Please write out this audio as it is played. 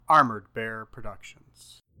Armored Bear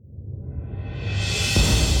Productions.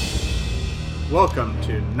 Welcome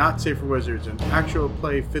to Not Safe for Wizards, an actual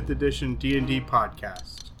play 5th edition D&D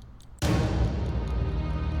podcast.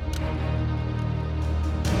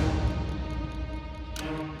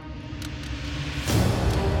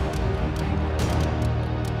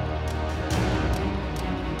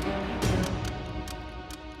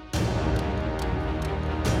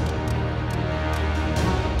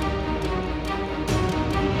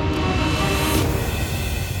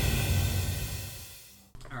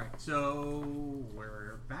 So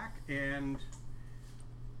we're back and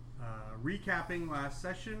recapping last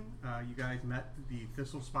session. You guys met the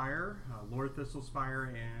Thistlespire, Lord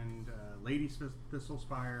Thistlespire and Lady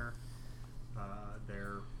Thistlespire,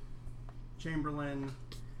 their Chamberlain,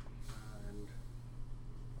 and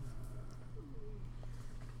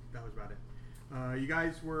that was about it. You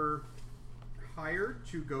guys were hired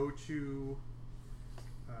to go to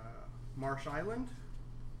Marsh Island.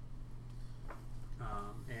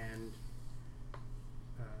 And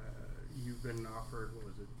you've been offered,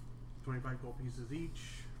 25 gold pieces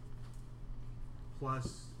each,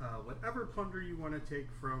 plus whatever plunder you want to take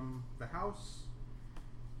from the house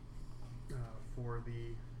for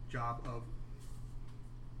the job of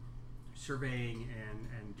surveying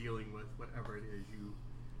and dealing with whatever it is you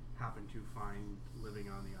happen to find living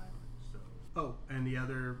on the island. So, and the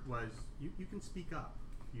other was, you can speak up.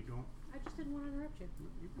 You don't... I just didn't want to interrupt you.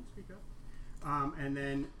 You can speak up. And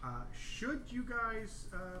then, should you guys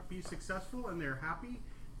be successful and they're happy,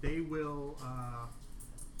 they will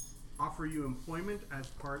offer you employment as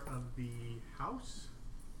part of the house,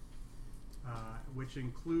 which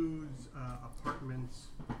includes apartments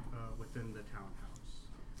within the townhouse.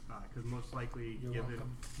 Because most likely,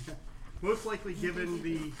 given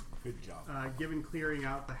the good job, given clearing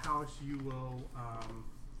out the house, you will,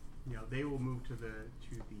 they will move to the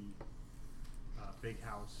big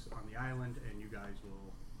house on the island, and you guys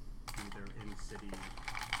will be their in-city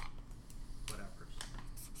whatevers.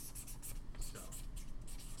 So,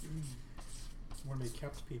 when they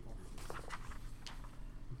kept people.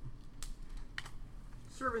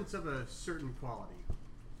 Servants of a certain quality.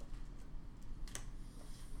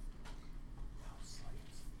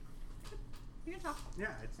 You can talk.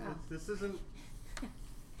 Yeah, this isn't...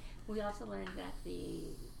 We also learned that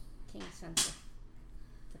the king sent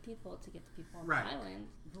the people to get the people on right. the island.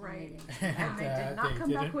 Right. And they did not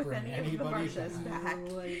come back with any of the marshes back.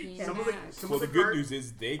 The good news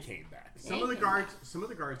is they came back. Some of the guards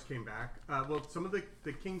came back. Some of the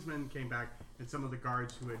Kingsmen came back, and some of the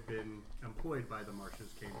guards who had been employed by the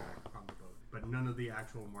Marshes came back on the boat. But none of the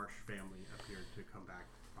actual Marsh family appeared to come back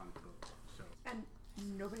on the boat. So. And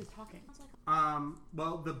nobody's talking.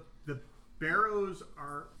 The Barrows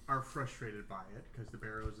are frustrated by it because the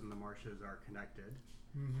Barrows and the Marshes are connected.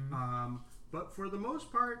 Mm-hmm. But for the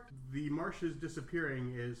most part, the Marshes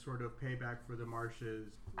disappearing is sort of payback for the Marshes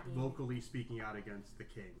vocally speaking out against the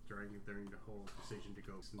king during the whole decision to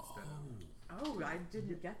go instead of. Oh, I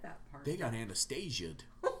didn't get that part. They got Anastasia'd.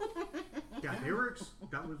 Yeah, they were.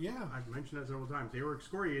 I've mentioned that several times. They were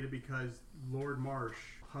excoriated because Lord Marsh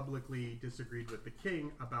publicly disagreed with the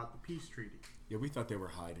king about the peace treaty. Yeah, we thought they were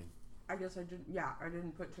hiding. I guess I didn't. Yeah, I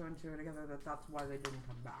didn't put two and two together. That's why they didn't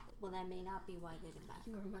come back. Well, that may not be why they didn't back.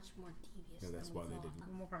 You were much more devious. Yeah, that's why they didn't.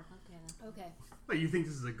 Okay. But you think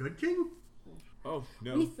this is a good king? Oh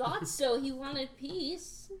no. We thought so. He wanted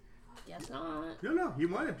peace. Guess not. No. He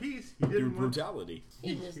wanted peace. He didn't want brutality.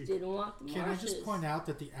 He just didn't want the Marshes. Can I just point out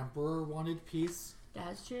that the Emperor wanted peace?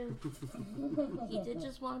 That's true. He did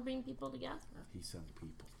just want to bring people together. He sent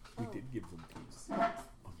people. We did give them peace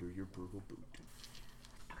under your brutal boot.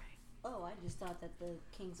 Oh, I just thought that the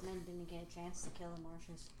King's men didn't get a chance to kill the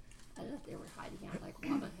Marshes. I thought they were hiding out like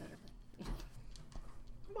Robin Hood.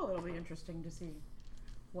 Well, it'll be interesting to see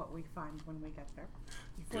what we find when we get there.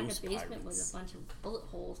 It's like a basement with a bunch of bullet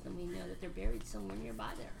holes, then we know that they're buried somewhere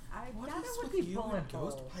nearby there. I What doubt is it would with be you bullet and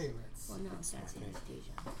ghost holes. pirates? Well, no, that's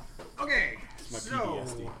Anastasia. Okay, It's my so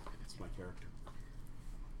PTSD. It's my character.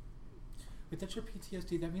 Wait, that's your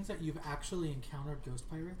PTSD? That means that you've actually encountered ghost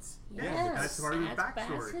pirates? Yeah, that's part of his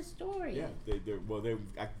backstory. That's his story.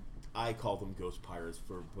 Yeah, I call them ghost pirates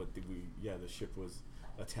the ship was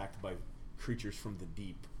attacked by creatures from the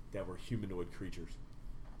deep that were humanoid creatures.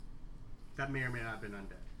 That may or may not have been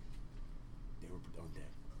undead. They were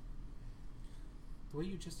undead. The way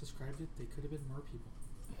you just described it, they could have been mer people.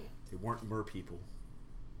 They weren't mer people.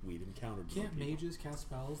 We'd encountered mer Can't people. mages cast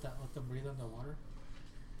spells that let them breathe underwater?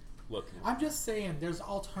 Look, I'm just saying, there's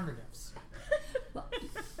alternatives. Well,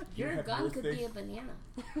 your gun could be a banana.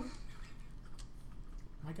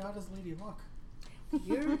 My god is Lady Luck.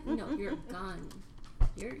 Your gun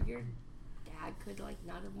Your dad could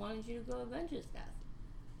not have wanted you to go avenge his death.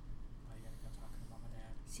 Why you gotta go talking about my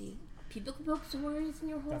dad? See, people can poke swords in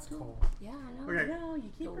your whole That's tool. cool. Yeah, I know. Okay. No,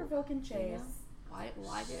 you keep So, provoking Chase. Why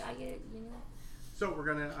did I get So we're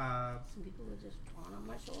gonna. some people were just drawn on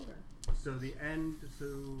my shoulder. So the end. So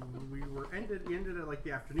we ended at like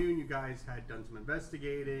the afternoon. You guys had done some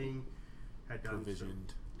investigating. Had done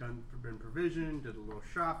Provisioned. been provisioned. Did a little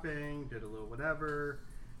shopping. Did a little whatever.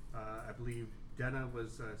 I believe Denna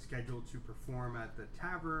was scheduled to perform at the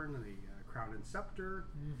tavern, the Crown and Scepter,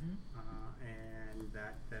 and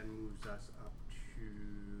that then moves us up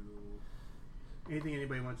to anything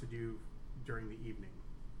anybody wants to do during the evening.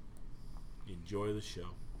 Enjoy the show.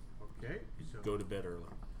 Okay, so Go to bed early.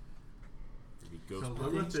 Maybe ghost So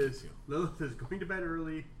parties. Lilith is going to bed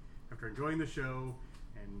early after enjoying the show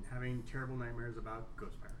and having terrible nightmares about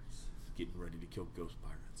ghost pirates. Getting ready to kill ghost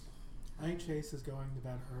pirates. I think Chase is going to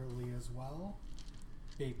bed early as well,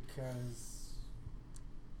 because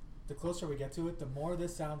the closer we get to it, the more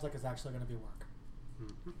this sounds like it's actually going to be work.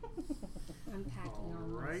 I'm packing All all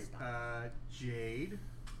my right, stuff. Jade,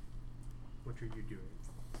 what are you doing?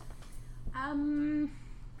 I'm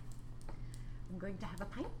going to have a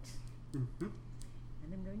pint, Mm-hmm.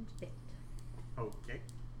 and I'm going to bed. Okay.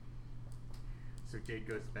 So Jade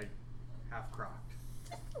goes to bed half crocked.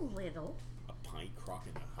 Just a little. A pint crock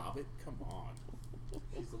and a hobbit? Come on.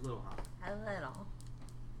 She's a little hot. A little.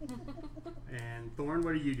 And Thorn,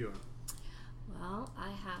 what are you doing? Well, I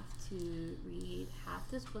have to read half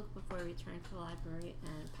this book before I return to the library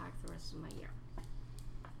and pack the rest of my gear.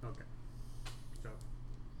 Okay. So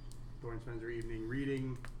Thorn spends her evening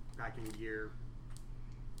reading, packing gear.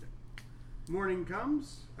 Okay. Morning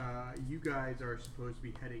comes. You guys are supposed to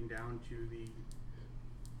be heading down to the.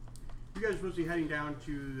 You guys are supposed to be heading down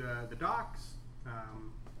to the docks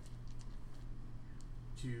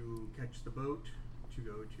to catch the boat to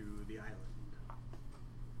go to the island.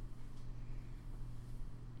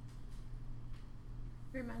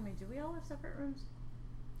 Remind me, do we all have separate rooms?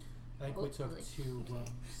 I think we took Hopefully. 2 rooms.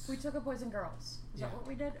 We took a boys and girls. Is Yeah. that what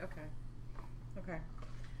we did? Okay. Okay.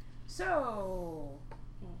 So,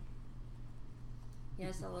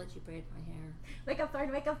 Yes, I'll let you braid my hair. wake up,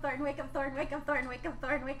 Thorn, wake up, Thorn, wake up, Thorn, wake up, Thorn, wake up,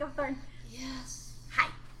 Thorn, wake up, Thorn. Yes. Hi.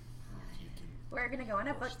 Hi. We're going to go on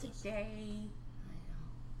a boat Watch this. today. I know.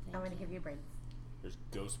 Thank I'm going to give you braids. There's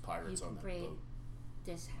ghost pirates You on can that braid boat.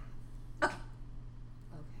 this half. Okay.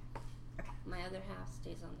 Okay. Okay. My other half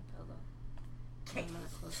stays on the pillow. Okay. I'm gonna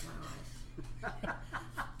close my eyes.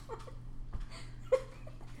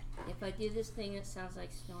 If I do this thing that sounds like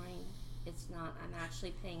snoring, it's not. I'm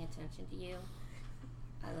actually paying attention to you.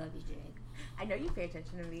 I love you, Jade. I know you pay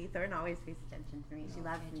attention to me. Thorn always pays attention to me. She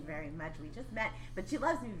loves Okay, me Jade. very much. We just met, but she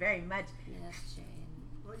loves me very much. Yes, Jade.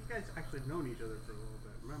 Well, you guys actually have known each other for a little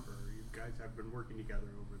bit. Remember, you guys have been working together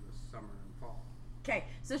over the summer and fall. Okay,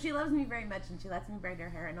 so she loves me very much, and she lets me braid her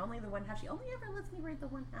hair, and only the one half. She only ever lets me braid the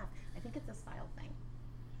one half. I think it's a style thing.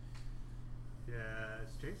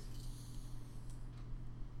 Yes, Chase?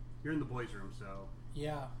 You're in the boys' room, so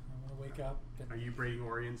Yeah, I'm going to wake up. are you braiding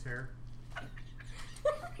Orion's hair?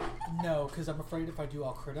 No, because I'm afraid if I do,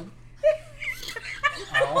 I'll crit him.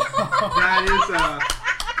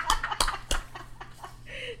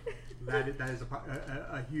 That is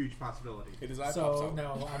a huge possibility. His eye pops So, out.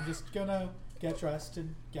 no, I'm just going to get dressed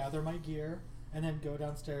and gather my gear, and then go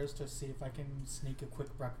downstairs to see if I can sneak a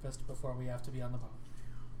quick breakfast before we have to be on the boat.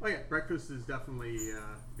 Oh yeah, breakfast is definitely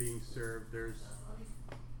being served. There's,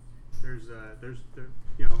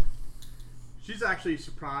 you know, she's actually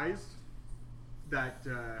surprised that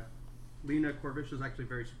Lena Corvish is actually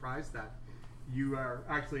very surprised that you are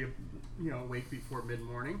actually, awake before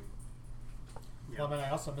mid-morning. Well, I mean, I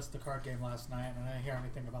also missed the card game last night, and I didn't hear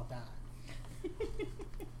anything about that.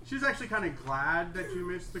 She's actually kind of glad that you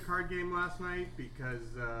missed the card game last night because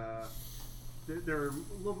they're a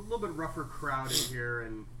little bit rougher crowd in here,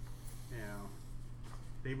 and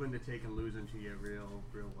they wouldn't have taken losing to you real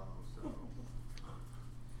well. So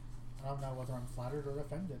I don't know whether I'm flattered or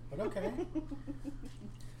offended, but okay.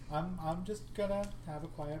 I'm just gonna have a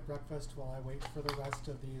quiet breakfast while I wait for the rest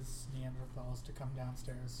of these Neanderthals to come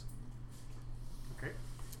downstairs. okay,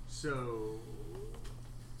 so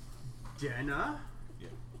Denna. Yeah.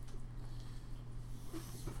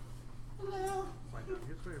 Hello. Slide down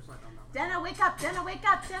this way or slide down that way? Denna, wake up! Denna, wake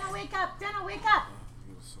up! Denna, wake up! Denna, wake up!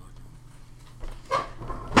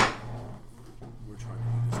 We're trying to do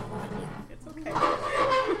this quietly. It's okay.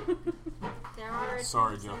 There are.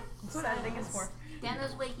 Sorry, Joe. That's what editing is for.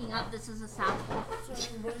 Dana's waking up. This is a sound.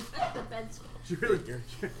 The bed's. She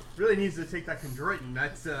really needs to take that chondroitin.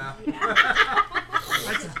 That's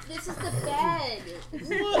This is the bed. This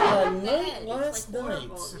is What a the night bed. last It's like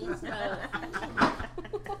horrible. night.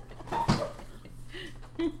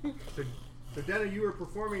 It needs So, so Denna, you were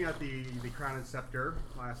performing at the Crown and Scepter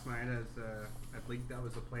last night, as I believe that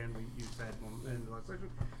was the plan you said in the last section.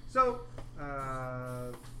 So,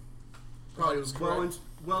 probably That's well, correct.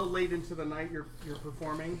 well late into the night you're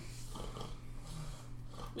performing.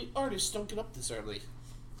 We artists don't get up this early.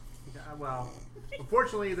 Yeah, well,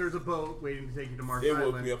 unfortunately, there's a boat waiting to take you to Marsh They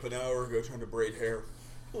woke Island. me up an hour ago trying to braid hair.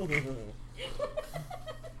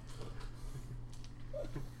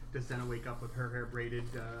 Does Denna wake up with her hair braided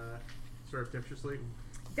surreptitiously?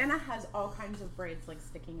 Denna has all kinds of braids like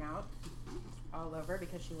sticking out all over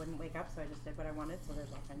because she wouldn't wake up, so I just did what I wanted. So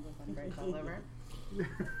there's all kinds of fun braids all over. I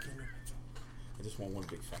just want one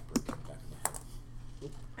big fat braid back in my head.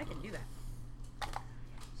 I can do that.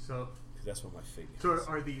 So, Because that's what my figure so is.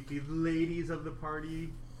 are the ladies of the party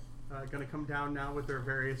going to come down now with their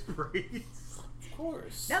various braids? Of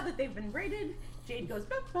course. Now that they've been braided, Jade goes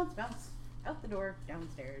bounce, bounce, bounce out the door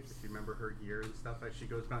downstairs. If you remember her gear and stuff as she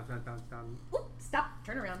goes bounce, bounce, bounce, down. Oop, stop,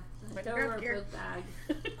 turn around. Went to Throw grab her gear. book bag.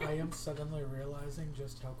 I am suddenly realizing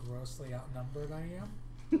just how grossly outnumbered I am.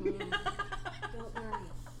 Don't worry.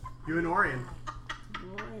 You and Orion.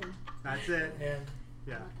 Morning. That's it. And,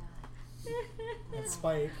 Yeah. and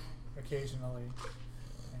Spike, occasionally.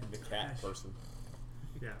 The And cat person.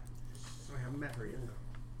 Yeah. I haven't met her yet, though.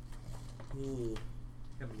 Ooh.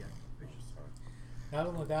 Haven't yet. not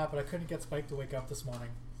only that, but I couldn't get Spike to wake up this morning.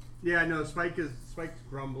 Yeah, no, Spike's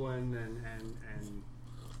grumbling and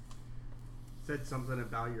said something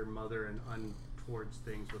about your mother and untowards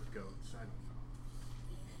things with goats. I don't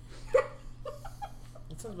know.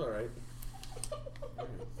 That sounds about right.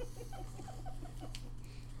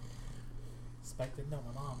 Spike didn't know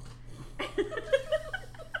my mom.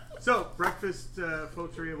 So, breakfast,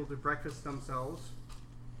 folks are able to breakfast themselves.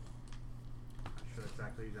 Not sure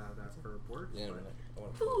exactly how that verb works. Yeah, but I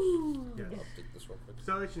want to yes. update this real quick.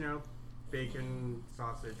 So it's, bacon,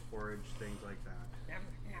 sausage, porridge, things like that. Yum,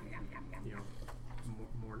 yum, yum, yum, yum, You yum.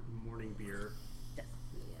 know, morning beer, Yeah,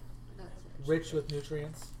 that's it. Rich with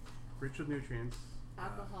nutrients. rich with nutrients.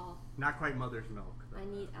 Alcohol. Not quite mother's milk. though. I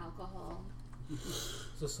need alcohol.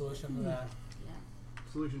 It's a solution to that. Yeah.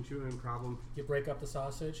 Solution to any problem. You break up the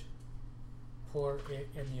sausage, pour it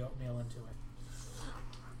in the oatmeal into it.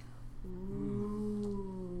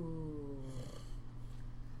 Ooh.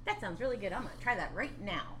 That sounds really good. I'm gonna try that right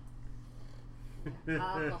now.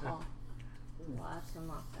 Alcohol. Lots and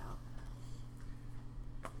lots out.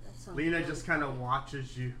 That sounds Lena really just kind of good.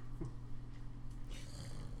 watches you.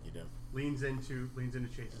 You know. leans into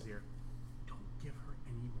Chase's ear. Don't give her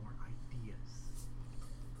any more ideas.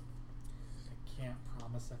 I can't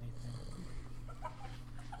promise anything.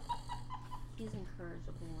 He's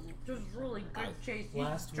incorrigible on it. This is really good, Chase. You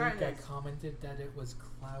Last should try week I this. commented that it was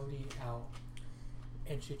cloudy out,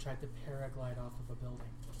 and she tried to paraglide off of a building.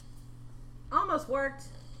 Almost worked.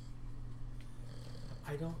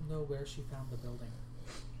 I don't know where she found the building.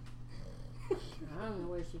 I don't know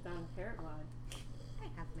where she found the paraglide. I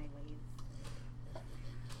have my ways.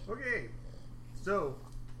 Okay, so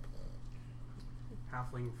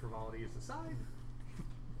halfling frivolities aside.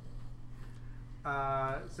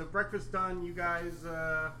 So breakfast done, you guys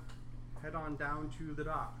head on down to the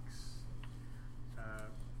docks.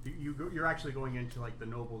 You're actually going into like the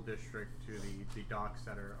Noble District to the docks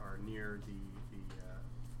that are near the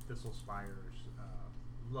Thistle Spire's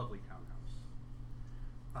lovely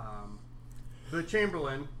townhouse. The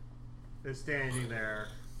Chamberlain is standing there.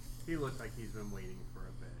 He looks like he's been waiting for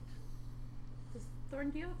a bit. Does Thorn,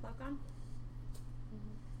 do you have a cloak on?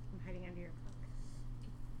 I'm hiding under your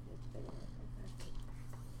cloak. It's big enough.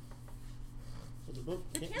 So the boat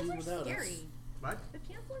The can't leave Chancellor's without scary. us. What? The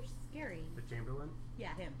Chancellor's scary. The Chamberlain?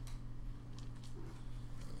 Yeah, him.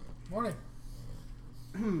 Morning.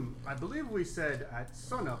 I believe we said at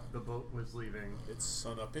sunup the boat was leaving. It's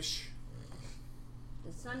sun-up-ish.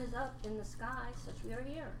 The sun is up in the sky, such we are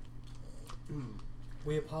here.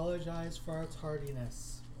 We apologize for our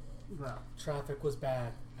tardiness. Well, Traffic was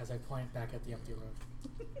bad, as I point back at the empty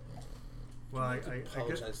road. well, I I guess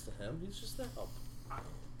apologize to him. He's just there to help.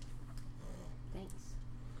 Thanks.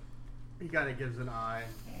 he kind of gives an eye,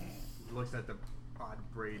 looks at the odd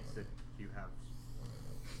braids that you have.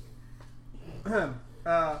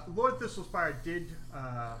 Lord Thistlespire did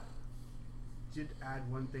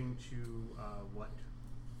add one thing to what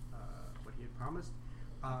he had promised.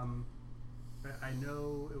 I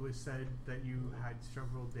know it was said that you had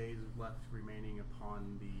several days left remaining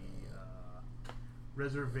upon the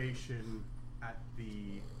reservation at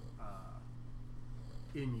the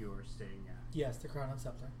inn you are staying at. Yes, the crown and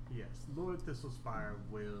scepter. Yes, Lord Thistlespire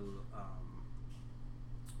will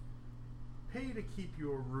pay to keep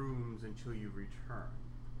your rooms until you return.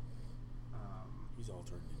 He's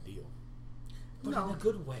altering the deal. But No. in a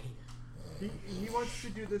good way. He wants to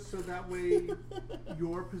do this so that way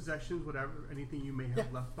your possessions, whatever, anything you may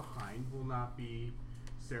have left behind, will not be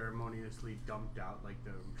ceremoniously dumped out like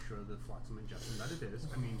I'm sure the Flotsam and Jetsam that it is.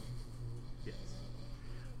 I mean, yes.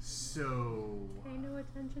 So, Pay no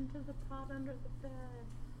attention to the pot under the bed.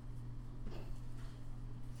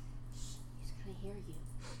 He's gonna hear you.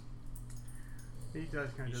 he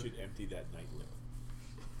does kind You of. should empty that nightlight.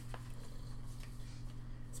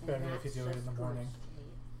 It's And better if you that's do it in just the morning.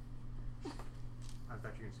 gross, I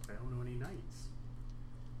thought you were going to say, I don't know any nights.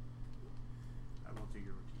 I won't do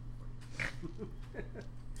your routine for you.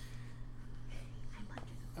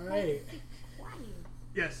 Alright. Quiet.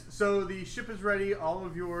 Yes, so the ship is ready. All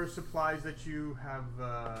of your supplies that you have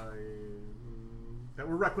that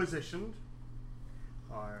were requisitioned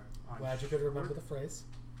are on Glad you could remember shore. the phrase.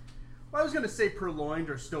 Well, I was going to say purloined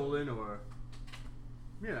or stolen or,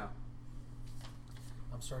 you know,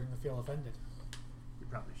 I'm starting to feel offended. you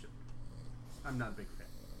probably should. I'm not a big fan,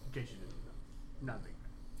 in case you didn't know. Not a big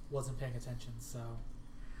fan. Wasn't paying attention, so.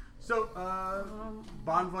 So,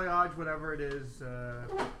 bon voyage, whatever it is,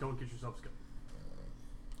 don't get yourself killed.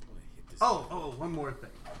 I'm gonna hit this. Oh, one more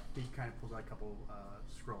thing. He kind of pulls out a couple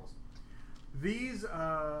scrolls. These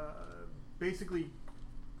basically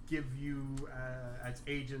give you, as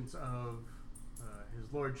agents of his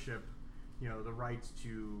lordship, you know, the rights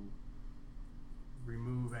to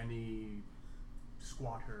remove any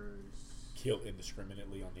squatters. Kill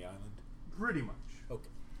indiscriminately on the island. Pretty much. Okay.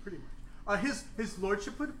 Pretty much. His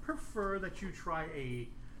lordship would prefer that you try a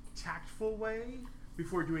tactful way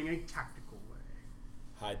before doing a tactical way.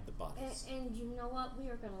 Hide the bodies. And you know what? We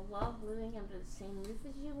are gonna love living under the same roof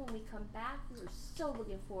as you when we come back. We're so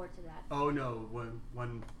looking forward to that. Oh no!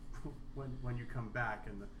 When you come back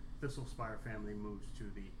and the Thistlespire family moves to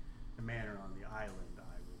the manor on the island,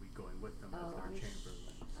 I will be going with them as their I'm chamberlain.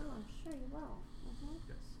 So, I'm sure you will. Mm-hmm.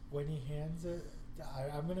 yes. When he hands it,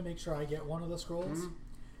 I'm going to make sure I get one of the scrolls, Mhm.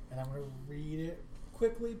 and I'm going to read it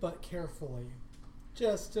quickly but carefully,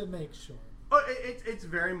 just to make sure. Oh, it's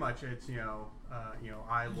very much I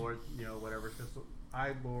Lord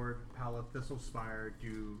I Lord Pala Thistlespire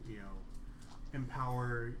do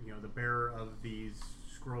empower the bearer of these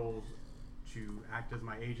scrolls to act as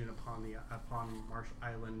my agent upon Marsh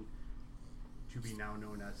Island, to be now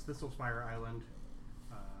known as Thistlespire Island.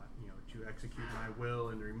 To execute my will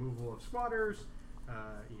in the removal of squatters,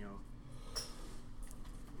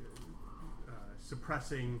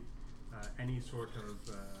 suppressing any sort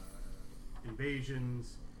of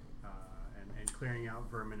invasions, and clearing out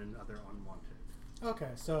vermin and other unwanted.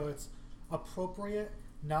 Okay, so it's appropriate,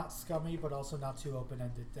 not scummy, but also not too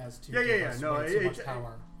open-ended as to Yeah. give us No, way too much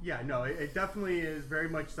power. It definitely is very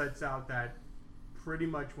much sets out that pretty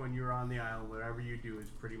much when you're on the island, whatever you do is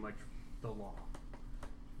pretty much the law.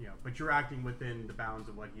 But you're acting within the bounds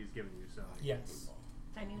of what he's given you. So Yes.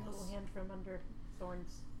 Tiny little hand from under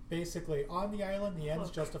thorns. Basically, on the island, the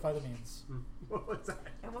ends justify the means. What's that?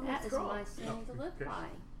 I want That my is scroll. my saying to live Okay. by.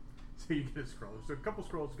 So you get a scroll. So a couple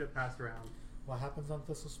scrolls get passed around. What happens on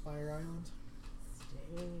Thistlespire Island?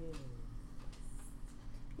 Stay.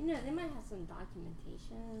 You know, they might have some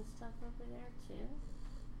documentation and stuff over there too.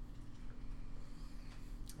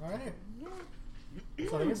 Alright, Yeah.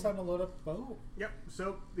 so I think it's time to load up the boat. Yep.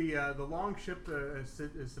 So the long ship is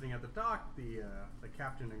sitting at the dock. The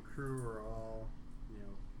captain and crew are all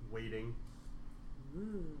waiting.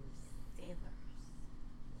 Ooh, sailors.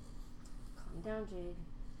 Calm down, Jade.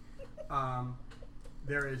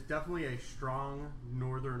 There is definitely a strong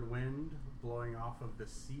northern wind blowing off of the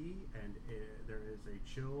sea, and there is a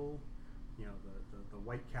chill. The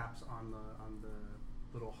white caps on the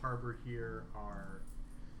little harbor here are,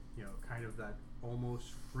 kind of that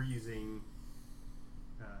almost freezing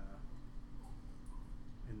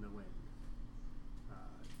in the wind.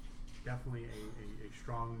 Definitely a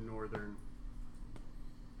strong northern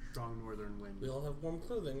wind. We all have warm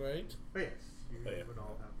clothing, right? Oh yes, you Oh, yeah. would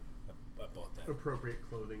all have I bought that. appropriate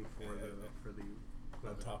clothing for Yeah, the On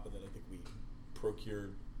weather. top of that, I think we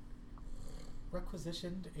procured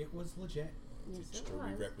Requisitioned, it was legit. Yes, it extra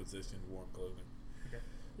was. requisitioned warm clothing. Okay.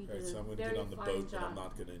 You Alright, did so I'm a going to very get on the fine boat, but job. I'm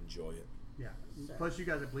not going to enjoy it. Yeah. So- Plus, you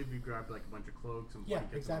guys, I believe you grabbed like a bunch of cloaks and Yeah,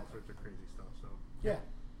 blankets exactly. and all sorts of crazy stuff. So Yeah.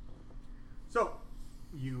 So,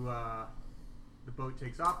 you the boat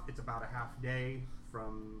takes off. It's about a half day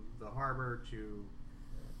from the harbor to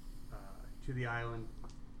the island.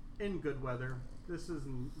 in good weather.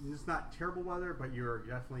 It's not terrible weather, but you're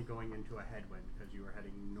definitely going into a headwind because you are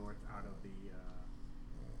heading north out of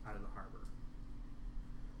the harbor.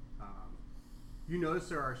 You notice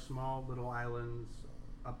there are small little islands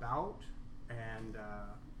about, and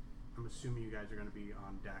I'm assuming you guys are going to be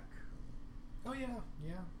on deck. Oh yeah.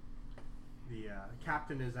 The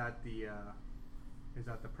captain is at the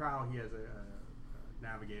prow. He has a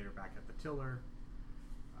navigator back at the tiller.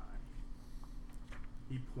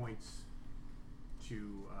 He points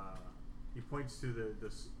to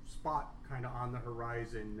the spot kind of on the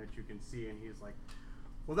horizon that you can see, and he's like,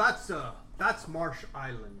 "Well, that's Marsh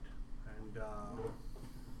Island, and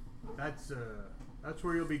that's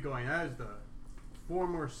where you'll be going. That is the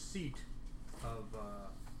former seat of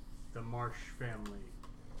the Marsh family.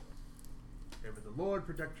 They were the Lord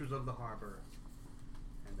Protectors of the harbor,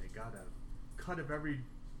 and they got a cut of every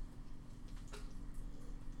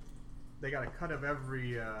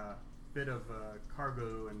bit of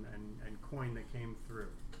cargo and coin that came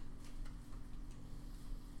through.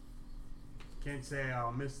 Can't say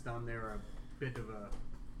I'll miss them. They're a bit of a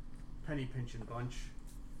penny pinching bunch,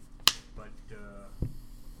 but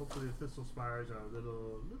hopefully the Thistle Spires are a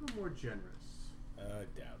little more generous." I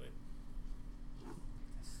doubt it.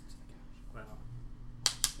 Well,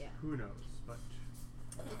 Yeah. who knows? But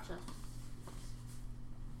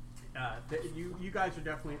Just you guys are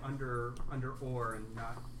definitely under oar and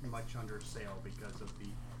not much under sail because of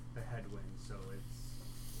the headwind. So it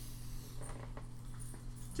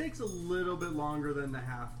takes a little bit longer than the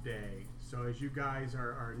half day. So as you guys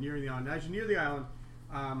are nearing the island,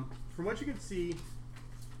 from what you can see,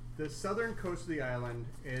 the southern coast of the island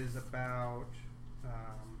is about.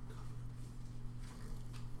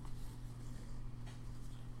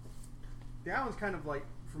 The island's kind of like,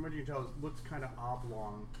 from what you can tell, it looks kind of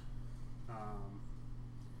oblong.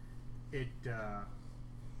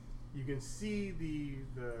 You can see the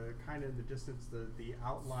kind of in the distance the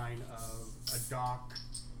outline of a dock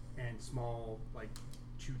and small like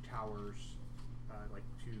two towers, like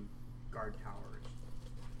two guard towers,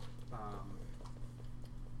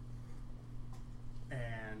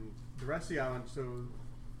 and the rest of the island. So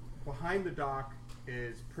behind the dock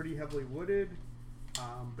is pretty heavily wooded,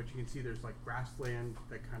 but you can see there's like grassland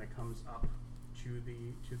that kind of comes up to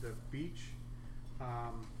the beach.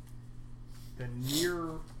 The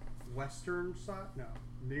near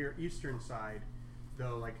eastern side,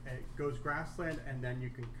 though, like it goes grassland, and then you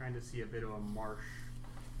can kind of see a bit of a marsh.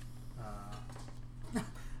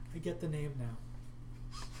 I get the name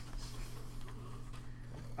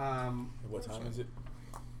now. What time is it?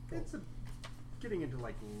 It's getting into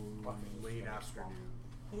like late afternoon.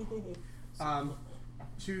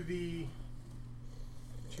 To the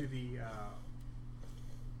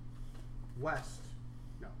west.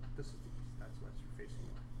 No, this is the east. That's west. You're facing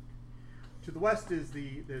west. To the west is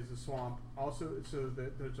there's a swamp. Also, so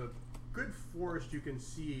there's a good forest you can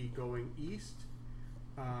see going east,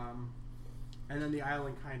 and then the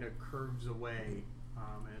island kind of curves away,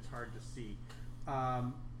 and it's hard to see.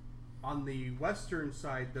 On the western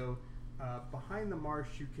side, though, behind the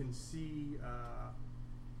marsh, you can see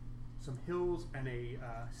some hills and a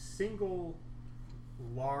single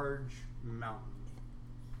large mountain.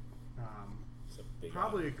 It's a big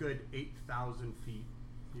Probably island. a good 8,000 feet,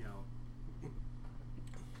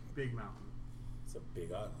 big mountain. It's a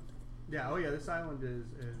big island. Yeah, oh yeah, this island is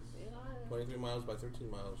 23 miles by 13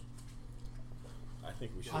 miles. I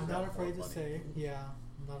think we should. I'm have not more afraid to money. say,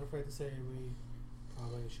 I'm not afraid to say we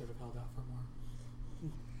probably should have held out for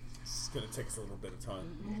more. It's gonna take us a little bit of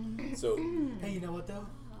time. So Hey, you know what though?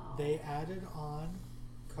 They added on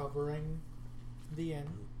covering the inn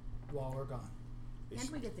while we're gone. they, And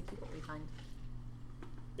we get to keep what we find.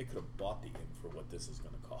 they could have bought the inn for what this is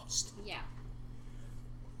gonna cost. yeah.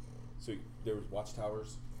 So there was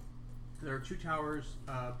watchtowers. There are two towers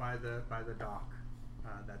by the dock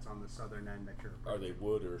that's on the southern end that you're. Are they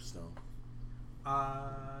wood or stone?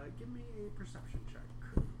 Give me a perception check.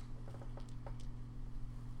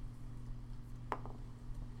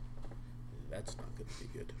 That's not gonna be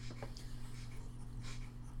good.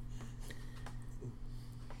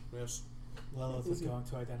 Yes. Lilith is going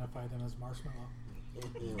to identify them as marshmallow.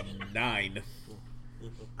 9.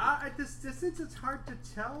 At this distance, it's hard to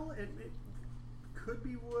tell. It could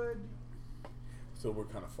be wood. So we're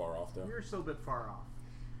kind of far off though. You're still a bit far off.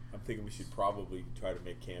 I'm thinking we should probably try to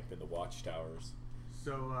make camp in the watchtowers.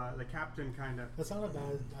 So the captain kind of. That's not a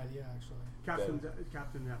bad idea, actually.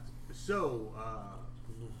 Captain asks, so,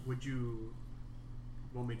 would you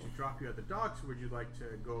want me to drop you at the docks, or would you like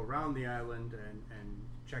to go around the island and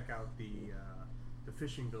check out the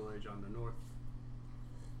fishing village on the north?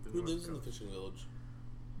 Who lives in the coast? fishing village?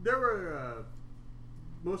 there were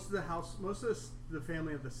most of the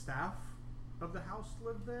family of the staff of the house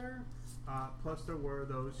lived there. Plus, there were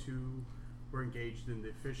those who were engaged in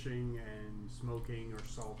the fishing and smoking or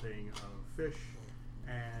salting of fish,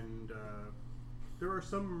 and there were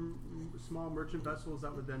some small merchant vessels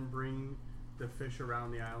that would then bring the fish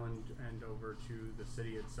around the island and over to the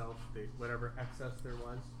city itself, whatever excess there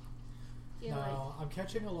was. Yeah, Now, I'm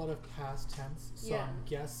catching a lot of past tense, so Yeah. I'm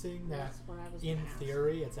guessing that That's what I was in gonna ask.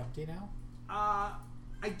 theory it's empty now.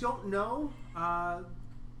 I don't know.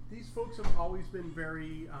 These folks have always been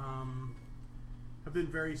very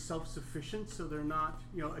self-sufficient, so they're not,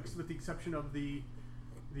 with the exception of the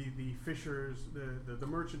fishers, the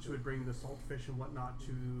merchants who would bring the salt fish and whatnot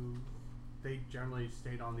they generally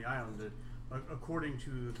stayed on the island. According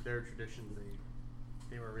to their tradition,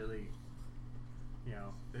 they were really,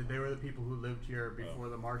 they were the people who lived here before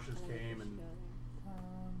the marshes I don't think came, we and should go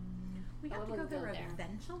there. We I have to go wouldn't go there there.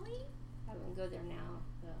 eventually. I wouldn't go there now,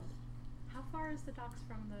 though. How far is the docks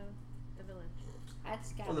from the village? I'd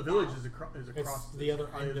scout well, the it village out. is across the other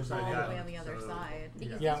end of side the of the All the way island, on the other so- side.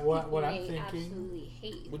 Because Yeah, these what people I'm may thinking- absolutely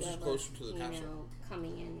hate Which is whoever, closer to the castle?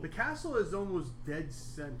 Coming in. The castle is almost dead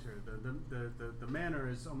center. The manor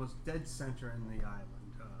is almost dead center in the island.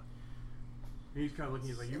 He's kind of looking.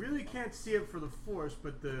 He's like, you really can't see it for the forest,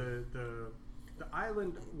 but the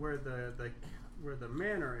island where the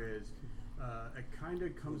manor is, it kind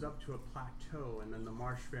of comes up to a plateau, and then the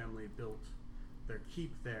Marsh family built their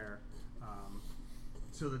keep there,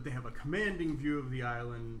 so that they have a commanding view of the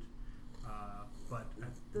island. But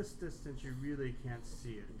at this distance, you really can't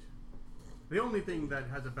see it. The only thing that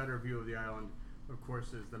has a better view of the island, of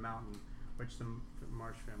course, is the mountain, which the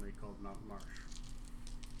Marsh family called Mount Marsh.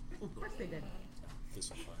 Of course they did. This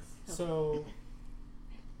is fine. So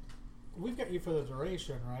we've got you for the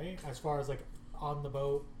duration, right? As far as like on the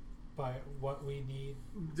boat, by what we need.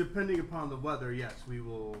 Depending upon the weather, yes,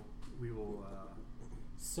 we'll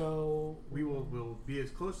So we'll be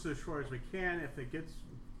as close to the shore as we can. If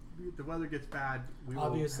the weather gets bad, we will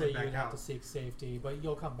obviously head back you'd out. have to seek safety, but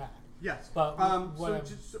you'll come back. Yes, But what so I'm-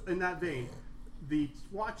 just in that vein, the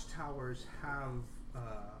watchtowers have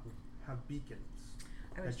beacons.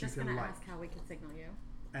 I was that you just can going to light. ask how we could signal you.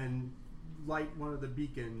 And light one of the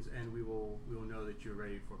beacons, and we will know that you're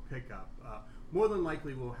ready for pickup. More than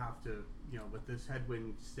likely, we'll have to, with this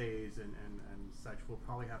headwind stays and such, we'll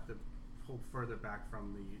probably have to pull further back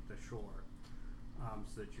from the shore,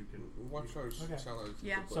 so that you can. Watchtowers Okay. sound like So-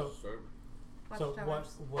 a good place to start. So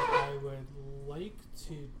Watchtowers. what I would like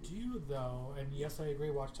to do though, and yes, I agree,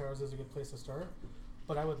 Watchtowers is a good place to start,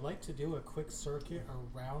 but I would like to do a quick circuit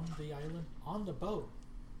around the island on the boat,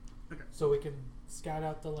 Okay. so we can scout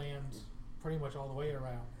out the land pretty much all the way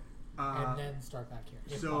around, and then start back here.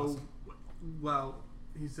 If So, possible. well,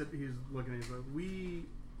 he said he's looking at it. But we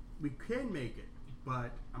can make it,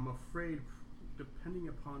 but I'm afraid, depending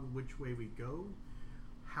upon which way we go,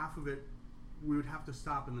 half of it we would have to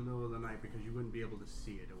stop in the middle of the night because you wouldn't be able to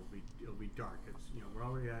see it. It'll be dark. It's we're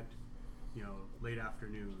already at late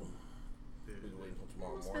afternoon. We can wait until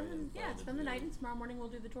tomorrow We'll morning. spend the night, and tomorrow morning we'll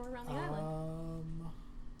do the tour around the island.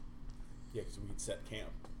 Yeah, because we could set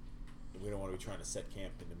camp. We don't want to be trying to set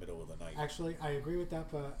camp in the middle of the night. Actually, I agree with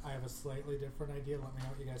that, but I have a slightly different idea. Let me know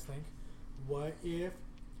what you guys think. What if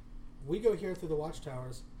we go here through the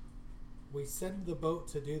watchtowers, we send the boat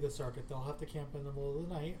to do the circuit, they'll have to camp in the middle of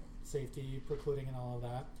the night, safety precluding and all of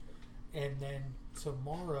that, and then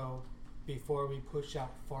tomorrow, before we push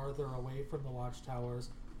out farther away from the watchtowers,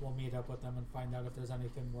 we'll meet up with them and find out if there's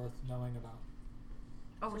anything worth knowing about.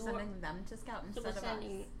 Oh, we're So sending them to scout So instead we're of us.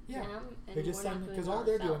 sending Yeah. them, and They just we're not send, doing because it all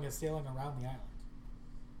they're ourselves. doing is sailing around the island.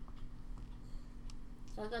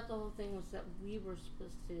 So I thought the whole thing was that we were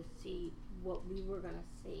supposed to see what we were gonna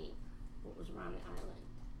see, what was around the island.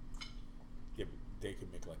 Yeah, but they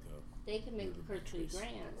could make like a. They can make the cursory Matrix.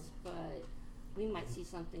 grants, but we might see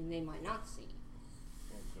something they might not see.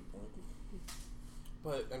 That's a good point.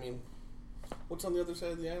 But I mean, what's on the other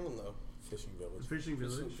side of the island though? Fishing The village. fishing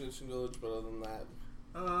village. Fishing village, but other than that,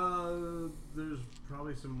 There's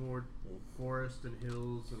probably some more forest and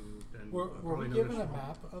hills and Were probably we another given a small-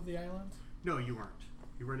 map of the island? No, you weren't.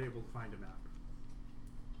 You weren't able to find a map.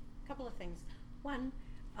 Couple of things. One,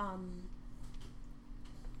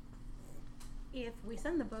 if we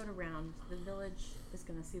send the boat around, the village is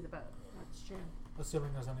going to see the boat. That's true.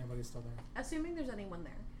 Assuming there's anybody still there. Assuming there's anyone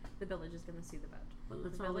there, the village is going to see the boat. Well, The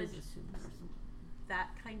let's always village, assume there's that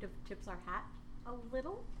kind of tips our hat a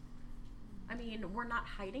little. I mean, we're not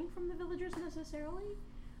hiding from the villagers necessarily,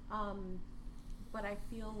 but I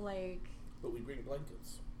feel like, but we bring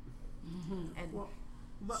blankets. and Well,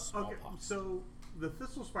 okay, Smallpox. so the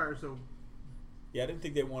Thistle Spire, so Yeah, I didn't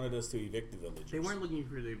think they wanted us to evict the villagers. They weren't looking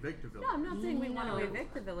for the evictive village. No, I'm not saying we want No. to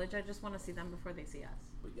evict the village. I just want to see them before they see us.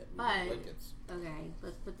 But yeah, But blankets. okay,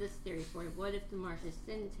 let's put this theory forward. What if the marshes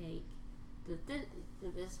didn't take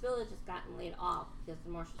this village has gotten laid off because the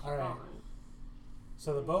marshes All are right. gone?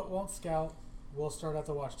 So the boat won't scout. We'll start at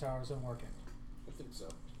the watchtowers and work it. I think so.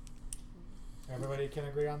 Everybody can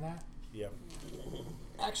agree on that? Yeah.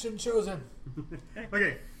 Action chosen.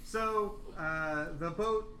 Okay, so the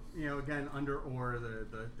boat, again under oar,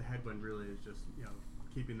 the headwind really is just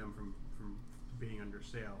keeping them from being under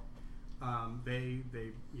sail. They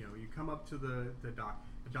you come up to the dock.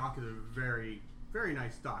 The dock is a very very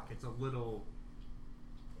nice dock. It's a little,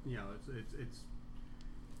 it's you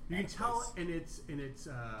can Nice tell place. in its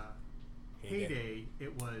heyday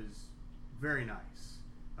it was very nice.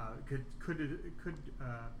 Could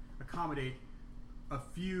accommodate a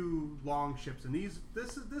few long ships, and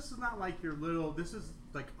this is not like your little. This is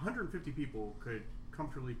like 150 people could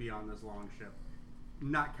comfortably be on this long ship,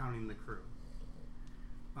 not counting the crew.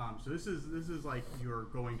 So this is like you're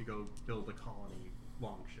going to go build a colony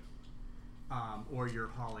long ship, or you're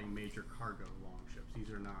hauling major cargo long ships. These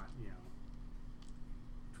are not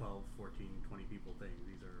 12, 14, 20 people things.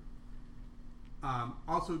 These are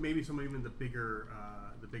also maybe even the bigger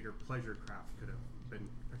pleasure craft could have been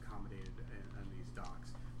accommodated in these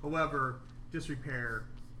docks. However, disrepair.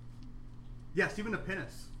 Yes, even a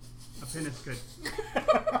pinnace could.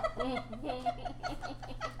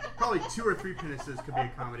 Probably 2 or 3 pinnaces could be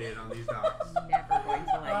accommodated on these docks Never going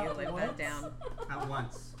to let you live that down. at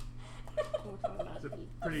once. It's a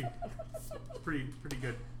pretty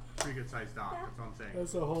good sized dock. That's all I'm saying.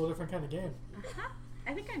 That's a whole different kind of game.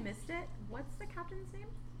 I think I missed it. What's the captain's name?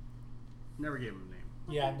 Never gave him a name.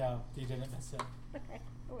 Yeah, no, you didn't miss it. Okay.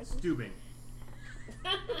 I wasn't- Stubing.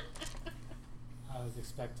 I was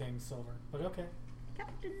expecting silver, but okay.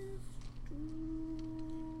 Captain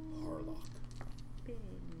Harlock.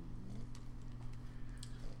 Stubing.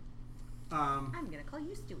 I'm I'm gonna call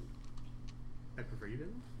you Stewie. I prefer you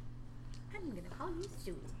didn't. I'm gonna call you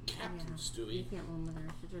Stewie. Captain You Stewie. can't limit her.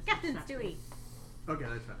 She just Captain accepts Stewie. it. Okay,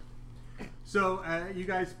 that's better. So you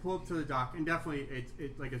guys pull up to the dock, and definitely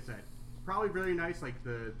it's like I said, probably really nice. Like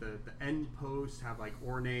the end posts have like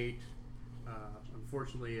ornate.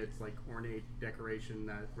 Unfortunately, it's like ornate decoration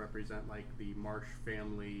that represent like the Marsh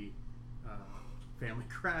family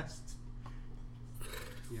crest.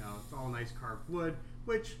 It's all nice carved wood,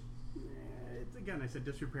 which it's again I said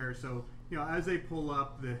disrepair. So as they pull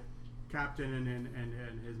up, the captain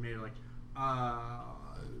and his mate are like,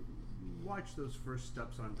 watch those first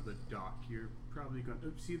steps onto the dock. You're probably going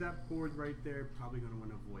to see that board right there. Probably going to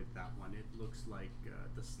want to avoid that one. It looks like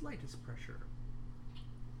the slightest pressure,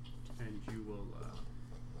 and you will.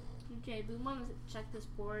 Jay, we want to check this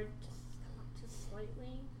board just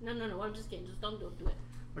slightly. No. I'm just kidding. Just don't do it.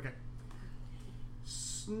 Okay.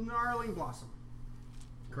 Snarling Blossom.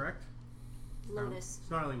 Correct? Lotus.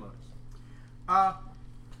 Snarling Lotus.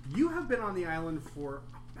 You have been on the island for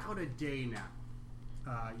about a day now.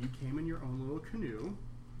 You came in your own little canoe.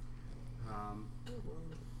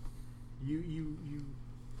 You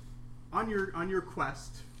on your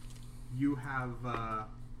quest, you have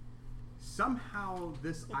somehow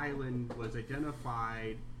this island was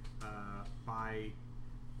identified by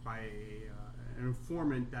an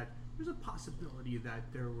informant that there's a possibility that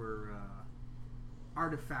there were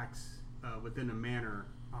artifacts within a manor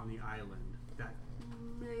on the island that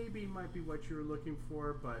maybe might be what you were looking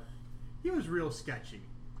for, but he was real sketchy.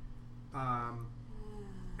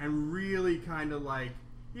 And really kind of like,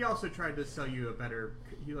 he also tried to sell you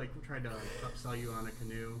he tried to upsell you on a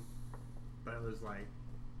canoe, but it was like,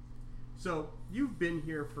 so you've been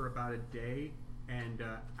here for about a day, and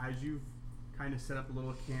as you've kind of set up a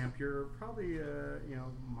little camp, you're probably a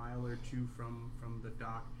mile or two from the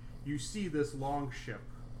dock. You see this long ship.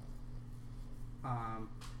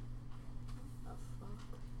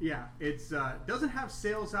 Yeah, it's doesn't have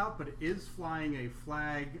sails out, but it is flying a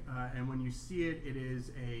flag, and when you see it,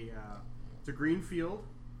 it's a green field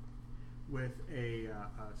with a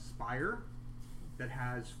spire that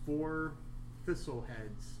has 4 thistle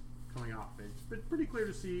heads coming off it. It's pretty clear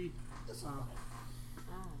to see,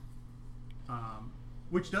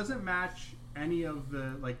 which doesn't match any of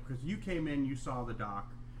the because you came in, you saw the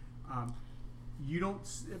dock. You don't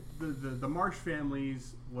the Marsh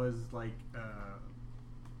families was like.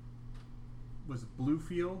 Was blue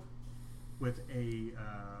field with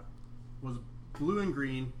was blue and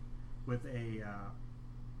green with a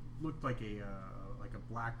looked like a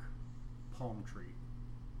black palm tree,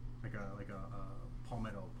 like a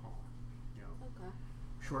palmetto palm, Okay.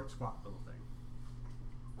 short squat little thing.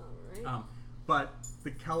 All right. but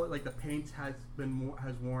the color, like the paint has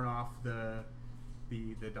worn off the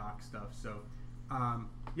dock stuff. So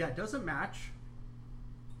yeah, it doesn't match.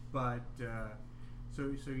 But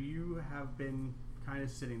so you have been kind of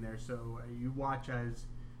sitting there. So you watch as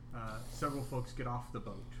several folks get off the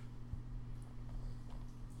boat.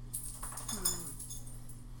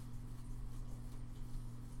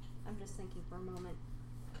 I'm just thinking for a moment.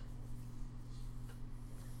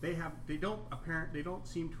 They don't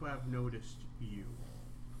seem to have noticed you.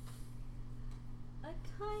 I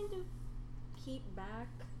kind of keep back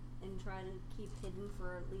and try to keep hidden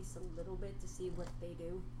for at least a little bit to see what they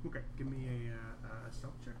do. Okay, give me a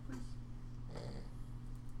stealth check, please.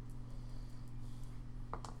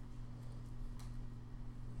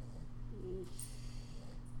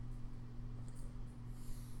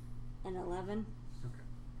 An 11. Okay.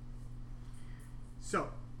 So,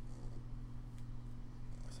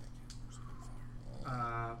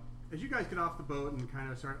 as you guys get off the boat and kind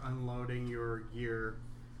of start unloading your gear,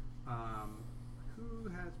 who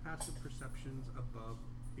has passive perceptions above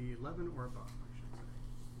 11 or above, I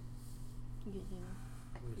should say? You do.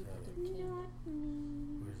 Where's that at?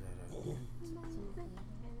 Where's that at? Nothing's in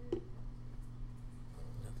blue.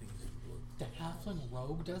 The halfling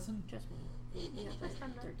rogue doesn't? Trust me. Yeah, that's 13.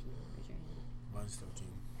 Raise your hand. Mine's 13.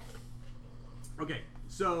 Okay,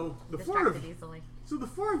 so the four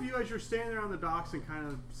of you, as you're standing there on the docks and kind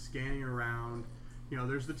of scanning around,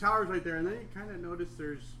 there's the towers right there, and then you kind of notice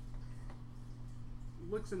there's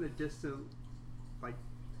looks in the distance like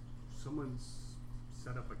someone's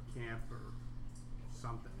set up a camp or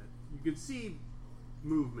something. You can see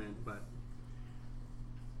movement, but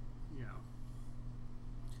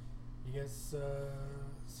You guys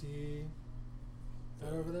see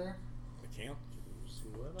that over there? The camp?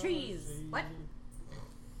 Trees. What?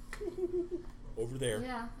 Over there.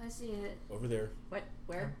 Yeah, I see it. Over there. What?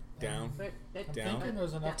 Where? Down. What? I'm Down. thinking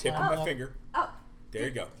there's enough Tip time of my left. finger. Oh, There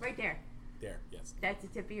you go. right there. There, yes. That's the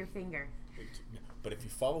tip of your finger. But if you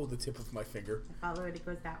follow the tip of my finger, Follow it. It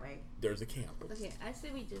goes that way. there's a camp. Okay, I say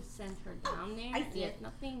we just send her down there. I see and it. if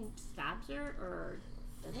nothing stabs her or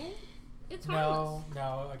does it, it's No, harmless.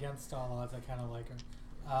 no, against all odds, I kind of like her.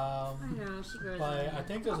 I know, she grows But on I me.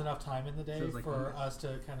 think there's enough time in the day Sounds like for fun. us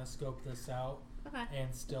to kind of scope this out Okay.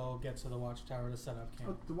 and still get to the watchtower to set up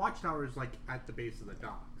camp. the watchtower is like at the base of the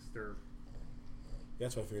docks. They're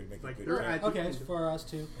That's why I figured to make like a good they're camp. at Okay, it's for us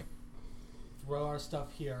to throw our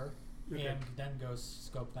stuff here Okay. and then go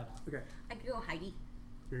scope that out. okay. I could go Heidi.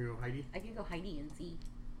 You're gonna go Heidi. I could go Heidi and see.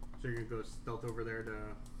 So you're gonna go stealth over there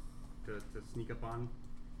to sneak up on.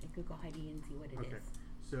 I could go Heidi and see what it is. Okay.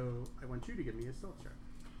 So I want you to give me a stealth check.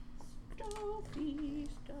 Stealthy,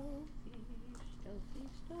 stealthy, stealthy,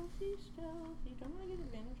 stealthy, stealthy. Don't I get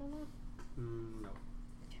advantage on that? No.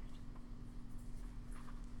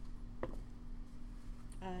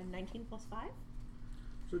 19 plus 5?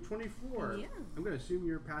 So 24. Yeah. I'm gonna assume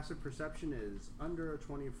your passive perception is under a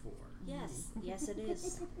 24. Yes, yes it is.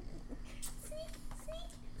 Sneak, sneak,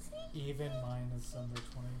 sneak. Even mine is under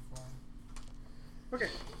 24. Okay.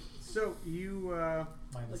 So you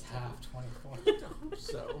Mine is Like half 24.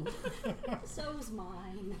 So, So's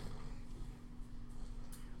mine.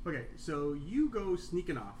 okay. So you go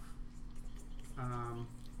sneaking off.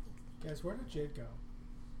 Guys, where did Jade go?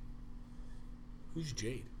 Who's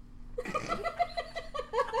Jade?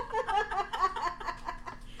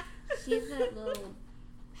 She's that little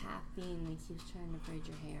half being that keeps trying to braid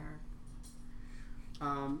your hair.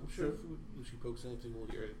 I'm sure So if she pokes anything, we'll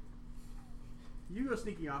hear it. you go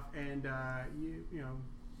sneaking off, and you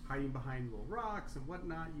hiding behind little rocks and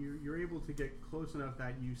whatnot. You're able to get close enough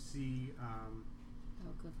that you see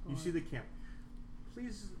Oh, good you boy. see the camp.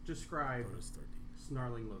 Please describe Or is 13?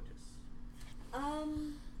 Snarling Lotus.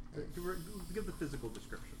 Give the physical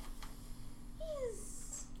description.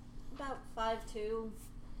 He's about 5'2".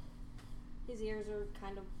 His ears are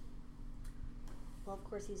kind of, well, of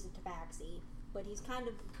course he's a tabaxi, but he's kind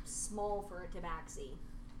of small for a tabaxi.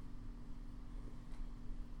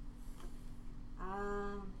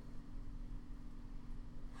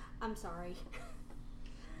 I'm sorry.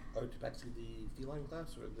 Are Tabaxi the feline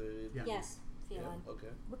class or the? Yeah. Yes, feline. Yeah, okay.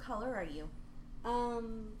 What color are you?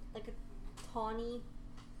 Like a tawny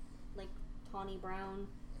brown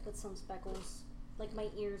with some speckles. Like my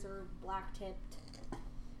ears are black tipped.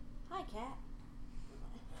 Hi, cat.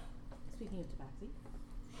 Speaking of tabaxi.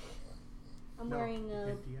 I'm No, wearing you a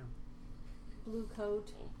can't DM. blue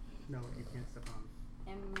coat No, you can't step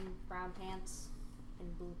on. and brown pants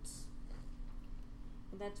and boots.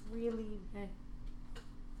 And that's really Hey.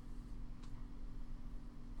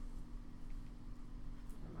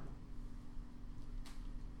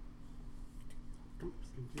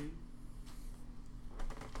 Continue.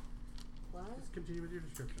 just continue with your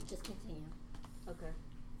description. Just continue. Okay.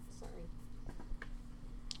 Sorry.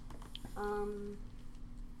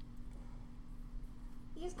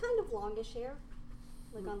 He has kind of longish hair,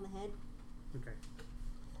 like on the head. Okay.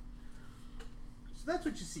 So that's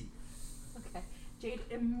what you see. Okay. Jade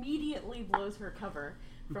immediately blows her cover.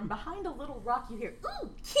 From behind a little rock, you hear, "Ooh,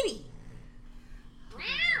 kitty!"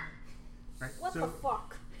 Right, What the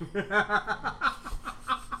fuck?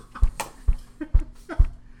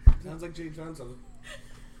 Sounds like Jade Johnson.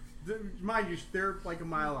 Mind you, they're like a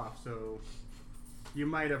mile off, so you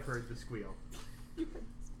might have heard the squeal.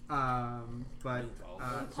 But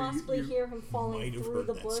You possibly hear him falling might have through heard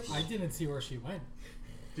the that bush. I didn't see where she went.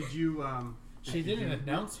 did you? She didn't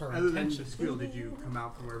announce her Other than intention. the squeal, did you come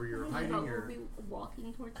out from wherever you were hiding, Were or? we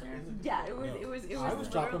walking towards there? Yeah, it was. I was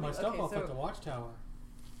dropping my stuff okay, off so, at the watchtower.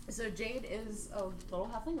 So Jade is a little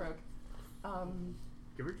halfling rogue.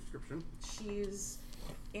 Give her a description. She's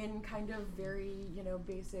in kind of very,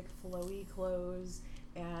 basic flowy clothes,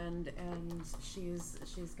 and she's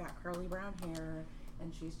got curly brown hair,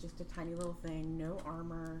 and she's just a tiny little thing, no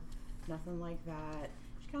armor, nothing like that.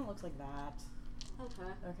 She kind of looks like that.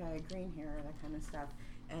 Okay, green hair, that kind of stuff,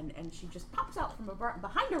 and she just pops out from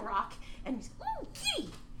behind a rock, and he's, "Ooh,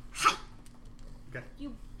 kitty! Hi!" Okay.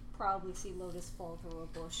 You probably see Lotus fall through a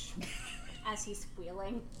bush as he's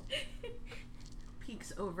squealing.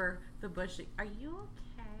 Peeks over the bush. "Are you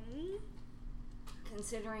okay?"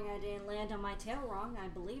 Considering I didn't land on my tail wrong, I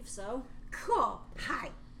believe so. Cool.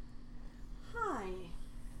 Hi. Hi,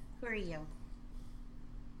 Who are you?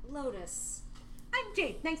 Lotus. I'm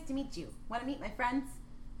Jade. Nice to meet you. Want to meet my friends?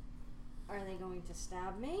 Are they going to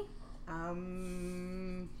stab me?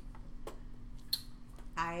 I'm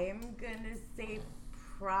gonna say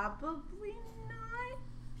probably not.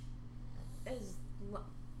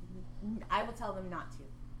 I will tell them not to.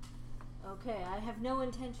 Okay, I have no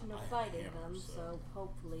intention of I have fighting hammer, them, so- so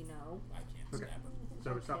hopefully no. I can't Okay. stab him.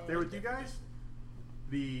 So we stop there with you guys.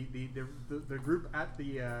 The group at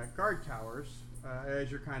the guard towers,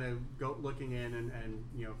 as you're kind of looking in and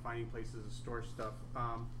finding places to store stuff,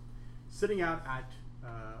 sitting out at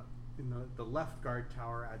in the left guard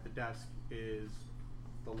tower at the desk is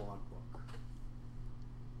the logbook.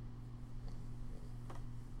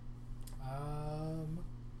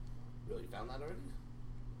 Really found that already?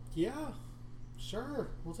 Yeah, sure.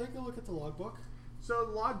 We'll take a look at the logbook. So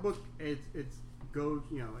the logbook, it's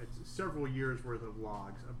several years worth of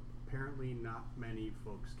logs. Apparently, not many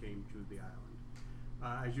folks came to the island.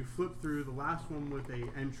 As you flip through, the last one with a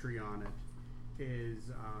entry on it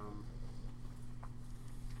is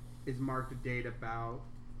marked a date about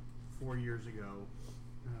 4 years ago.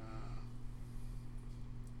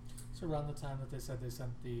 It's around the time that they said they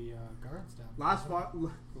sent the guards down.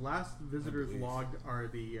 The last visitors believe. logged are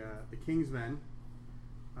the Kingsmen,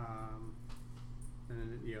 and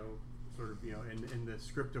in the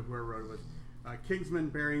script of whoever wrote it was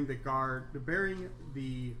Kingsmen bearing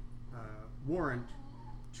the warrant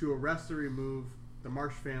to arrest and remove the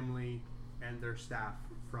Marsh family and their staff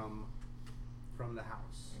from the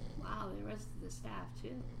house. Wow, they arrested the staff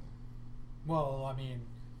too. Well, I mean,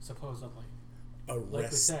 supposedly. Like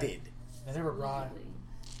we said, Arrested. they never brought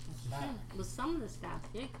Supposedly. back. Well, some of the staff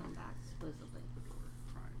did come back, supposedly.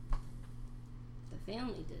 The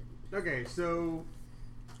family did. Okay, so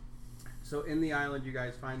in the island, you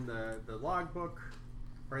guys find the logbook,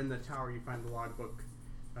 or in the tower, you find the logbook,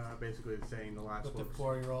 basically saying the last With the folks.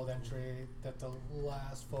 4-year-old entry that the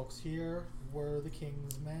last folks here were the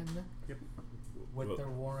King's men Yep. with Well, their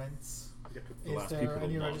warrants. Yep. The Is last there people to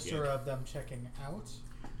any log register in. of them checking out?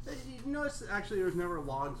 You notice actually there was never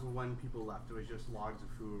logs of when people left. It was just logs of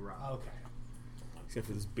who arrived. Okay. Except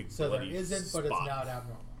for this big So there bloody isn't, but it's spot. not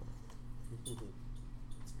abnormal.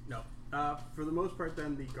 No. For the most part,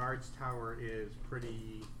 then the guard's tower is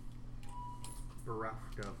pretty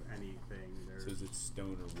bereft of anything. There's So is it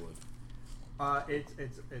stone or wood? it's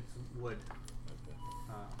wood. Okay.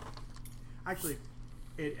 Actually,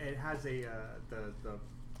 it has a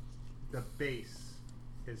the base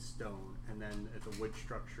is stone, and then it's a wood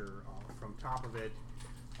structure from top of it.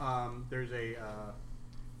 There's a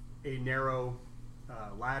narrow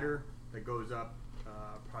ladder that goes up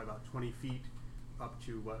probably about 20 feet up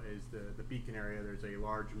to what is the beacon area. There's a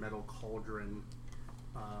large metal cauldron.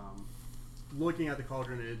 Looking at the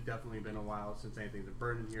cauldron, it has definitely been a while since anything's been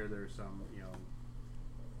burned in here. There's some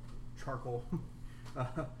charcoal,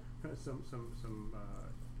 some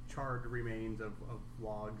charred remains of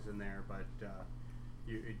logs in there, but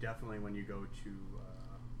it definitely, when you go to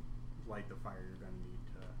light the fire, you're going to need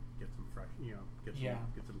to get some fresh,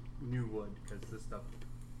 get some new wood, because this stuff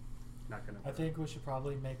not going to. I think we should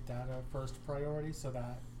probably make that a first priority so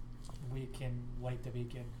that we can light the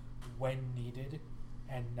beacon when needed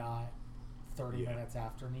and not 30 minutes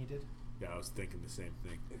after needed. Yeah, I was thinking the same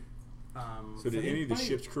thing. So So did they any of the might-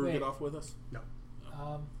 ship's crew wait. get off with us? No.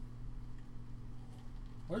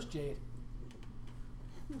 Where's Jade?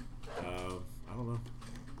 I don't know.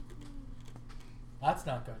 That's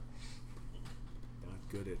not good. Not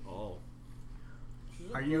good at all.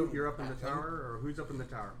 Are you're up in the tower, or who's up in the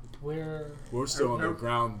tower? We're still on the no.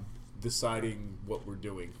 ground deciding what we're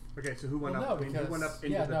doing. Okay, so who went well, up? no, I mean, because who went up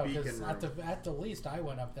into the beacon room? at the least I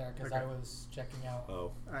went up there because Okay. I was checking out Oh.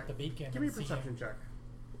 All right. the beacon. Give me a and seeing- perception check.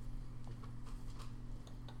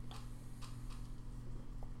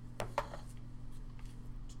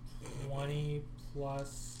 +20,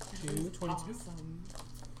 22. Awesome.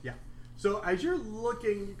 Yeah. So as you're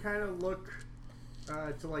looking, you kind of look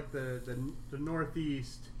to like the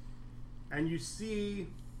northeast, and you see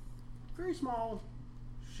very small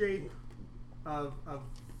shape of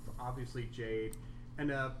obviously jade,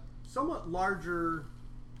 and a somewhat larger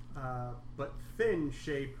but thin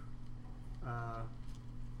shape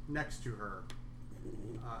next to her,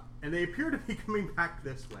 and they appear to be coming back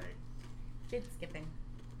this way. Jade's skipping.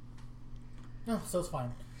 No, so it's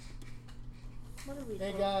fine. What are we Hey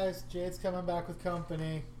doing? guys, Jade's coming back with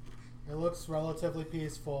company. It looks relatively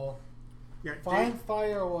peaceful. Yeah, Find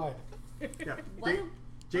firewood. Yeah, What?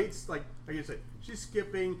 Jade's like I said, she's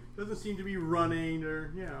skipping. Doesn't seem to be running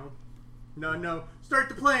or No. Start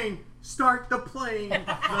the plane. Start the plane.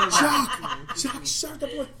 Shock, start the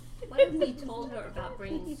plane. What if we told her about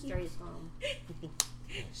bringing strays home?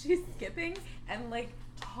 She's skipping and like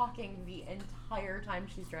talking the entire time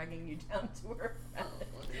she's dragging you down to her friend.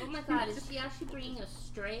 Oh my god, is she actually bringing a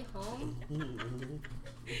stray home?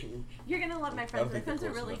 You're gonna love my I friends. don't My think they're friends are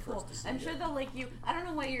close really enough for cool. us to see I'm yet. sure they'll like you. I don't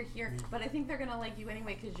know why you're here, but I think they're gonna like you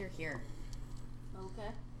anyway because you're here.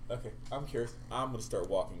 Okay. Okay, I'm curious. I'm gonna start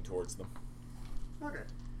walking towards them. Okay.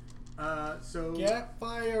 So Get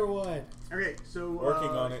firewood. okay. So Working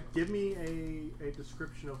on it. Give me a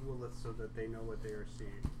description of Lilith so that they know what they are seeing.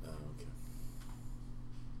 Oh, okay.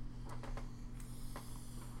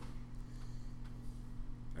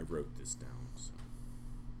 I wrote this down. So.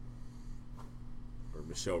 Or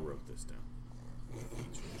Michelle wrote this down.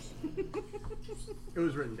 It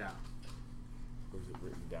was written down. Where's it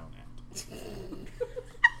written down at?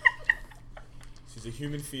 She's a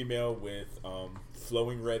human female with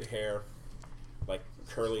flowing red hair, like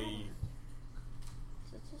curly,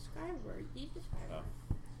 So describe her. You describe her.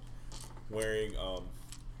 wearing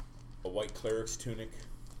a white cleric's tunic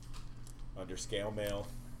under scale mail,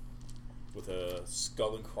 with a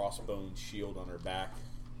skull and crossbones shield on her back,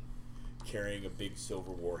 carrying a big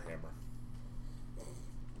silver warhammer.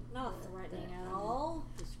 Not threatening at all.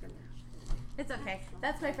 Discrimination. It's okay.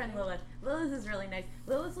 That's my friend Lilith. Lilith is really nice.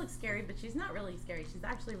 Lilith looks scary, but she's not really scary. She's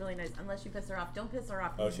actually really nice. Unless you piss her off. Don't piss her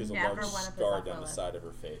off. Oh, You she has a never large want to piss scar off down the Lilith. side of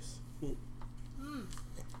her face.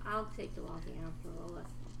 I'll take the walking after Lilith.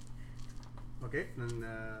 Okay. Then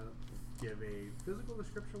give a physical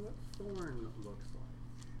description of what Thorn looks like.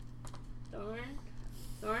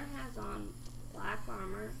 Thorn has on black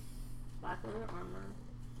armor, black leather armor,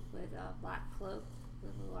 with a black cloak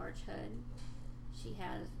with a large hood. She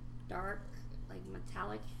has dark, like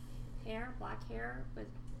metallic hair, black hair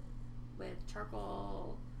with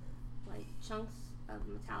charcoal, like chunks of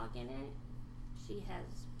metallic in it. She has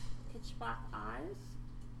pitch black eyes,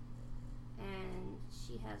 and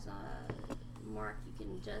she has a mark you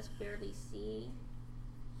can just barely see,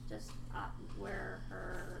 just up where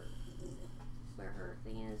her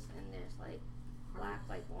thing is, and there's like black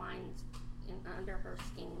like lines under her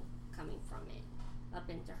skin coming from it up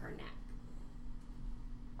into her neck.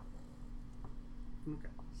 Okay.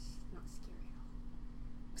 Not scary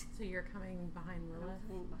at So you're coming behind all. I'm Lilith?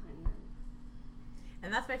 coming behind them.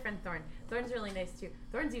 And that's my friend Thorn. Thorn's really nice too.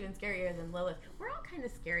 Thorn's even scarier than Lilith. We're all kind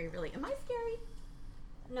of scary, really. Am I scary?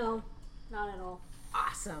 No, not at all.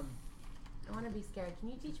 Awesome. I want to be scary. Can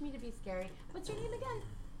you teach me to be scary? What's your name again?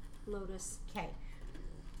 Lotus. Okay.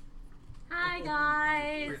 Hi,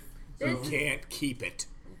 guys. You can't keep it.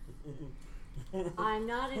 I'm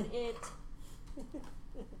not an it.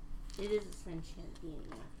 It is a sentient being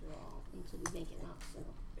after all, until we make it not so.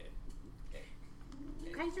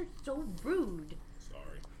 You guys are so rude.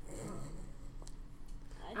 Sorry.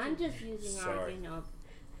 I'm just using our, Sorry.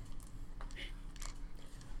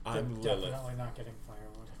 I'm They're Lilith. definitely not getting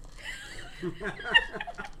firewood.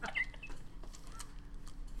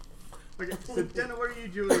 Okay. So Jenna, what are you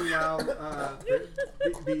doing now? The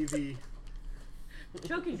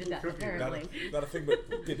Choking to death, Choking. apparently. Not a thing,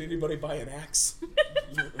 but did anybody buy an axe?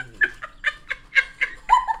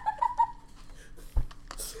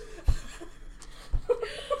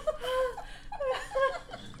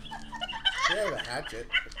 hatchet.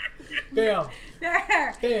 Bam.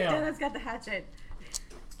 There. Bam. Denna's got the hatchet.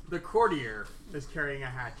 The courtier is carrying a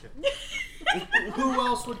hatchet. Who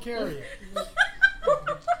else would carry it?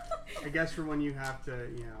 I guess for when you have to,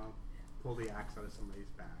 pull the axe out of somebody's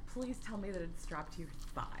back. Please tell me that it's strapped to your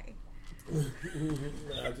thigh. Yeah,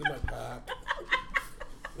 it's in my pack.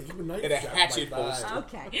 I keep a knife And a strapped hatchet to my holster. thigh.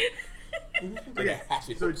 Okay. Okay,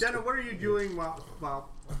 Hatchet so holster. Denna, what are you doing while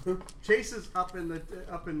Chase is up in the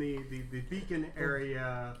beacon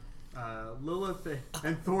area? Lilith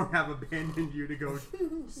and Thorn have abandoned you to go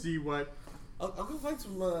see what. I'll go find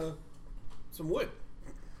some wood.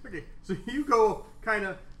 Okay, so you go kind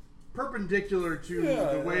of perpendicular to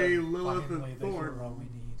Yeah, the way yeah. Lilith Finally, and the Thorn. hero we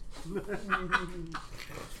need.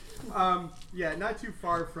 Yeah, not too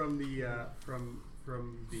far from the from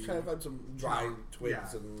Just trying to find some dry tower.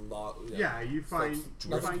 twigs Yeah. and Yeah, you find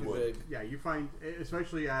Nothing too big. yeah, you find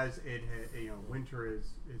especially as winter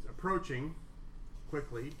is approaching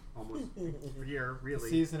quickly, almost here The really.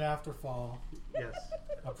 season after fall Yes,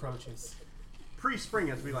 approaches.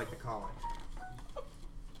 pre-spring as we like to call it.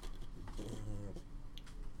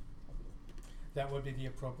 That would be the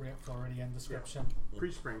appropriate Floridian description.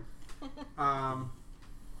 Pre-spring. Is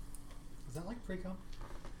that like pre-com?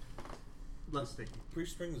 Less sticky.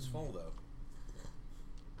 Pre-spring is fall though.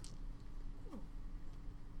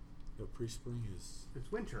 No, pre-spring is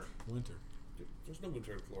It's winter. winter. There's no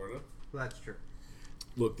winter in Florida. Well, that's true.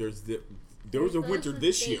 Look, there was a Those winter are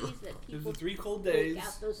this days year. that There's people the 3 cold break days.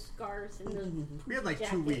 out those scarves and those We had like 2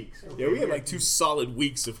 jackets. weeks. Yeah, we had like 2 solid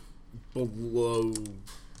weeks of below Look,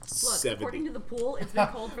 70. according to the pool, it's been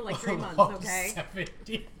cold for like 3 months, Below okay?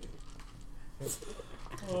 70.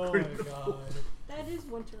 Oh my god. That is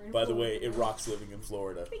winter in By the way, Florida. it rocks living in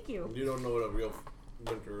Florida. Thank you. You don't know what a real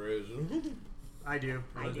winter is. I do.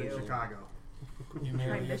 I was in do. Chicago. You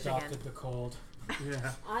merely Michigan. adopted the cold.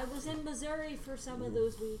 Yeah. I was in Missouri for some of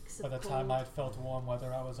those weeks. By Of the cold. time I'd felt warm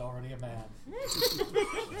weather, I was already a man.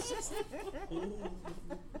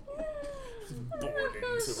 Born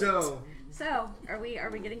into it. So, So, are we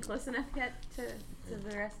getting close enough yet to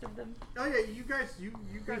the rest of them? oh yeah, you guys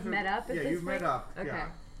We've are, met up at yeah, this you've met point? up. Okay. Yeah.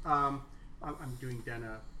 I'm doing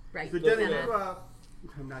Denna. Right. So Denna, Denna. you,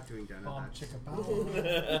 I'm not doing Denna. Bomb that's- chicka bow.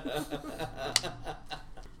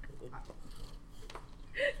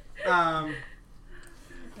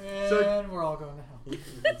 And we're all going to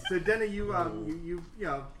hell. So Denna, you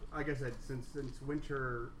like I said, since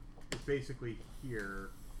winter is basically here,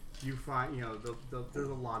 you find there's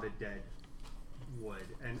a lot of dead wood,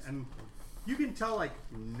 and you can tell like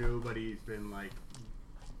nobody's been like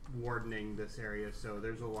wardening this area, so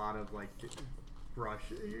there's a lot of like brush.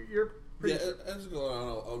 You're pretty. Yeah, as we go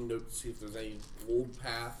on, I'll note to see if there's any old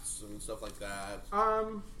paths and stuff like that.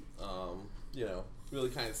 Really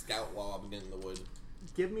kind of scout while I'm getting the wood.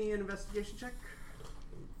 Give me an investigation check.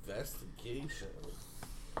 Investigation.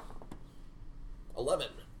 11.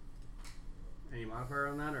 Any modifier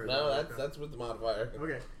on that, or No, is that that's with the modifier.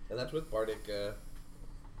 okay. And that's with Bardic.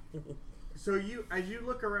 So as you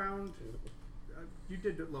look around, you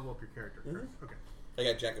did level up your character, correct? Okay. I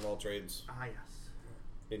got Jack of all trades. Ah, yes.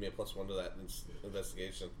 Made me a +1 to that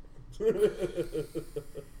investigation.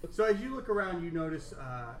 So as you look around, you notice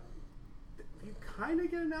you kind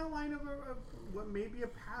of get an outline of what may be a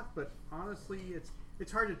path, but honestly,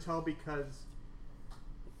 it's hard to tell because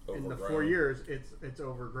in the 4 Overgrown. years it's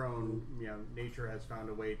overgrown. Nature has found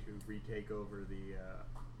a way to retake over the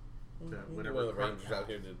whatever. One of the cart rangers path. out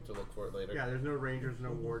here to look for it later. Yeah, there's no rangers,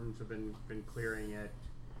 no wardens have been clearing it.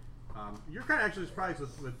 You're kind of actually surprised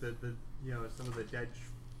with the some of the dead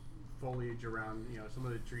foliage around. Some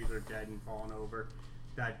of the trees are dead and fallen over.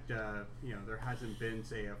 That there hasn't been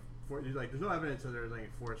there's no evidence that there's any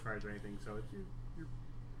forest fires or anything. So you're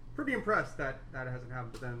pretty impressed that hasn't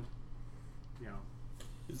happened. But then,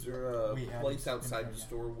 Is there a We haven't place been outside there to yet.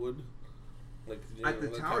 store wood? Like at the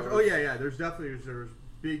towers. Oh yeah. There's definitely there's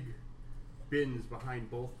big bins behind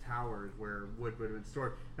both towers where wood would have been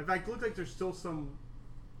stored. In fact, it looks like there's still some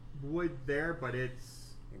wood there, but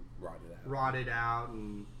it's Rotted out. rotted out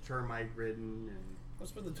and termite ridden and I'll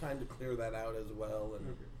spend the time to clear that out as well, and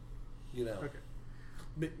okay.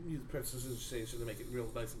 use the prestidigitation to make it real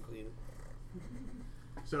nice and clean.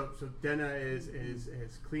 So Denna is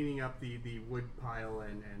cleaning up the wood pile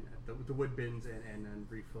and the wood bins and then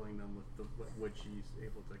refilling them with the wood she's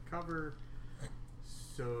able to cover.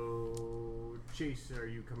 So Chase, are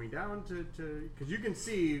you coming down to because you can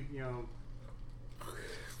see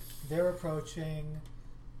They're approaching.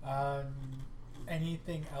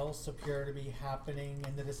 Anything else appear to be happening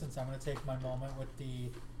in the distance? I'm going to take my moment with the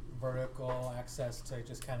vertical access to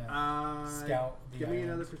just kind of scout the Give me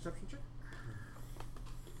island. another perception check.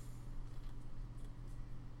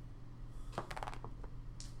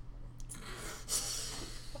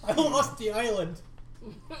 I lost the island.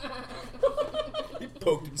 He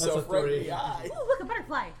poked himself a right in 3. the eye. Ooh, look, a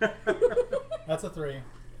butterfly. That's a 3.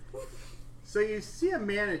 So you see a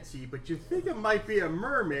manatee, but you think it might be a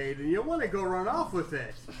mermaid, and you want to go run off with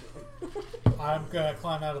it. I'm gonna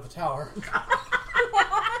climb out of the tower.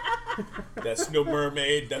 That's no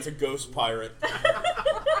mermaid. That's a ghost pirate.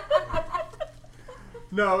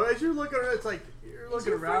 No, as you're looking around, it's like you're Is looking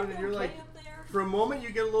your around friend and you're okay like, up there? for a moment you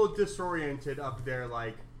get a little disoriented up there,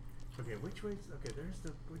 like, okay, which way's the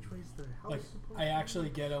house? Like, supposed I to be? actually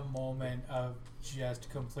get a moment of just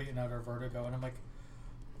complete and utter vertigo, and I'm like,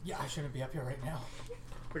 yeah, I shouldn't be up here right now.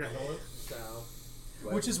 Okay. North, south,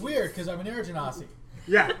 west, Which is weird, because I'm an air genasi.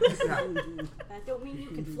 Yeah, yeah. That don't mean you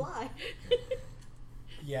can fly.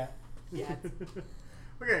 Yeah. Yeah.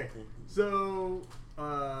 Okay, so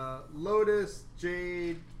Lotus,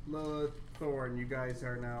 Jade, Lilith, Thorn, you guys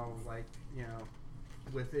are now like, you know,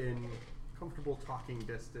 within comfortable talking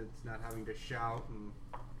distance, not having to shout, and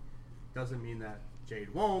doesn't mean that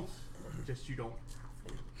Jade won't, just you don't have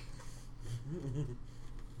to.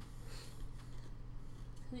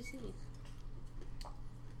 Who's he?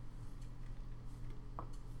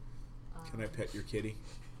 Can I pet your kitty?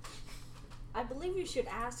 I believe you should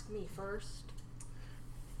ask me first.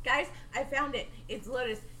 Guys, I found it. It's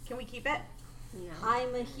Lotus. Can we keep it? No.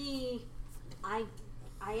 I'm a he. I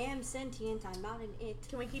am sentient. I'm not an it.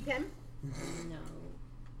 Can we keep him? No.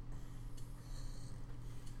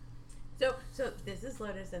 So this is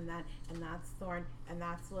Lotus, and that's Thorn, and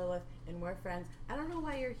that's Lilith, and we're friends. I don't know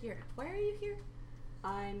why you're here. Why are you here?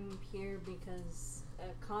 I'm here because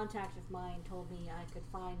a contact of mine told me I could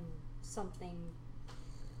find something.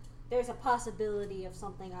 There's a possibility of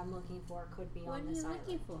something I'm looking for could be What on are this you island.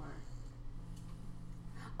 looking for?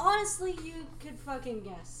 Honestly, you could fucking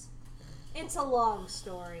guess. It's a long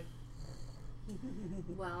story.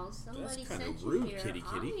 Well, somebody kinda sent you rude, here, kitty.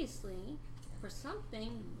 obviously, for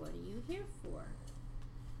something. What are you here for?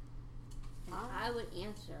 And I would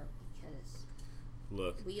answer because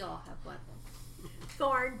Look, we all have weapons.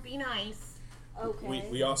 Thorn, be nice. Okay.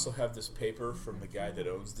 we also have this paper from the guy that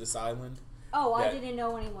owns this island. Oh, I that- didn't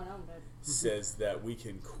know anyone owned it. Says that we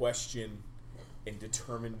can question and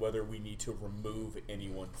determine whether we need to remove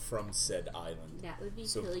anyone from said island. That would be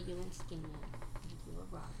So- kill you and skin you. Give you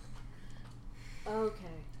a rock. Okay.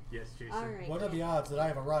 Yes, Jason. All right. What are the odds that I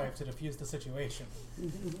have arrived to defuse the situation?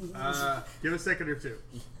 Give a second or two.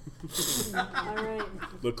 All right.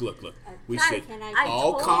 Look. We Guys, should Can I? I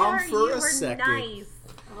all told calm her for you a were second. Nice.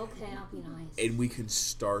 Okay, I'll be nice. and we can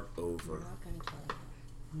start I'm over. not gonna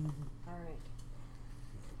kill you. All right.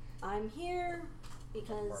 I'm here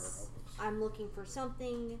because I'm looking for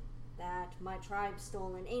something that my tribe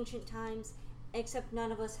stole in ancient times, except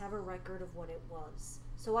none of us have a record of what it was.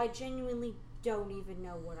 So I genuinely don't even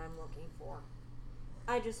know what I'm looking for.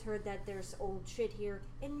 I just heard that there's old shit here,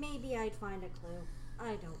 and maybe I'd find a clue.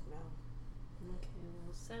 I don't know. Okay,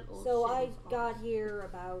 we'll set old So shit I as got off. here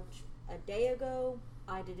about a day ago.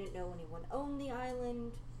 I didn't know anyone owned the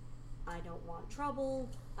island. I don't want trouble.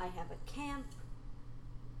 I have a camp.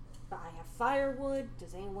 I have firewood.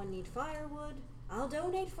 Does anyone need firewood? I'll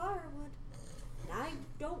donate firewood. I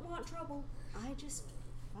don't want trouble. I just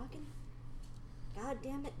fucking... God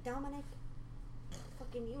damn it, Dominic.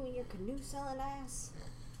 Fucking you and your canoe selling ass.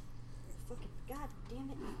 Fucking god damn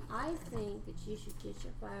it. I think that you should get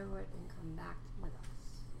your firewood and come back with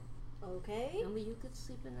us. Okay. And you could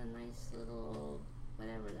sleep in a nice little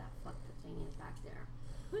whatever that fuck the thing is back there.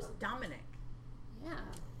 Who's Dominic? Yeah,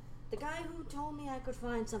 The guy who told me I could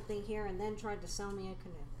find something here and then tried to sell me a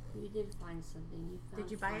canoe. you did find something. You found.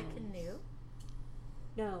 Did you buy a finds. canoe?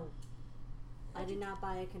 No. I did not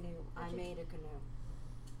buy a canoe. I How'd you- made a canoe.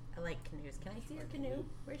 I like canoes. Can I see your canoe?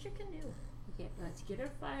 Where's your canoe? Okay, let's get her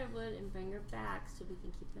firewood and bring her back so we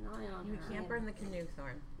can keep an eye on You her. can't burn the canoe,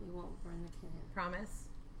 Thorn. We won't burn the canoe. Promise?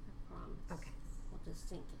 I promise. Okay. We'll just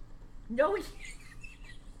sink it. No.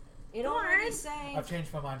 It Darn. already sang. I've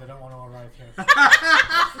changed my mind. I don't want to arrive here.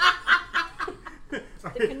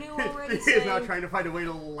 The canoe already He is now sank. trying to find a way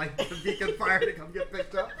to light the beacon fire to come get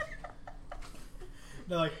picked up.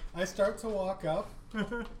 No, like, I start to walk up,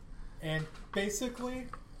 and basically,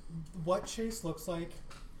 what Chase looks like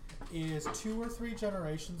is 2 or 3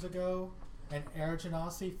 generations ago, an Air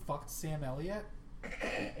Genasi fucked Sam Elliott,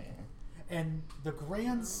 and the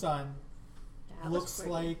grandson That was looks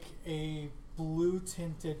pretty. like a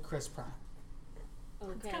blue-tinted Chris Pratt.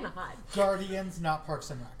 Okay. It's kind of hot. Guardians, not Parks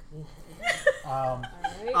and Rec. Alright.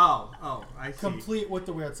 Oh, I see. Complete with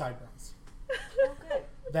the weird sideburns Okay.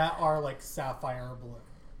 that are like sapphire blue.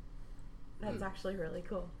 That's actually really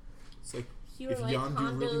cool. It's like You were if like Yondu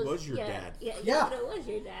really Hondo's- was your yeah, dad. Yeah, Yeah. Yondu was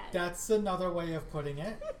your dad. That's another way of putting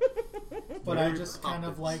it. But I Very just kind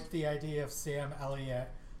of optics. like the idea of Sam Elliott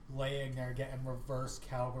laying there getting reverse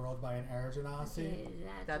cowgirled by an Air Genasi. Okay,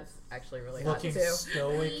 That's actually really hot Looking too.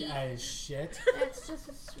 stoic as shit. that's just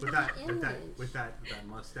a sweet With that, image. with that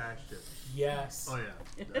mustache. Just, Yes. oh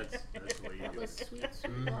yeah, that's what you That do. was sweet,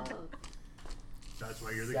 sweet Mhm. love. That's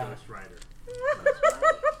why you're the Yeah. Ghost Rider.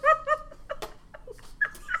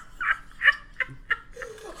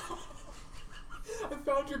 I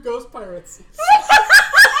found your ghost pirates.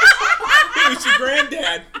 Who's your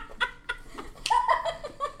granddad?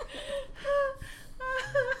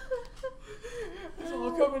 It's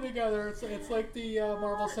all coming together. It's like the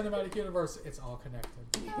Marvel Cinematic Universe. It's all connected.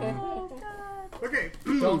 Oh God. Okay.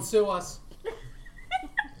 Don't sue us.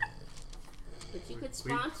 But you could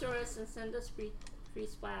sponsor us and send us free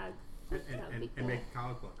swag. That would be cool. and make a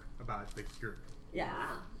comic book about the group. Yeah.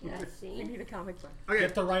 Yeah. We See. need a comic book. Okay.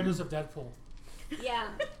 Get the writers of Deadpool. Yeah.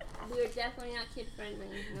 We are definitely not kid friendly.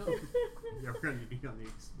 No. Yeah, we're gonna be on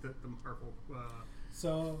the Marvel.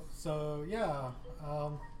 So yeah.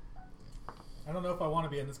 I don't know if I want to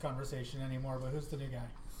be in this conversation anymore, but who's the new guy?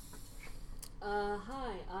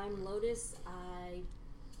 Hi, I'm Lotus.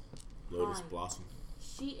 Lotus Hi. Blossom.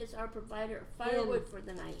 She is our provider of firewood for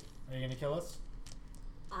the night. Are you gonna kill us?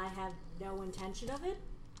 I have no intention of it.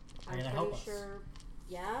 Are I'm you gonna pretty help us? sure.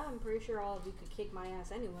 Yeah, I'm pretty sure all of you could kick my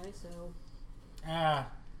ass anyway. So Ah,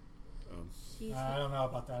 She's I don't know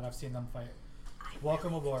about that. I've seen them fight.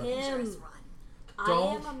 Welcome aboard. Tim, I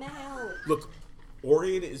Don't- am a male. Look,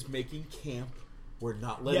 Orion is making camp. We're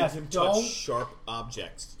not letting Yes, him don't- touch sharp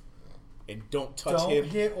objects. And don't touch Don't him.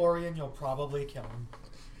 hit Orion. You'll probably kill him.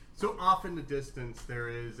 So off in the distance, there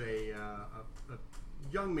is a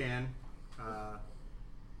young man,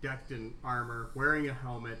 decked in armor, wearing a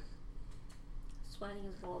helmet. sweating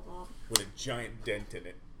his balls off. With a giant dent in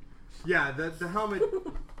it. Yeah, the helmet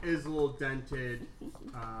is a little dented.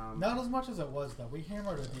 Not as much as it was though. We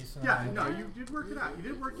hammered a decent. Yeah, amount. no, you did work it out. You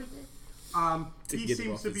did work it. To He get it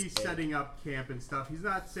seems off to his be head. setting up camp and stuff. He's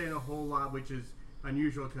not saying a whole lot, which is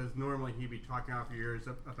unusual because normally he'd be talking off your ears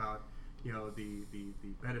about, you know, the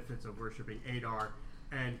benefits of worshiping Adar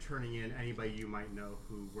and turning in anybody you might know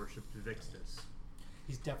who worshipped Vixtus.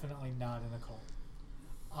 He's definitely not in a cult.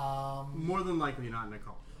 More than likely not in a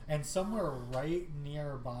cult. And somewhere right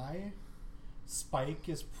nearby, Spike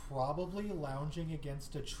is probably lounging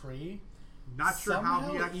against a tree, Not sure how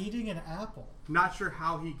somehow he eating an apple. not sure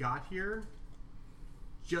how he got here.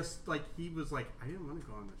 Just like he was like, I didn't want to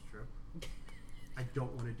go on this trip. I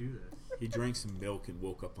don't want to do this. He drank some milk and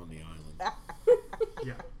woke up on the island.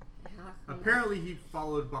 Yeah. Apparently he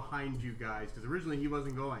followed behind you guys because originally he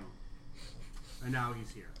wasn't going, and now he's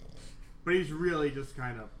here. But he's really just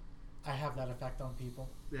kind of, I have that effect on people.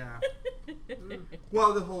 yeah.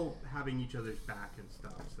 Well, the whole having each other's back and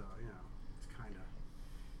stuff. So you know, it's kind of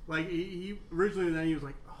like he originally. Then he was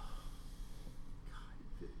like, oh,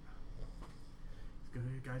 God,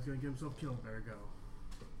 the guy's gonna get himself killed. Better go.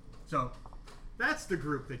 So that's the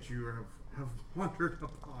group that you have wandered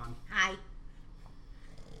upon. Hi.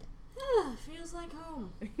 Feels like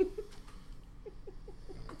home.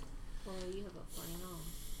 Well, you have a funny home.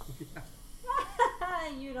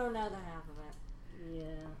 You don't know the half of it. Yeah.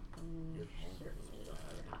 Certainly don't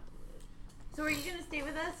have half of it. So are you gonna stay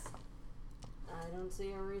with us? I don't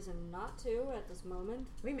see a reason not to at this moment.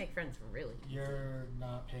 We make friends really. You're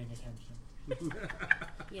not paying attention.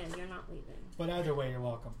 Yeah, you're not leaving. But either way, you're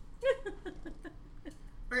welcome.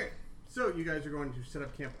 Okay, so you guys are going to set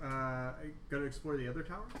up camp. Going to explore the other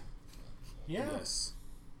tower? Yeah. Yes.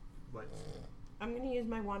 What? I'm gonna use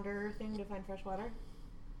my wanderer thing to find fresh water.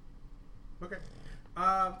 Okay.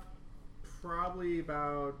 Probably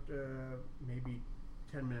about maybe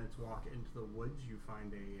 10 minutes walk into the woods. You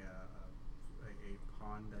find a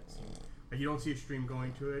pond that seems like you don't see a stream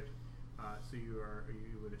going to it. So you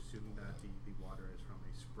would assume that the water is from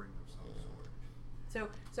a spring of some sort.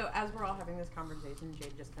 So as we're all having this conversation,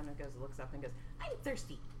 Jade just kind of looks up and goes, "I'm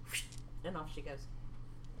thirsty," and off she goes.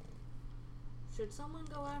 Should someone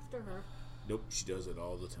go after her? Nope, she does it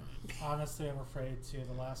all the time. Honestly, I'm afraid to.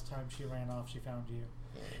 The last time she ran off, she found you.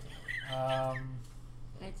 I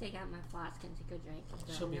take out my flask and take a drink.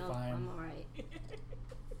 So She'll be no, fine. I'm alright.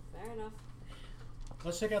 Fair enough.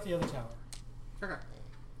 Let's check out the other tower. Okay.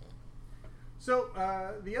 So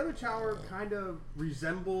the other tower kind of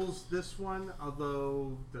resembles this one,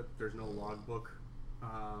 although there's no logbook.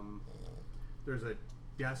 There's a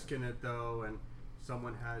desk in it though, and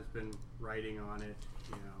someone has been writing on it.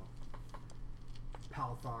 You know,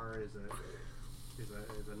 Palthar is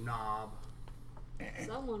a knob.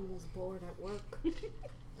 Someone was bored at work.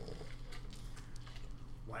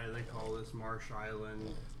 why do they call this Marsh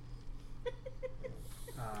Island?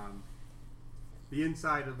 The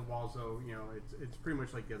inside of the walls, though, it's pretty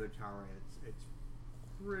much like the other tower. It's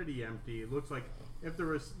pretty empty. It looks like if there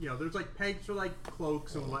was, there's like pegs for like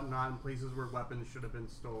cloaks and whatnot, and places where weapons should have been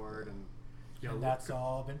stored, and And that's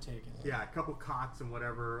all been taken. Yeah, a couple cots and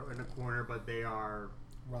whatever in a corner, but they are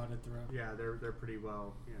rotted through. Yeah, they're pretty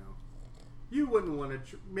well, You wouldn't want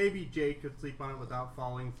to. Maybe Jake could sleep on it without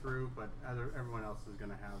falling through, but everyone else is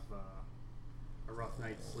going to have a rough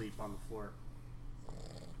night's sleep on the floor.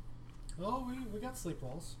 Oh, we got sleep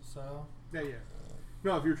rolls, so. Yeah.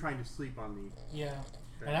 No, if you're trying to sleep on the. Yeah.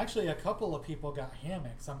 Okay. And actually, a couple of people got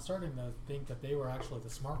hammocks. I'm starting to think that they were actually the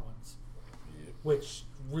smart ones, which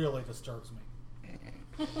really disturbs me. I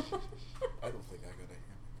don't think I got a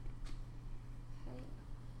hammock.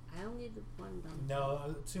 I only did one done.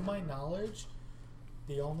 No, to my knowledge,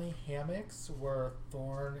 the only hammocks were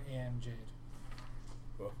Thorn and Jade.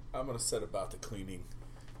 Well, I'm going to set about the cleaning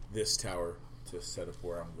this tower to set up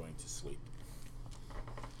where I'm going to sleep.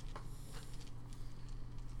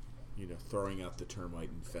 Throwing out the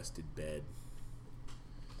termite-infested bed.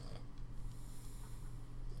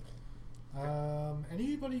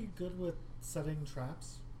 Anybody good with setting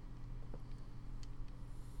traps?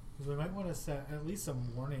 Because we might want to set at least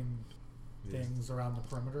some warning things around the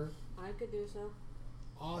perimeter. I could do so.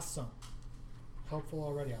 Awesome. Helpful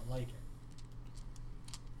already. I like it.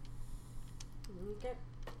 Okay.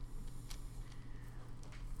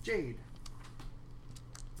 Jade,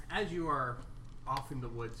 as you are off in the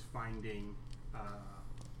woods finding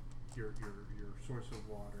your source of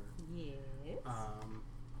water, Yes.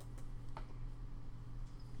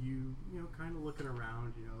 you kind of looking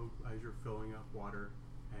around, as you're filling up water,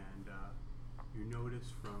 and you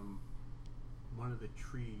notice from one of the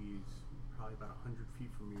trees, probably about 100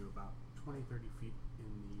 feet from you, about 20, 30 feet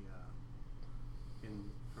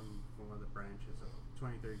from one of the branches,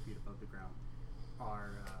 20, 30 feet above the ground,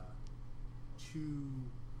 are two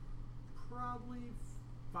probably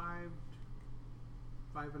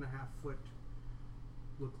 5.5 foot,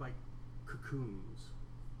 look like cocoons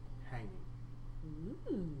hanging.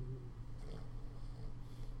 Ooh.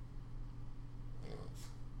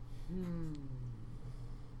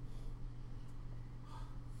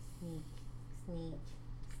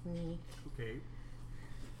 Sneak. Okay.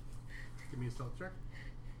 Give me a stealth check.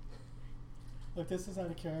 Look, this is out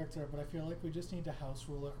of character, but I feel like we just need to house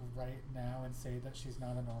rule it right now and say that she's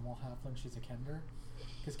not a normal halfling, she's a Kender.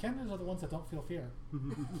 Because Kenders are the ones that don't feel fear.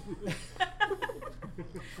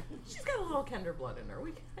 She's got a little Kender blood in her.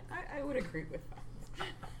 I would agree with that.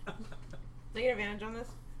 Do I get advantage on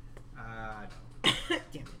this? No. Damn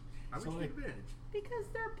it. I would So, take advantage. Because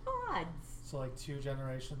they're pods. So like 2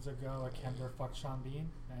 generations ago, a Kender fucked Sean Bean,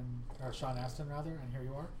 or Sean Astin rather, and here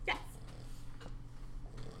you are. Yes.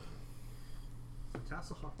 So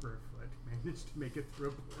Tasselhoff Barefoot managed to make it through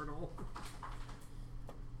a portal.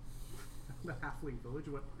 The halfling village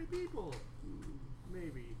went, my people.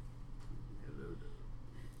 Maybe.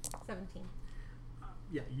 17.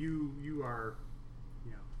 Yeah, you are,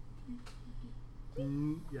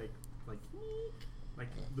 like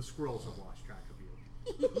the squirrels have lost track of you.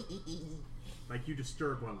 Like you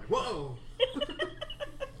disturb one, like whoa.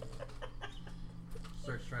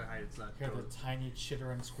 Starts trying to hide its nut. You're the tiny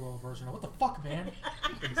chittering squirrel version of what the fuck, man?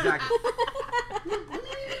 Exactly.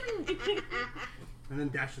 And then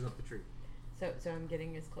dashes up the tree. So I'm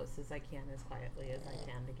getting as close as I can, as quietly as I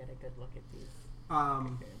can, to get a good look at these.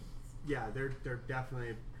 Yeah, they're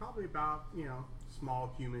definitely probably about small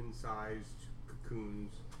human-sized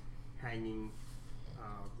cocoons hanging,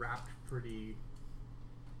 wrapped pretty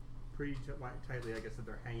tightly. I guess that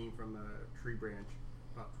they're hanging from a tree branch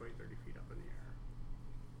about 20, 30 feet up in the air.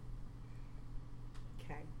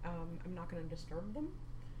 Okay. I'm not going to disturb them.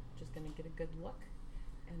 Just going to get a good look,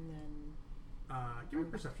 and then. Give me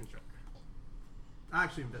a perception check.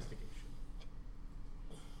 Actually, investigation.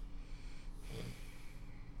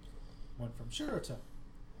 Went from sure to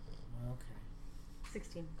okay.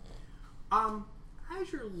 16.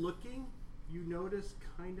 As you're looking, you notice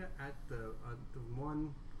kind of at the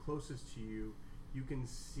one closest to you, you can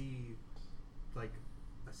see like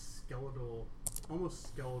a almost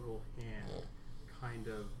skeletal hand, kind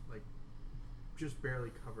of like just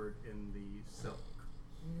barely covered in the silk.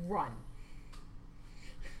 Run.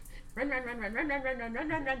 Run.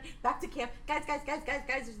 Back to camp. Guys,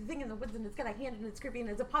 there's a thing in the woods and it's got a hand and it's creepy and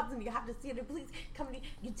there's a pods and you have to see it. Please come and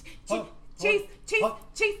chase.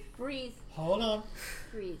 Breathe. Hold on.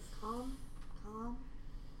 Breathe. Calm.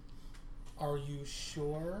 Are you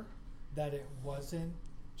sure that it wasn't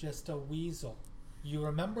just a weasel? You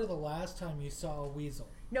remember the last time you saw a weasel?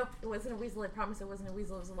 No, it wasn't a weasel. I promise it wasn't a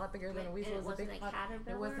weasel. It was a lot bigger than a weasel. It It was a wasn't big a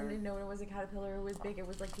caterpillar? It wasn't. No, it was a caterpillar. It was big. It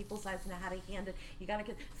was like people sized and it had a hand. And you gotta,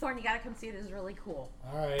 Thorn. You gotta come see it. It was really cool.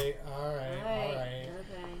 All right. Okay.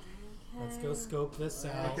 Let's go scope this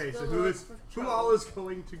out. Okay, so Go who look is for who trouble. all is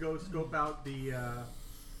going to go scope out the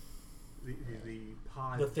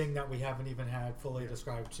pod? The thing that we haven't even had fully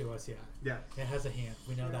described to us yet. Yes. It has a hand.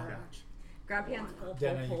 We know that Yeah. much. Grab hands. Pull.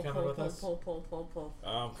 Dana, you Pull. coming Pull. with Pull. us? Pull. Pull. Pull. Pull.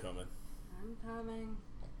 I'm coming. I'm coming.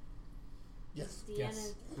 Yes. Deanna.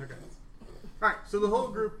 Yes. Okay. All right. So the whole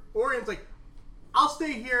group. Orion's like, I'll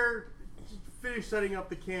stay here. Finish setting up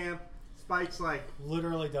the camp. Spike's like,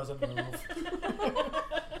 Literally doesn't move.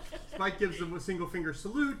 Spike gives them a single finger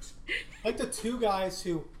salute. Like the two guys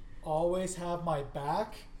who always have my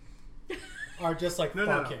back are just like, No.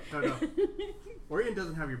 fuck it. Orion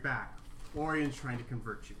doesn't have your back. Orion's trying to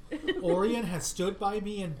convert you. Orion has stood by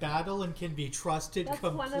me in battle and can be trusted That's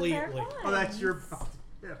one of completely. their friends. Oh, that's your.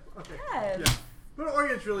 Yeah. Okay. Yes. Yeah. But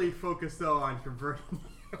Orion's really focused though on converting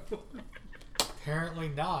you. Apparently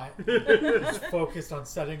not. He's focused on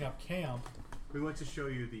setting up camp. We want to show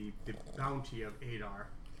you the bounty of Adar.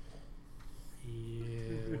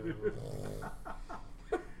 Ew.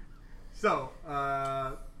 So,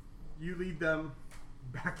 you lead them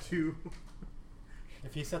back to.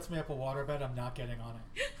 If he sets me up a waterbed, I'm not getting on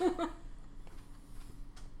it.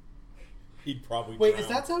 He'd probably Wait, drown. is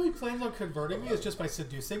that how he plans on converting me? Is just by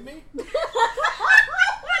seducing me?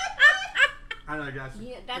 I don't know, guys.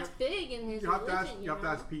 Yeah, that's big in his You have to ask. religion. You have to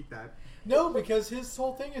ask Pete that. No, because his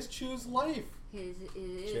whole thing is choose life. It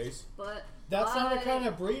is, Chase? but That's not the kind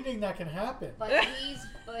of breeding that can happen. But he's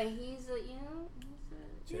a, he's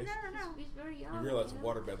Chase? never know. he's very young. You realize you a know?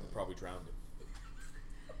 waterbed would probably drown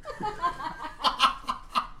him.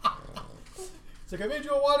 It's like, I made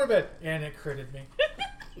you a waterbed. And it critted me.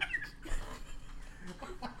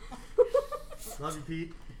 Love you,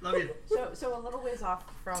 Pete. Love you. So a little ways off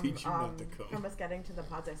from Teach you not to come. from us getting to the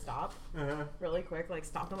pods, I stop Uh-huh. really quick, like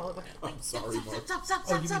stop them all. Like, I'm sorry, Mark. stop, stop, Oh,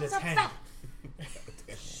 stop, you stop, mean a stop, tank. stop.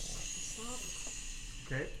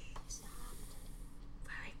 Okay.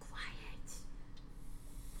 Very quiet.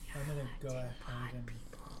 I'm going to go ahead and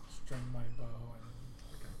string my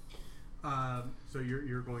bow. So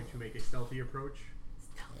you're going to make a stealthy approach.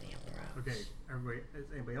 Stealthy approach. Okay. Everybody. Is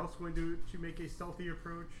anybody else going to make a stealthy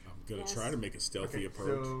approach? I'm gonna Yes. try to make a stealthy Okay.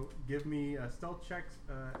 approach. So give me a stealth checks.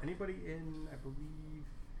 Anybody in, I believe,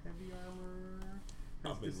 heavy armor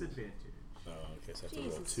has I'm in- disadvantage. I guess I have to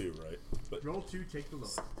roll Jesus. 2, right? But Roll 2, take the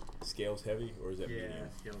lowest. scale's heavy, or is that Yeah, medium?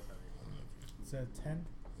 skills heavy. It's a 10.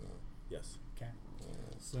 Yes. Okay.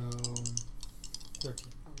 So,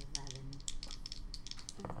 13.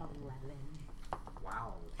 11.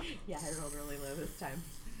 Wow. Yeah, I rolled really low this time.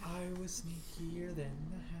 I was sneakier than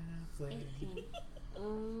the halfling. 18.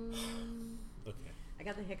 Okay. I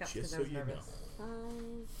got the hiccups Just because I so was you know. nervous. 5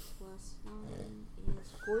 plus 9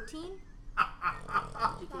 is 14.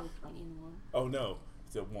 You go 20 and 1. Oh no,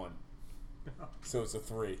 it's a 1. So it's a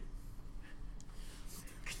 3.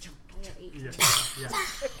 I got 18. Yeah.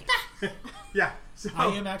 Yeah. Yeah. So. I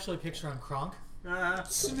am actually picturing Kronk.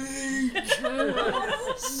 Sneak!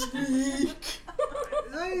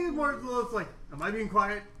 More it's like, am I being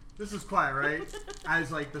quiet? This is quiet, right?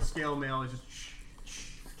 As like the scale mail is just. Shh, shh.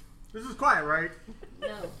 This is quiet, right?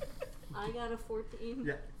 No. I got a 14.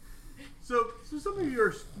 Yeah. So some of you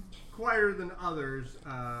are quieter than others,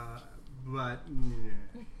 but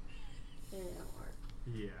It didn't work.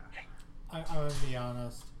 yeah. I'm going to be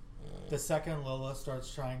honest. The second Lila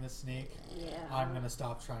starts trying to sneak, Yeah. I'm going to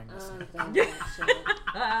stop trying to sneak. Done that shit.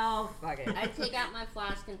 Oh, fuck it. I take out my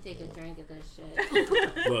flask and take a drink of this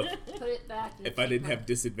shit. Look, Put it back. And if I take didn't my- have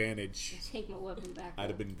disadvantage, take my weapon back. I'd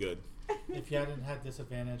have been good. If you hadn't had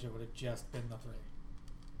disadvantage, it would have just been the 3.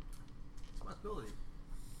 It's a possibility.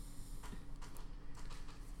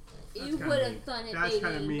 You That's kinda would mean. have done it, That's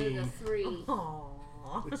kinda baby, with a mean. 3.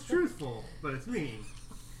 Aww. It's truthful, but it's mean.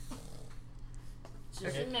 Just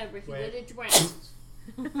Okay, remember, he wait. would have drowned.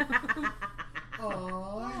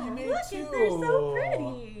 Aw, you made Look, 2. they're so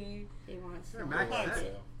pretty. They weren't They're so max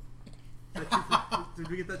good. set. Did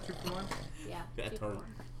we get that 2 for 1? Yeah. That keep hurt. going.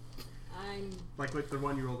 I'm Like with the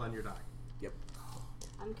one you rolled on your die.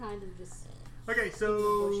 I'm kind of just Okay,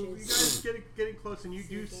 so you bushes. guys getting close, and you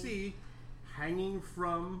do see hanging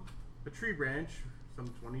from a tree branch, some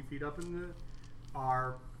 20 feet up in the,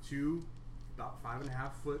 are 2 about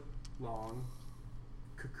 5.5 foot long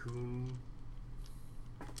cocoon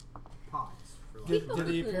pods. For lack Did, of a did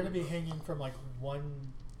better- he appear to be hanging from like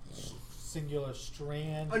one singular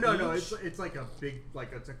strand? Oh no, each? it's like a big,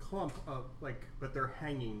 like it's a clump of like, but they're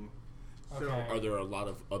hanging. So Okay. Are there a lot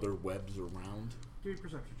of other webs around? Give me a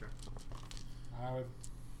perception check. I would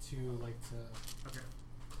too like to. Okay.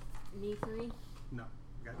 Me 3. No,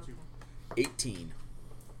 got two. 18.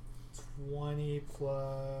 20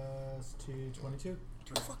 plus 2, 22.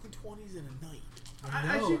 2 fucking 20s in a night.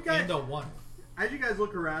 I As know, you guys- and a 1. As you guys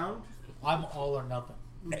look around, I'm all or nothing.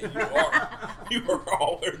 You are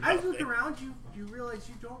all or as you look nothing. around, you realize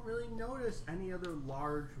you don't really notice any other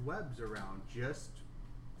large webs around. Just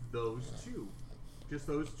those two. Just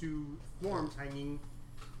those two forms hanging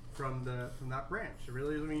from that branch. It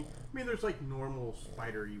really is. I mean, there's like normal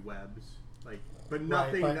spidery webs, like, but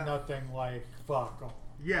nothing. Right, but nothing like fuck all.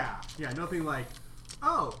 Yeah, nothing like.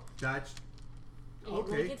 Oh, that's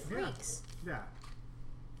okay. Eight-legged freaks. Yeah.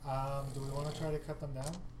 Do we want to try to cut them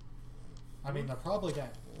down? I mean, they're probably dead,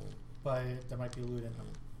 but there might be loot in them.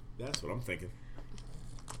 That's what I'm thinking.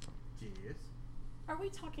 Yes. Are we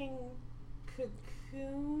talking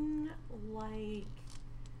cocoon like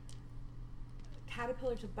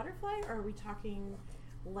caterpillar to butterfly, or are we talking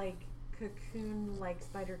like cocoon like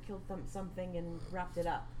spider killed something and wrapped it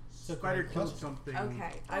up? It's a Spider great killed question. something.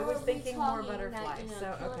 Okay, I Or was are we thinking more talking butterfly. That,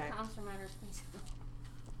 So killer okay. clowns from outer space.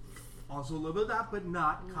 Also a little bit of that, but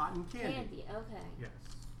not cotton candy. Candy, okay. Yes.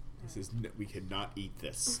 This is we cannot eat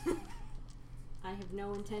this. I have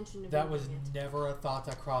no intention of That eating was it. never a thought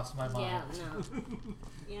that crossed my mind. Yeah, no.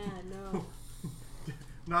 Yeah, no.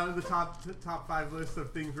 Not in the top 5 list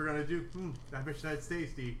of things we're gonna do. I bet that's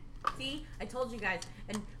tasty. See, I told you guys.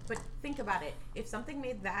 But think about it. If something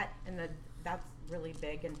made that, and that's really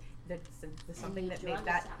big, and the something that made drug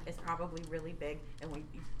that us out. is probably really big, and we.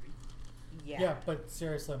 Yeah, but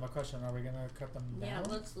seriously, my question: are we gonna cut them down?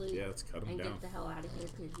 Yeah, let's leave. Yeah, let's cut them and down. get the hell out of here,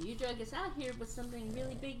 because you drug us out here with something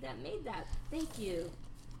really big that made that. Thank you.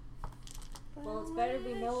 Well, it's better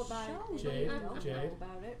we know about it than Jade, we don't Jade. know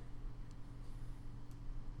about it.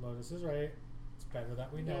 Lotus is right. It's better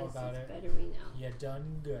that we know Yes, about it's it. better we know. You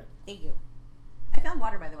done good. Thank you. I found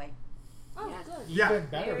water, by the way. Oh, Yes. good. Yeah. Even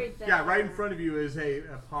better. Very better. Yeah, right in front of you is a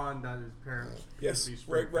pond that is apparently Yes, to be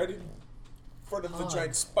right sprinkled. in front of the Pond.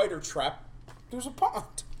 giant spider trap. There's a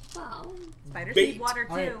pond. Wow. Spiders Bait. need water too.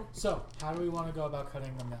 All right. So, how do we want to go about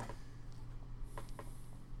cutting them down?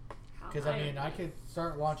 Because I mean, I could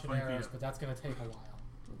start launching 20 feet arrows, up. but that's gonna take a while,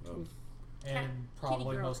 Oh. and probably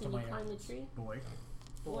Kitty girl, most of can my you climb arrows. the tree? Boy.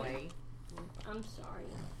 Boy. I'm sorry.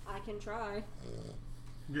 I can try.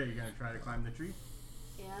 Yeah, you're gonna try to climb the tree.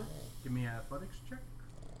 Yeah. Give me an athletics check.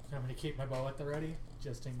 I'm gonna keep my bow at the ready,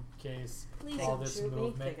 just in case Please all don't this shoot me.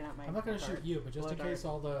 movement. Taking out my I'm not gonna dart. shoot you, but just Blow in case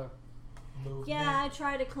dart. all the movement. Yeah, I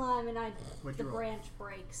try to climb and What'd the you roll? branch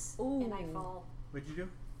breaks and I Ooh. fall. What'd you do?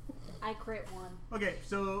 I crit 1. Okay,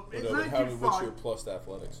 so it's Whatever, not you what's fall. your plus to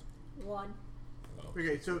athletics? 1.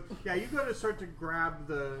 Okay, so yeah, you go to start to grab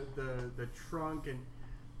the trunk, and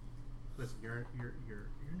listen, you're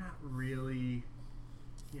not really,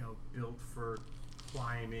 built for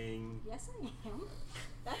climbing. Yes, I am.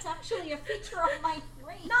 That's actually a feature of my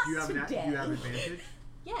race. Not Do you have today. you have advantage?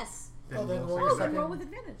 Yes. Oh, then roll second. your Oh, then second. roll with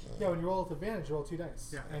advantage. Yeah, when you roll with advantage, roll 2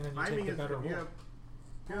 dice, Yeah, and then you climbing take the is better roll. you have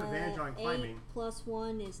advantage on 8 climbing. plus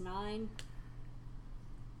 1 is 9.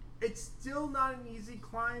 It's still not an easy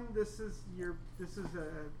climb. This is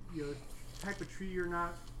a type of tree you're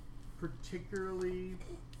not particularly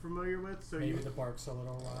familiar with. So Maybe you the bark's a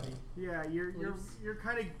little rotty. yeah you're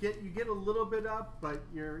kind of get a little bit up, but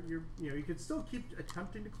you could still keep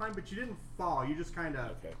attempting to climb, but you didn't fall. You just kind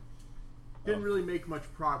of Okay. didn't really make much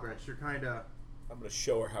progress. You're kind of I'm gonna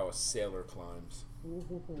show her how a sailor climbs.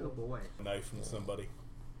 oh boy. A knife from somebody.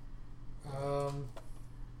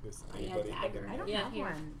 Does I had anybody dagger. I don't Yeah, have here.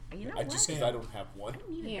 one. You know I what? just because I don't have one.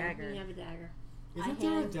 need a Here, dagger. you have a dagger. Isn't I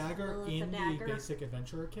there a hand dagger Lilith in a dagger. the basic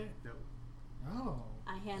adventurer kit? No. Oh.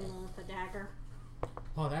 I hand Lilith a dagger.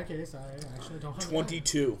 Well, in that case, I actually don't have a dagger.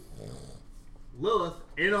 22. Lilith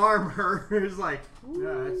in armor is like,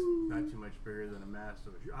 yeah, that's not too much bigger than a mass.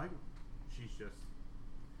 So she's just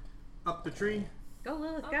up the tree. Go,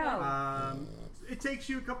 Lilith, Okay. go. It takes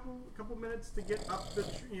you a couple minutes to get up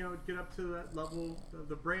get up to that level of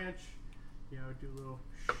the branch. Do a little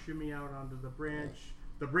shimmy out onto the branch.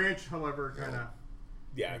 The branch, however, kind of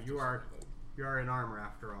Yeah. you are in armor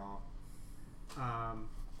after all.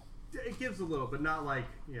 It gives a little, but not like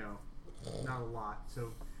not a lot.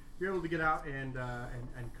 So you're able to get out and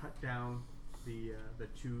cut down the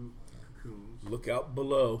 2 cocoons. Look out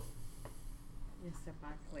below. You step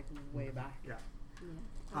back, like way back. Yeah. Yeah.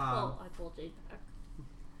 I pull Jade back.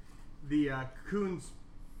 The cocoons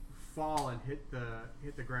fall and hit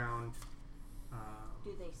the ground.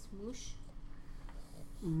 Do they smoosh?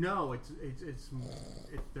 No, it's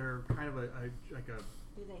they're kind of like a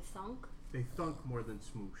Do they thunk? they thunk more than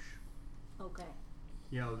smoosh. Okay.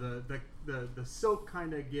 the silk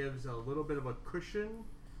kind of gives a little bit of a cushion,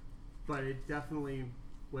 but it definitely,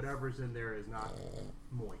 whatever's in there is not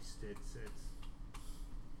moist. It's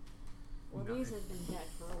Well, no, these have been dead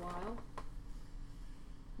for a while.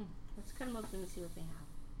 Let's cut them open and see what they have.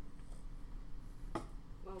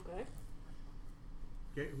 Okay.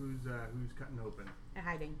 okay. Who's cutting open? I'm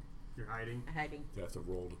hiding. You're hiding. I'm hiding. You have to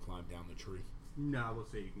roll to climb down the tree. No, we'll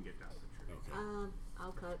say you can get down the tree. Okay.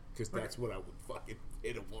 I'll cut. Because that's what I would fucking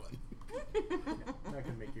hit a one. That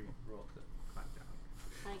can make you roll to climb down.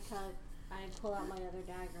 I cut. I pull out my other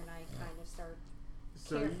dagger and I kind of start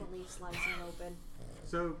So carefully slicing open.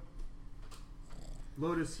 So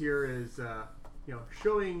Lotus here is,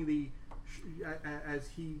 showing as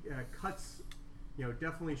he cuts,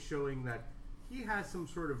 definitely showing that he has some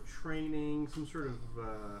sort of training, some sort of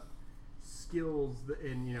skills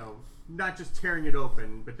in, not just tearing it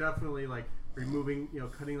open, but definitely like removing,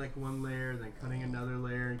 cutting like one layer, then cutting another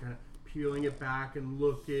layer, and kind of peeling it back and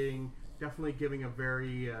looking. Definitely giving a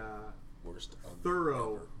very Worst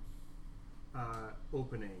thorough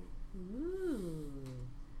opening. Ooh,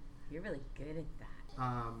 you're really good at that.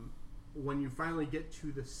 When you finally get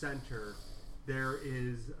to the center, there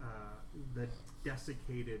is the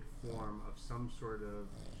desiccated form of some sort of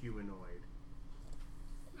humanoid.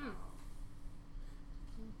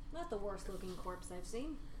 Not the worst looking corpse I've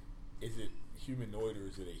seen. Is it humanoid or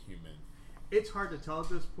is it a human? It's hard to tell at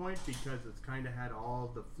this point because it's kind of had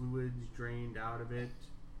all the fluids drained out of it.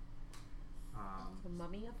 The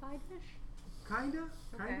mummified fish? Kinda.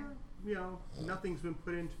 Okay. Nothing's been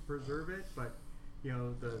put in to preserve it, but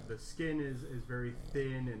the skin is very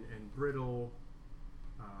thin and brittle.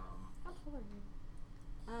 How tall are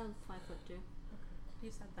you? 5'2".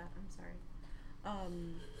 You said that. I'm sorry.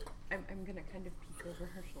 I'm gonna kind of peek over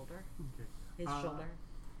her shoulder. Okay. His shoulder.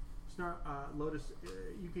 Lotus,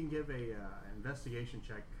 you can give a investigation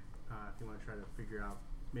check if you want to try to figure out,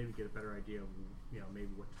 maybe get a better idea of,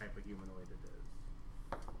 maybe what type of humanoid it is.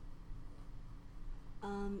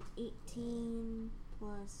 18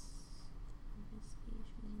 plus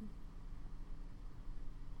investigation.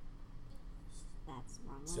 That's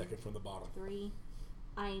wrong one. Second from the bottom. 3.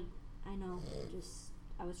 I know.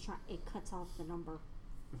 I was trying. It cuts off the number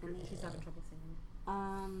for me. She's having trouble seeing.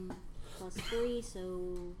 Plus 3,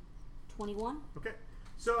 so 21. Okay.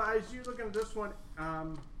 So as you're looking at this one,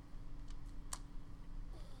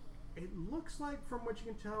 it looks like, from what you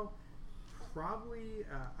can tell, probably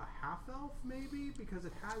a half elf, maybe, because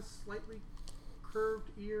it has slightly curved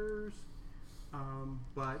ears,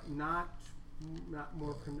 but not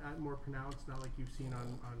more pronounced. Not like you've seen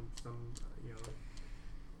on some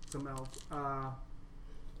some elves.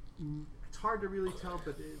 It's hard to really tell,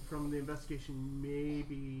 but from the investigation,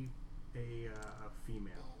 maybe a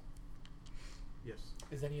female. Yes.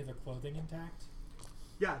 Is any of their clothing intact?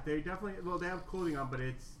 Yeah, they definitely. Well, they have clothing on, but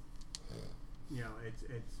it's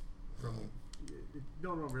it's from.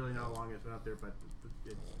 Don't know really how long it's been out there, but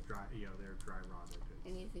it's dry. They're dry rotted.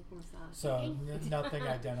 Anything from massage? So nothing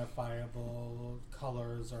identifiable,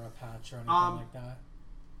 colors or a patch or anything like that.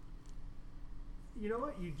 You know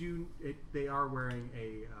what? You do. They are wearing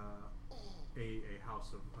a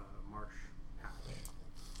House of Marsh patch.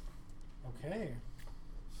 Okay.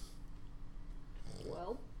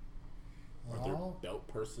 Well, Are their belt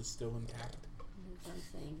purses still intact? That's what I'm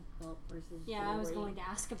saying. Belt versus yeah, I was jewelry. going to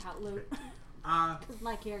ask about loot. Okay. Because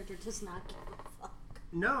my character does not give a fuck.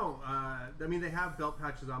 No, I mean they have belt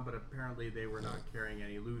patches on, but apparently they were not carrying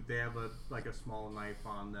any loot. They have a small knife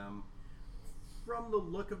on them. From the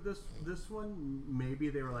look of this one, maybe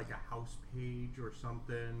they were like a house page or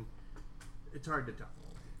something. It's hard to tell.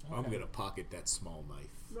 Okay. I'm gonna pocket that small knife.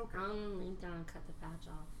 Okay. I'm gonna lean down and cut the patch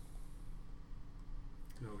off.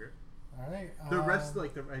 Okay. All right. The rest,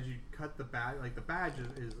 as you cut the badge, the badge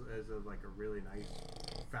is a really nice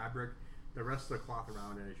fabric. The rest of the cloth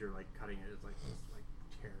around it, as you're cutting it, is just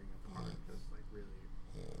tearing apart, just really.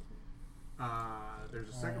 There's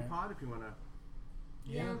a second pod if you want to.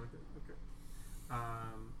 Yeah. Okay.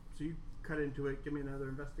 So you cut into it. Give me another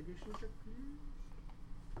investigation check, please.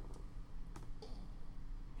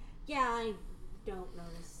 Yeah, I don't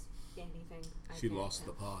notice anything. She lost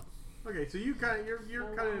the pod. Okay, so you're cutting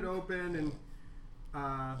it open, and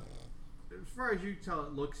as far as you can tell,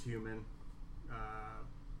 it looks human.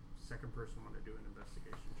 Second person want to do an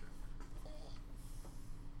investigation check.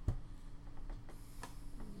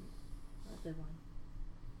 A good one.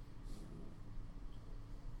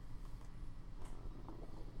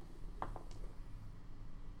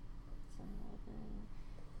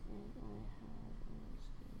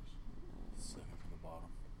 Second from the bottom.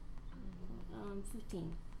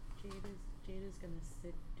 15. Jade is gonna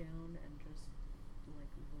sit down and just like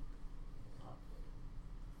look up.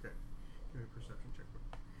 Okay. Give me a perception check.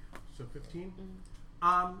 So 15?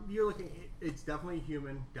 Mm-hmm. You're looking, it's definitely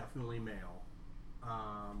human, definitely male.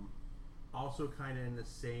 Also kind of in the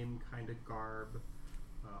same kind of garb.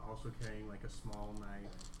 Also carrying like a small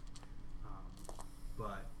knife.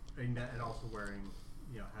 And also wearing,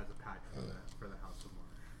 has a patch for the House of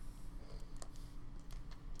Marsh.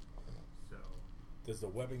 So. Does the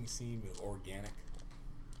webbing seem organic?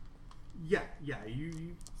 Yeah.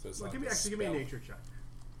 You So it's well, not give me a spell. nature check.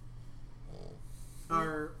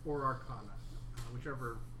 Or Arcana,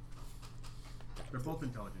 whichever. They're both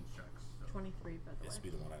intelligence checks. So. 23, by the This way, would be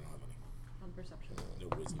the one I don't have any. on perception. No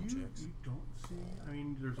wisdom checks. You don't see. I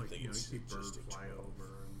mean, there's like think you it's see birds just a fly 12. over,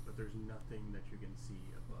 but there's nothing that you can see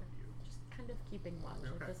above you. Just kind of keeping watch.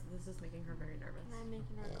 Like Okay. this is making her very nervous. Can I make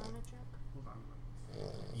an Arcana check? Hold on.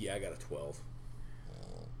 Yeah, I got a 12.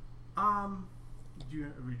 Are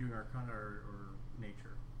we doing Arcana or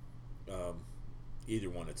Nature? Either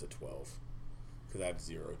one, it's a 12. Because I have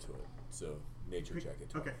 0 to it. So, nature check at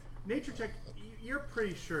 12. Okay, Nature check. You're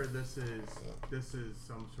pretty sure this is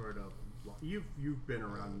some sort of. You've been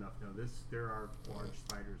around enough to know this. There are large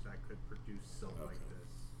spiders that could produce silk like Okay.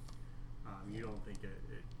 this. You don't think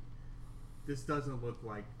it. This doesn't look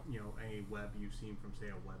like any web you've seen from say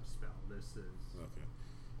a web spell. This is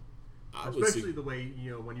Okay. especially the way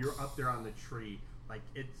when you're up there on the tree, like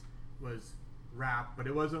it was wrapped, but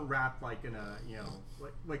it wasn't wrapped like in a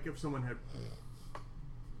like if someone had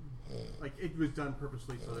like it was done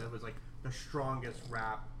purposely so that it was like the strongest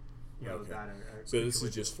wrap. Okay. That So this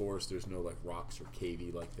is just forest. There's no like rocks or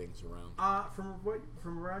cavey like things around.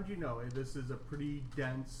 From around this is a pretty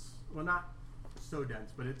dense. Well, not so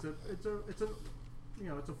dense, but it's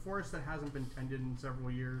a forest that hasn't been tended in several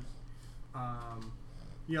years.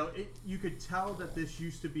 You could tell that this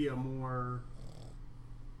used to be a more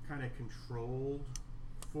kind of controlled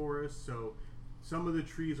forest. So some of the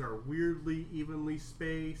trees are weirdly evenly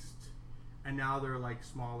spaced, and now they're like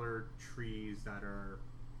smaller trees that are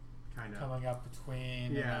kind of Coming up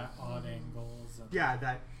between Yeah. at odd angles.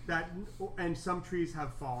 And that and some trees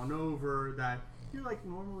have fallen over that you're like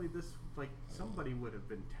normally this like somebody would have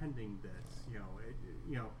been tending this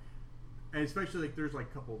and especially like there's like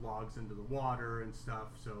a couple logs into the water and stuff,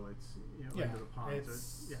 so it's into the pond.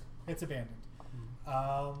 It's abandoned.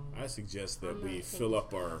 I suggest that I'm we gonna fill take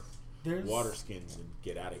up our There's water skins and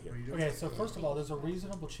get out of here. Okay, so first of all, there's a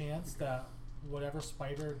reasonable chance that whatever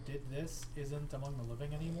spider did this isn't among the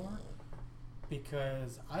living anymore,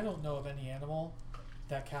 because I don't know of any animal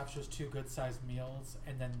that captures 2 good-sized meals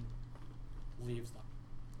and then leaves them.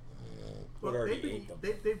 But already ate them.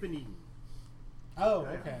 They've been eaten. Oh, Yeah.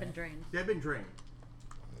 okay. Been drained. They've been drained.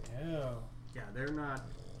 Ew. Yeah, they're not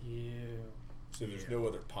Ew. So there's no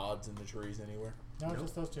other pods in the trees anywhere? No, Nope.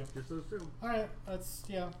 just those 2. just those two. Alright, let's,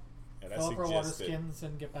 And I fill up our water suggest that skins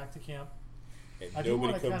and get back to camp. and I do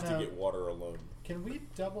nobody wanna comes to kinda- get water alone. Can we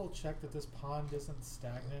double check that this pond isn't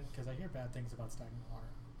stagnant? Because I hear bad things about stagnant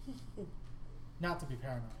water. Not to be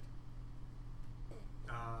paranoid.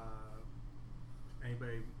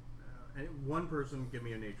 Anybody? One person, give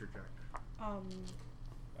me a nature check.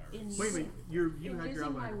 In Wait a minute, you in had your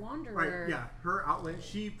using my outlander. wanderer. Right? Yeah, her outlet.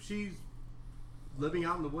 She's living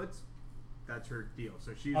out in the woods. That's her deal.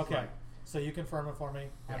 So she's Okay, like, so you confirm it for me.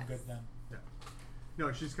 I'm Yes. good then.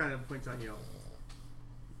 no, she's kind of points out,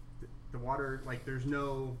 the water. Like, there's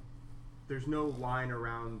no line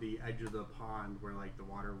around the edge of the pond where like the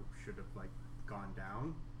water should have like gone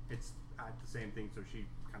down. It's at the same thing. So she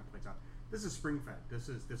kind of points out, this is spring fed. This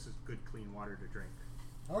is good clean water to drink.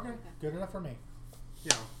 Okay, good enough for me.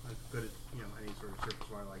 As good as any sort of surface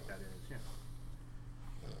water like that is. Yeah.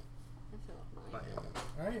 I fill up mine. But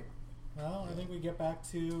All right. Well, I think we get back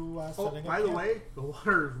to oh, setting up by the camp. way, the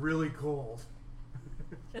water is really cold.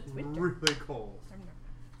 It's winter. Really cold. I'm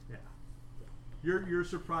not- Yeah. You're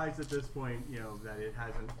surprised at this point, that it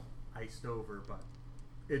hasn't iced over, but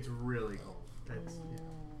it's really cold. It's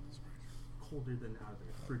colder than out of the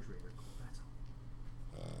refrigerator cold. That's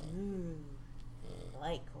all. Ooh,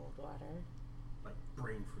 like cold water. Like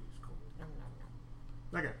brain freeze cold. Nom, nom,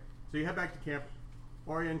 nom. Okay, so you head back to camp.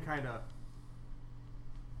 Orion kind of.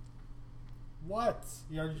 What?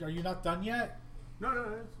 Are you not done yet? No,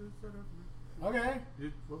 it's not out Okay.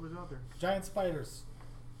 there. What was out there? Giant spiders.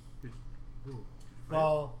 Did you fight?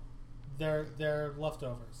 Well, they're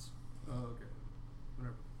leftovers. Oh, okay.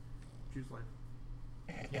 Whatever. Choose life.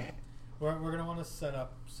 Yeah. We're gonna want to set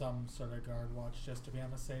up some sort of guard watch just to be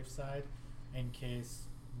on the safe side, in case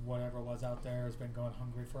whatever was out there has been going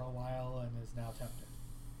hungry for a while and is now tempted.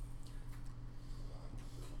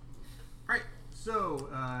 Alright, so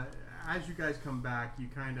as you guys come back, you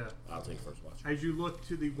kind of I'll take first watch. as you look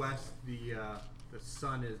to the west, the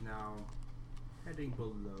sun is now heading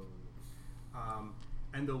below,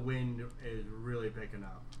 and the wind is really picking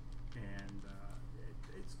up, and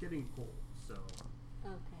it's getting cold. So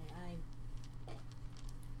Okay,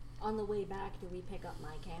 on the way back, do we pick up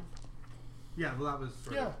my camp? yeah, well that was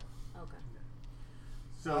sort Yeah. of. Okay.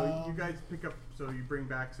 So you guys pick up. So you bring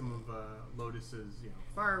back some of Lotus's,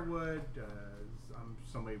 firewood.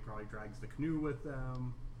 Somebody probably drags the canoe with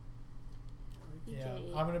them. Yeah,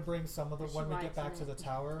 BJ. I'm gonna bring some of the She when we rides get back on to the it.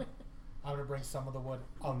 tower. I'm gonna bring some of the wood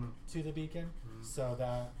up to the beacon so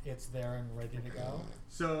that it's there and ready to go.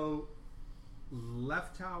 So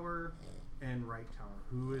left tower and right tower.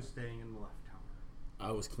 Who is staying in the left tower?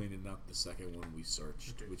 I was cleaning up the second one we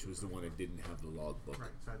searched, Okay. which was the one that didn't have the logbook. Right,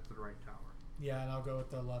 so that's the right tower. Yeah, and I'll go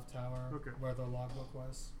with the left tower Okay. where the logbook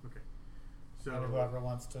was. Okay. And So whoever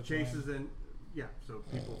wants to Chase join. is in. Yeah. So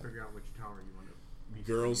people figure out which tower you want to be.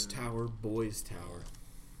 Girls' staying in. tower, boys' tower.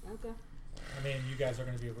 Okay. I mean, you guys are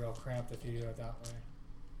going to be real cramped if you do it that way.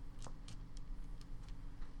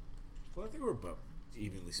 Well, I think we're about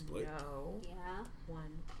evenly split. No. Yeah. 1,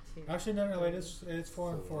 2. Actually, no, it's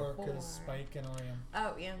 4 and 4 Four. because Spike and Orion.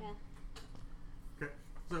 Oh, yeah. Yeah. Okay.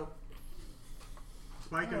 So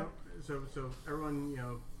Spike. Alright. So everyone,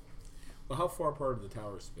 Well, how far apart are the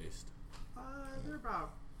towers spaced? they're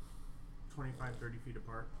about 25, 30 feet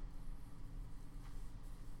apart.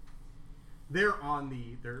 They're on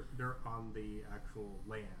the actual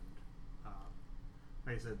land.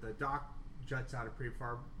 Like I said, the dock juts out a pretty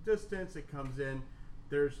far distance. It comes in.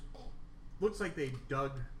 Looks like they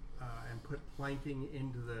dug and put planking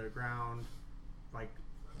into the ground, like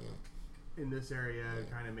in this area.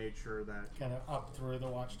 Kind of made sure that Kind of up through the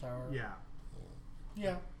watchtower. yeah.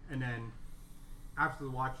 Yeah. And then after the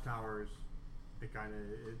watchtowers,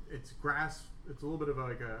 it's grass. It's a little bit of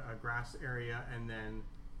like a grass area, and then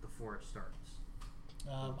the forest starts.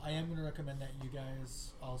 I am going to recommend that you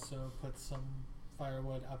guys also put some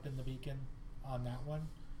firewood up in the beacon on that one,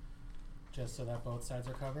 just so that both sides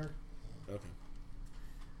are covered. Okay.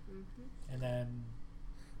 Mm-hmm. And then,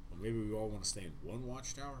 Well, maybe we all want to stay in one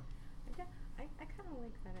watchtower. I kind of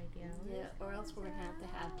like that idea. Yeah, or else we're gonna have to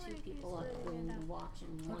have two people up doing the watch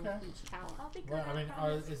and one Okay. each tower. I'll be good. well, I mean,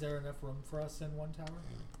 promise. is there enough room for us in one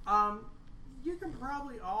tower? You can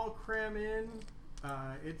probably all cram in.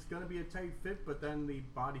 It's gonna be a tight fit, but then the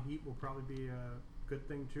body heat will probably be a good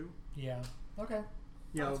thing too. Yeah. Okay.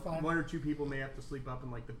 You That's know, fine. 1 or 2 people may have to sleep up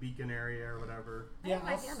in like the beacon area or whatever. Yeah. I I'll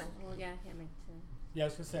like hammock. Well, yeah, hammock too. Yeah, I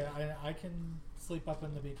was gonna say I can sleep up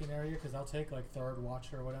in the beacon area because I'll take like third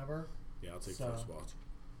watch or whatever. Yeah, I'll take So- first watch.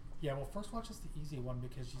 Yeah, well, first watch is the easy one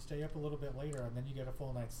because you stay up a little bit later and then you get a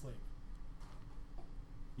full night's sleep.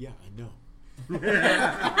 Yeah, I know.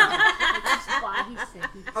 That's why he said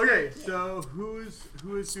he Okay, so who is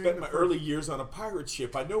doing Spent the my first- early years on a pirate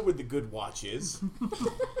ship. I know where the good watch is.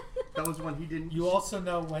 That was one he didn't. You also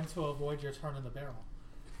know when to avoid your turn in the barrel.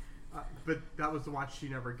 But that was the watch she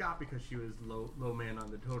never got because she was low man on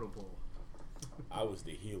the totem pole. I was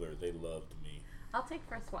the healer. They loved me. I'll take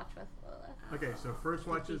first watch with Lilith. Okay, so first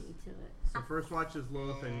watch is beat me to it.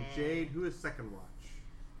 Lilith and Jade. Who is second watch?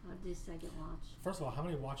 I'll do second watch. First of all, how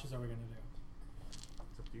many watches are we gonna do?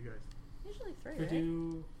 It's up to you guys. Usually 3, If we right?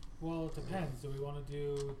 do, well, it depends. Do we want to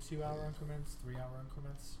do 2-hour increments, 3-hour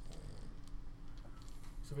increments?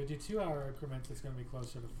 So if we do 2-hour increments, it's going to be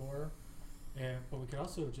closer to 4. But we could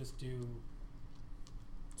also just do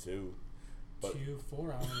 2. But 2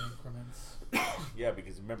 4-hour increments. yeah,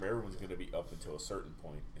 because remember, everyone's going to be up until a certain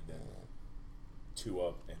point, and then 2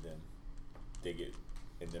 up, and then they get,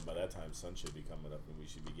 and then by that time, sun should be coming up, and we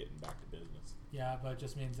should be getting back to business. Yeah, but it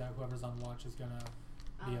just means that whoever's on watch is going to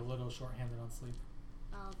be a little short-handed on sleep.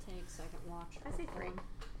 I'll take second watch. I say 3.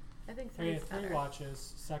 I think 3 Okay, is 3 better.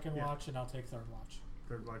 watches, second Yeah. watch, and I'll take third watch.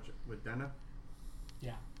 Third watch with Denna.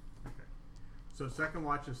 Yeah. Okay. So second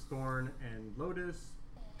watch is Thorn and Lotus.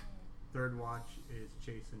 Third watch is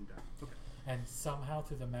Chase and Death. Okay. And somehow,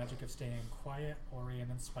 through the magic of staying quiet,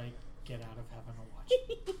 Orion and Spike get out of having a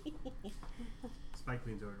watch. Spike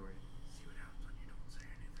leans over to Orion. See what happens when you don't say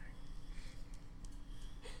anything.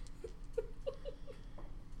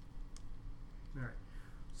 All right.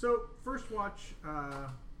 So first watch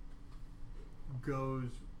goes.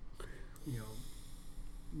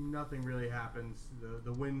 Nothing really happens.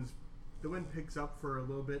 The wind picks up for a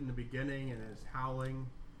little bit in the beginning and is howling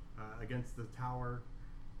against the tower.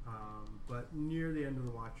 But near the end of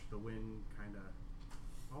the watch, the wind kind of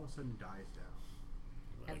all of a sudden dies down.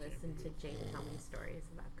 I listened to Jake tell me stories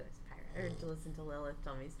about Ghost Pirate, or to listen to Lilith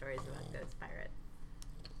tell me stories about Ghost Pirate.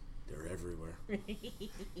 They're everywhere.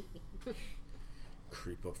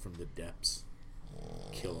 Creep up from the depths.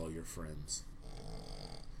 Kill all your friends.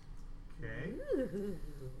 Okay.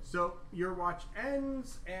 So your watch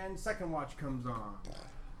ends and second watch comes on.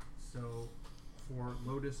 So for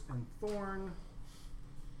Lotus and Thorn,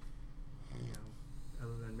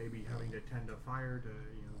 other than maybe having to tend a fire to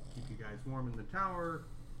keep you guys warm in the tower,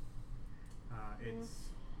 it's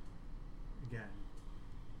again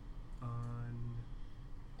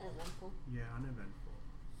Eventful. uneventful.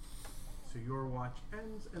 So your watch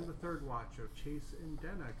ends and the third watch of Chase and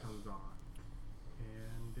Denna comes on,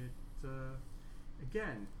 and it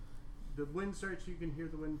again, the wind starts. You can hear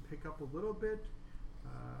the wind pick up a little bit,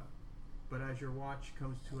 but as your watch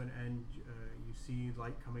comes to an end, you see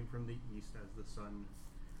light coming from the east as the sun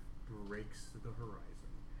breaks the horizon.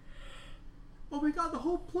 Oh my God! The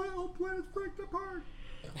whole planet's breaking apart.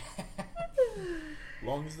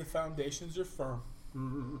 Long as the foundations are firm.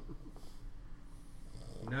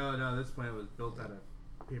 No, this planet was built out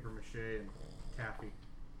of paper mache and taffy.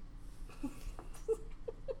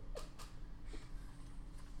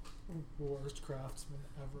 Worst craftsman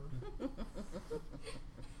ever.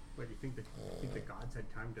 What, do you think the gods had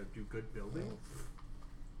time to do good building?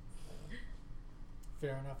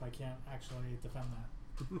 Fair enough. I can't actually defend that.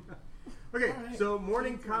 Okay, Alright. so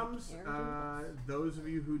morning comes. Those of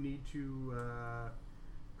you who need to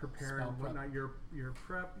prepare Spell and prep. whatnot, your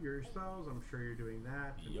prep, your spells, I'm sure you're doing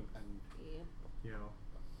that. Yep. And Yep.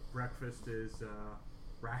 breakfast is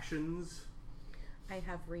rations. I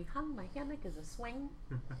have rehung my hammock as a swing,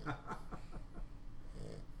 and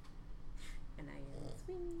I am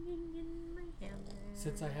swinging in my hammock.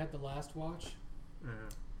 Since I had the last watch,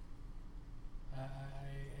 I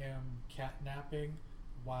am catnapping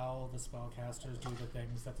while the spellcasters do the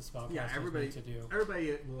things that the spellcasters everybody need to do.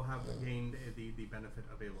 Everybody will have gained the benefit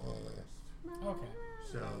of a long rest. Okay.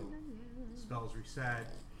 So spells reset,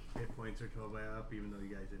 hit points are totally up, even though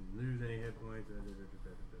you guys didn't lose any hit points.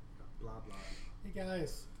 Blah blah. Hey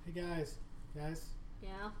guys. Yeah.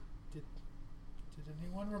 Did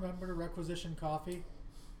anyone remember to requisition coffee?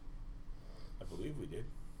 I believe we did.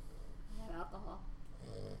 I have alcohol.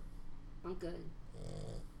 I'm good.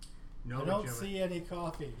 No, I but don't you have see any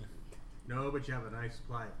coffee. No, but you have a nice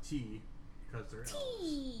supply of tea because they're elves.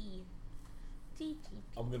 Tea. Tea.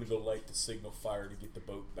 I'm gonna go light the signal fire to get the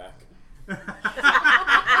boat back.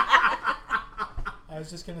 I was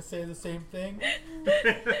just gonna say the same thing,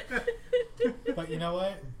 but you know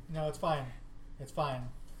what? No, it's fine. It's fine.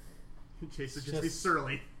 Chase would just be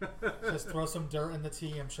surly. Just throw some dirt in the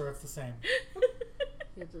tea. I'm sure it's the same.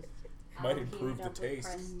 You'll just Might I'll improve heat it the up with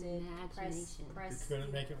taste. Imagination.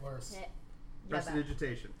 Couldn't make it worse.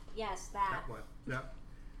 Prestidigitation. Yes, that. That one. Yep.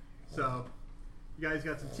 So, you guys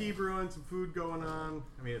got some tea brewing, some food going on.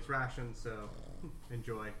 I mean, it's rations, so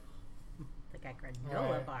enjoy. Like a granola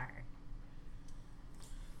Alright. bar.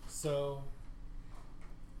 So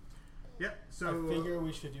Yep. So I figure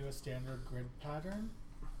we should do a standard grid pattern.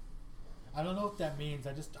 I don't know what that means.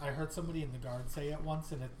 I heard somebody in the guard say it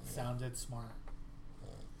once, and it sounded smart.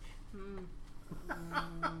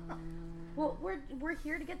 Well, we're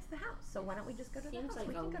here to get to the house, so why don't we just go to the Seems house? like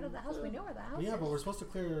We can go to the house. We know where the house Yeah, is. but we're supposed to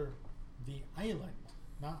clear the island,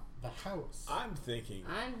 not the house. I'm thinking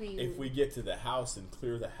I'm the if we get to the house and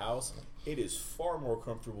clear the house, it is far more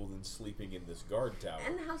comfortable than sleeping in this guard tower.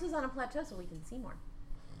 And the house is on a plateau, so we can see more.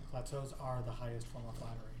 Plateaus are the highest form of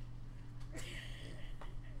flattery.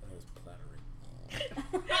 That was flattering.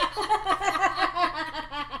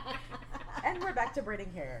 And we're back to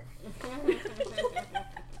braiding hair.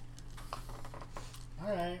 All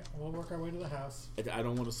right, we'll work our way to the house. I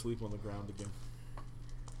don't want to sleep on the ground again.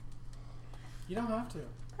 You don't have to.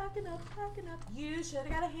 Packing up, packing up. You should have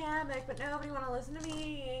got a hammock, but nobody want to listen to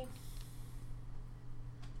me.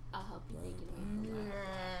 I'll help you take it away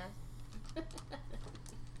from that.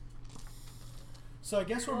 So I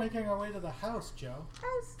guess we're making our way to the house, Joe.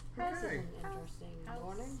 House, house, Okay. An interesting House.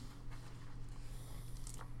 morning.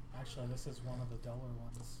 Actually, this is one of the duller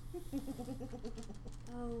ones.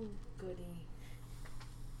 Oh, goody.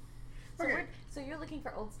 So, Okay. so you're looking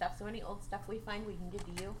for old stuff. So any old stuff we find, we can give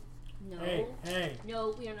to you. No. Hey,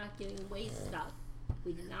 No, we are not giving away stuff.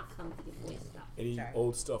 We did not come to give away stuff. Any Sorry.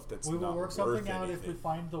 old stuff that's we will not work worth something out if we anything.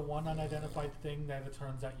 find the one unidentified thing that it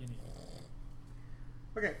turns out you need.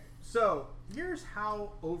 Okay, so here's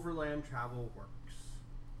how overland travel works.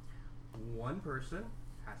 One person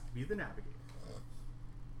has to be the navigator.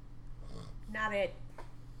 Not it.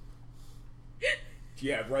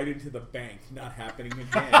 Yeah, right into the bank. Not happening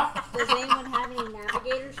again. Does anyone have any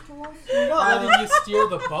navigators tools? We're not letting you steer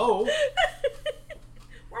the boat.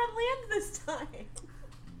 We're on land this time.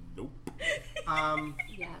 Nope.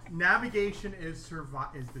 Yes. Navigation is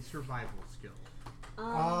the survival skill.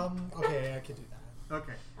 Okay, I could do that.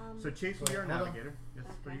 Okay. So Chase will be our Wait, hold on. navigator. Yes,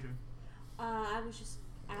 what are you doing? I was just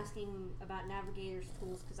asking about navigator's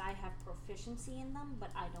tools because I have proficiency in them, but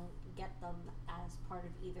I don't get them as part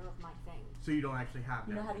of either of my things. So you don't actually have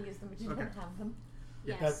You know how to navigator. use them, but you Okay. don't have them.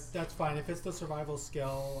 Yes. That's fine. If it's the survival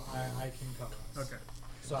skill, I can cover us. Okay.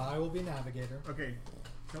 So I will be navigator. Okay.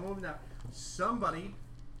 Somebody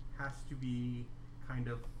has to be kind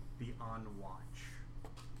of the on watch.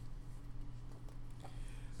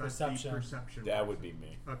 So that's the Perception. perception. That would be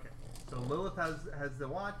me. Okay. So Lilith has the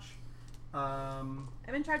watch. I'm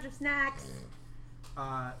in charge of snacks.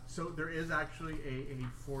 So there is actually a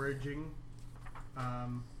foraging,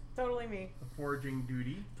 Totally me.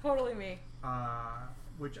 duty, Totally me.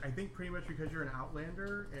 which I think pretty much because you're an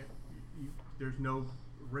outlander, there's no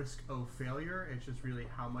risk of failure. It's just really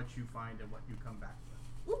how much you find and what you come back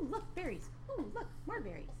with. Ooh, look, berries. Ooh, look, more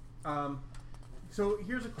berries. So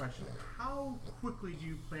here's a question: how quickly do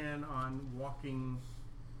you plan on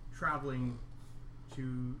traveling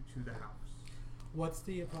to the house? What's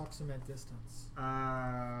the approximate distance?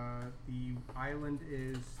 The island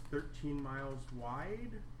is 13 miles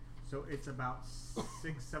wide, so it's about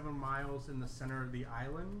 6-7 miles in the center of the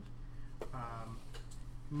island.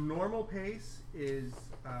 Normal pace is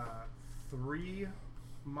 3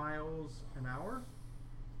 miles an hour.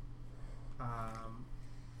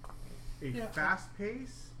 Fast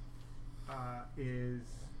pace is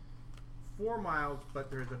 4 miles, but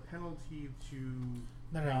there's a penalty to.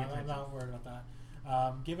 No, paying I'm attention. not worried about that.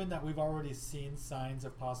 Given that we've already seen signs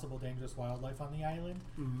of possible dangerous wildlife on the island,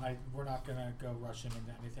 Mhm. we're not going to go rushing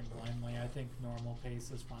into anything blindly. I think normal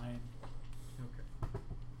pace is fine. Okay.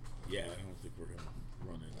 Yeah, I don't think we're going to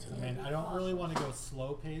run into I that. mean, I don't really want to go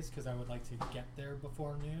slow pace because I would like to get there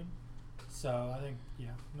before noon. So I think,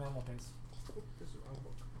 normal pace. This is the wrong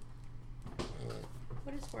book.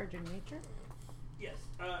 What is foraging nature? Yes.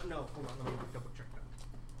 No. Hold on. Let me double check that.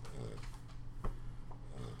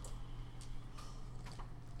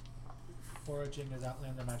 Foraging is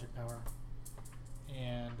Outlander magic power.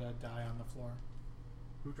 And a die on the floor.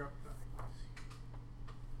 Who dropped that?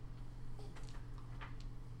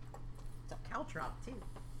 It's a caltrop, too.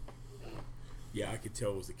 Yeah, I could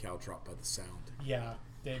tell it was a caltrop by the sound. Yeah,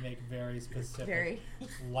 they make very specific, Very.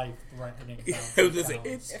 life-threatening I sounds. was just like,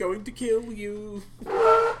 it's going to kill you.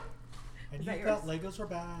 And Is you that thought yours? Legos were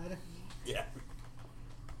bad. Yeah.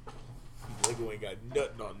 Lego ain't got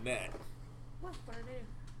nothing on that. What? What did I do?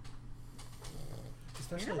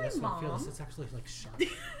 Especially You're not this my one feels mom. it's actually like sharp.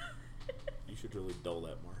 You should really dull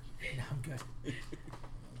that, Mark. No, I'm good.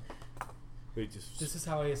 Wait, just This is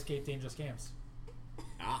how I escape dangerous games.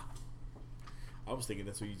 I was thinking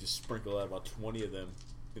that's why you just sprinkle out about 20 of them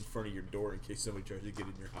in front of your door in case somebody tries to get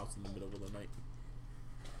in your house in the middle of the night.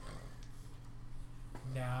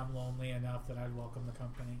 Nah, I'm lonely enough that I'd welcome the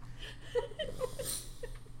company.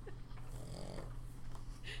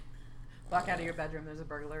 Walk out of your bedroom, there's a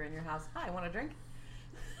burglar in your house. Hi, want a drink?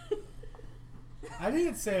 I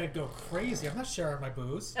didn't say I'd go crazy. I'm not sharing my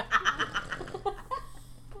booze.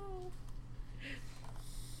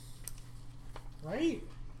 Right?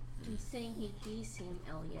 He's saying he'd be Sam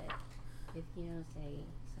Elliott if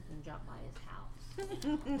something dropped by his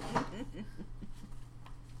house.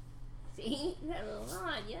 See? That a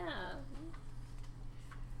lot, yeah.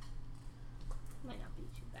 Might not be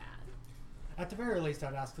too bad. At the very least,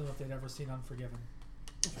 I'd ask them if they'd ever seen Unforgiven.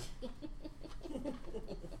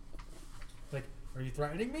 Like, are you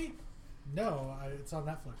threatening me? No, it's on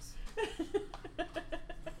Netflix.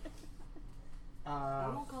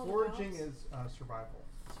 won't call the Foraging cops. is survival.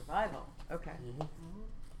 Survival. Okay. Mm-hmm.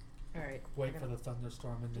 All right. Wait I for gotta the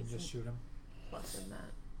thunderstorm and then just shoot him. plus in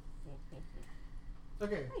that.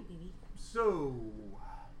 Okay. Hi, baby. So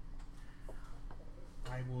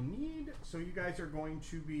I will need. So you guys are going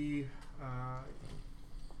to be.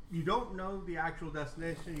 You don't know the actual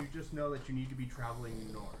destination. You just know that you need to be traveling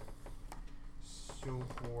north. So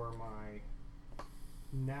for my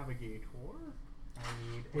navigator, I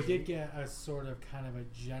need. We did get a sort of kind of a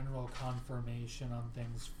general confirmation on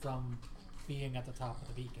things from being at the top of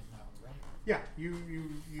the beacon, though, right? Yeah,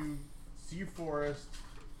 you see forest,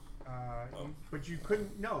 but you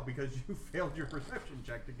couldn't know because you failed your perception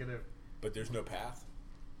check to get a. But there's no path.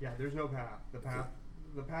 Yeah, there's no path.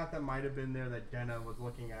 The path that might have been there that Denna was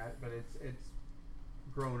looking at, but it's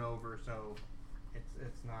grown over, so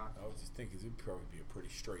it's not. I was just thinking it would probably be a pretty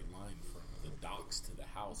straight line from the docks to the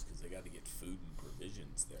house because they got to get food and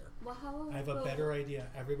provisions there. Well, how I have a better idea.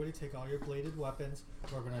 Everybody take all your bladed weapons.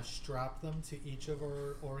 We're going to strap them to each of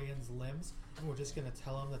our Orion's limbs, and we're just going to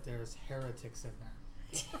tell them that there's heretics in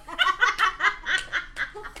there.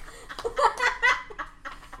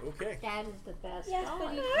 Okay. That is the best. Yes, God. but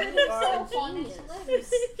he You crit are himself a on his genius.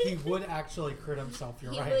 limbs. He would actually crit himself.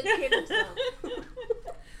 You're He right. would crit himself.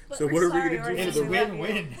 But So what are we sorry, going to do we're for It's the we win? love you.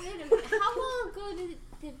 win-win. Wait a minute. How long ago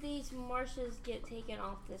did these marshes get taken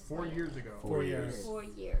off this 4 land? years ago. 4 years. 4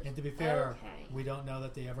 years. And to be fair, Okay. we don't know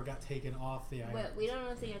that they ever got taken off the island. But we don't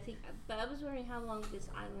know if they but I was wondering how long this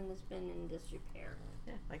island has been in disrepair.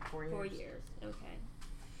 Yeah, like 4 years. 4 years. Okay.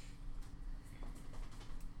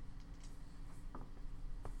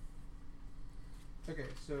 Okay,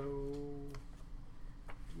 so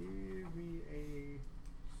give me a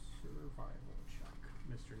survival check,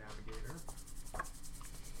 Mr. Navigator.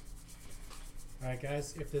 Alright,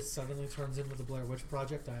 guys, if this suddenly turns into the Blair Witch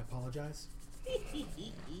Project, I apologize.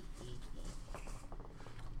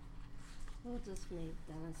 We'll just make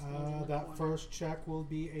Dennis stand in the That corner. first check will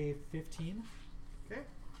be a 15. Okay.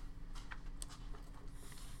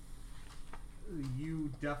 You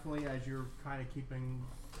definitely, as you're kind of keeping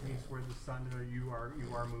pace where the sun, you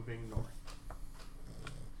are moving north.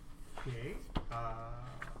 Okay.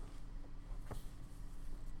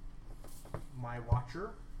 My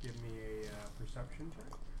watcher, give me a perception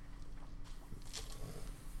check.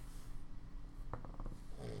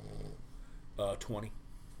 Uh, 20.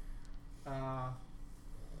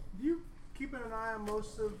 You keeping an eye on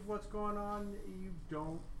most of what's going on. You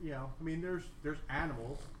don't, I mean, there's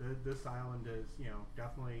animals. This island is,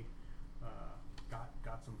 definitely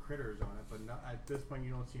got some critters on it, but not, at this point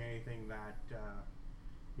you don't see anything that,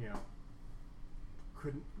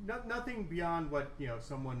 couldn't, nothing beyond what,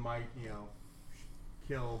 someone might,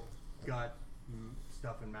 kill, gut,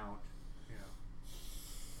 stuff and mount,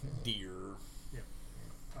 Deer.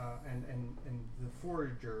 and the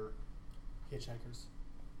forager, Hitchhikers.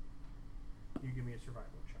 you give me a survival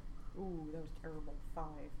check. Ooh, that was terrible. 5.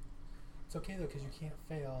 It's okay though, because you can't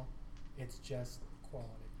fail. It's just quality.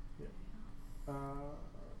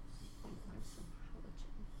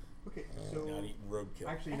 Okay, so Not eating roadkill.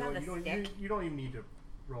 actually, I no, have a you don't. stick. You don't even need to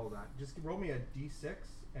roll that. Just roll me a d6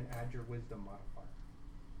 and add your wisdom modifier.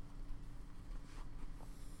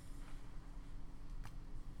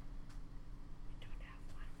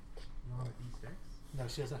 You don't have a d6? No,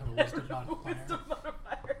 she doesn't have a wisdom modifier.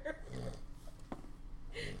 Modifier.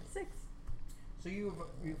 6. So you've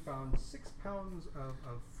found 6 pounds of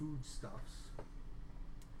foodstuffs,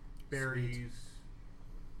 berries,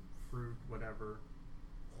 fruit, whatever,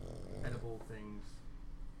 edible things,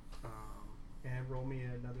 and roll me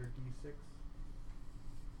another d6.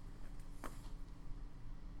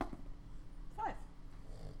 5.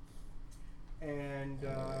 And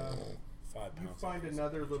 5 you pounds. find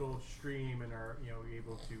another little stream and are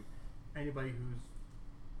able to anybody who's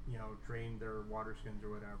drained their water skins or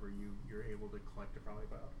whatever, you're able to collect probably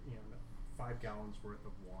about 5 gallons worth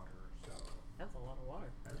of water. So That's a lot of water.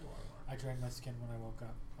 that's a lot of water. I drained my skin when I woke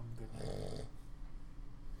up. I'm good now.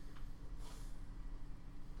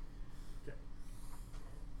 Okay.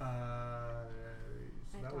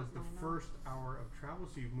 So I that was got the mine off. first hour of travel.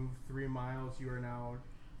 So you've moved 3 miles. You are now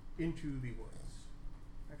into the woods.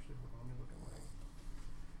 Actually, hold on, let me look at my map.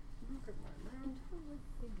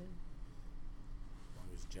 As long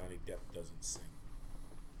as Johnny Depp doesn't sing.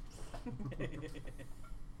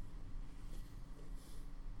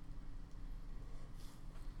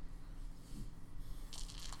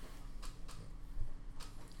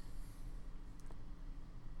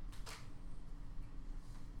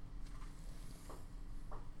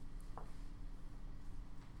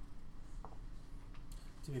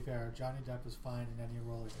 To be fair, Johnny Depp is fine in any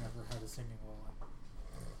role. He's never had a singing role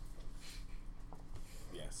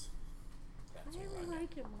in. Yes. That's I what I don't meant.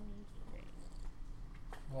 like it when he's drink.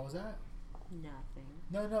 What was that? Nothing.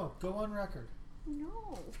 No, go on record.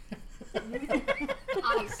 No.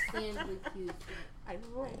 I stand with you. I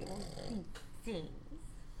won't think things.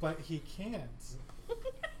 But he can't. The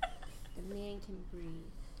man can breathe.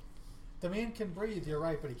 The man can breathe, you're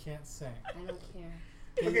right, but he can't sing. I don't care.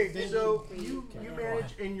 Okay, They- so they- you Okay.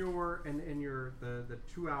 manage in your the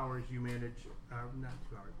 2 hours you manage not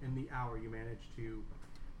 2 hours in the hour you manage to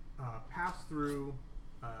pass through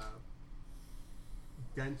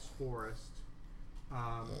dense forest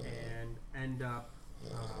and end up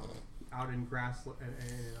out in grassland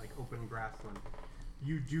and like open grassland.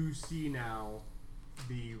 You do see now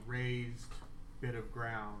the raised bit of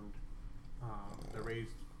ground, the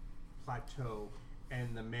raised plateau,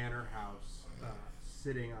 and the manor house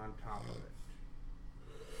sitting on top of it.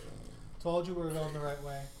 Told you we were going the right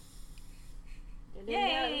way. Didn't know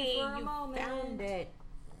Yay! for a You moment. found it.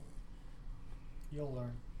 You'll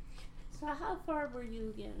learn. So how far were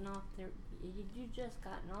you getting off there? Did you just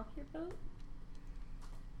gotten off your boat?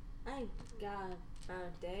 I got about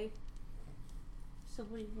a day. So So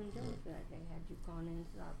what are you going to do for that day? Had you gone into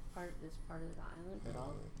this part of the island at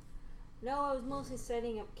all? No, I was mostly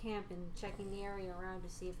setting up camp and checking the area around to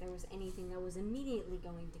see if there was anything that was immediately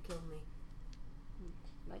going to kill me.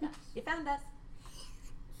 Like us. You found us.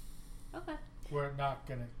 Okay. We're not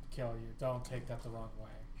gonna kill you. Don't take that the wrong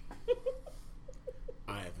way.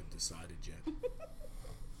 I haven't decided yet.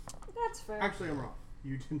 That's fair. Actually, I'm wrong.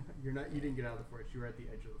 You didn't. You're not. You didn't get out of the forest. You were at the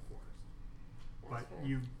edge of the forest. That's But fair.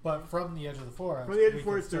 you. But from the edge of the forest, From the edge of we the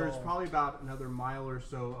can forest, there's still- probably about another mile or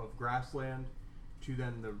so of grassland, to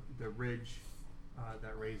then the ridge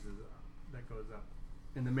that raises that goes up.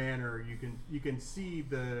 In the manor, you can see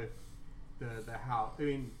the house. I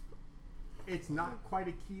mean, it's not quite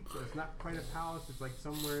a keep. It's not quite a palace. It's like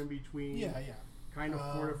somewhere in between. Yeah. Kind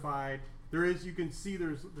of fortified. There is. You can see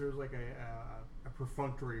there's like a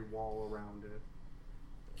perfunctory wall around it.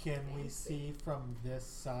 Can we see from this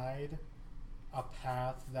side a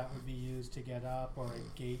path that would be used to get up, or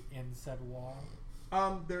a gate in said wall?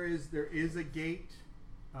 There is a gate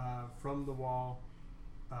from the wall.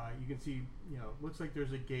 You can see, looks like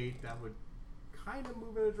there's a gate that would kind of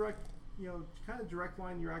move in a direct, kind of direct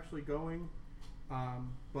line you're actually going.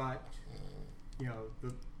 But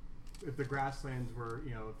if the grasslands were,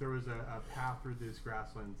 if there was a path through these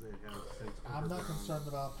grasslands, it has since. I'm not overgrown. concerned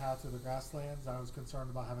about a path through the grasslands. I was concerned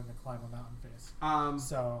about having to climb a mountain face.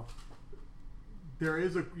 So There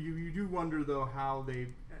is you do wonder though how they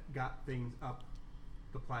got things up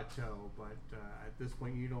the plateau, but at this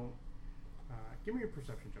point you don't. Give me a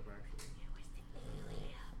perception check, actually.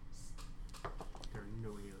 There are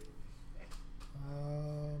no aliens.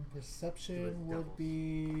 perception With would devils.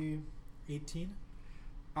 be 18.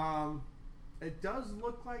 It does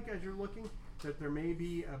look like, as you're looking, that there may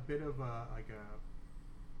be a bit of a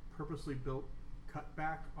purposely built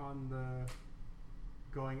cutback on the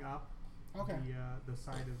going up. Okay. The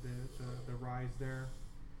side of the rise there.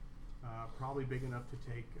 Probably big enough to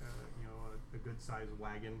take a good sized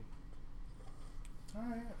wagon. All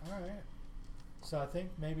right. So I think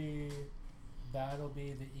maybe that'll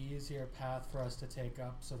be the easier path for us to take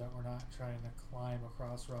up, so that we're not trying to climb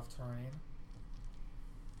across rough terrain.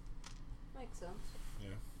 Makes sense.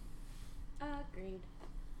 Yeah. Agreed.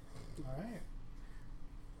 All right.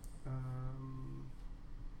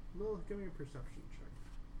 Lilith, give me a perception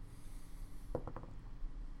check.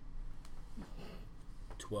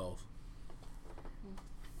 12.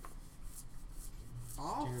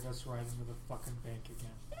 Off. Steered us right into the fucking bank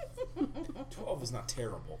again. 12 is not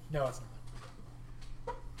terrible. No, it's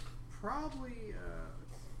not. Probably.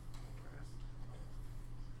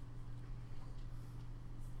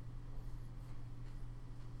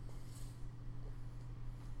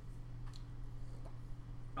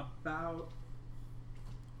 About,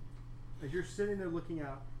 as you're sitting there looking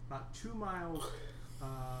out, about 2 miles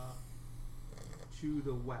to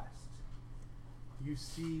the west, you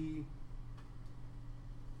see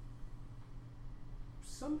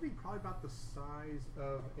something probably about the size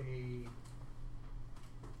of a.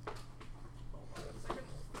 Hold on a second.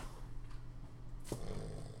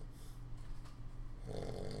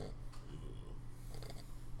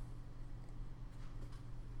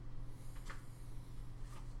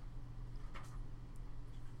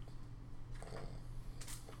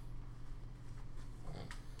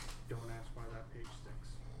 Don't ask why that page sticks.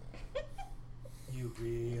 You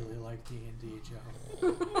really like D&D,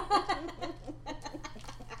 Joe.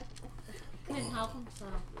 Couldn't help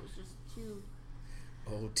himself. It was just too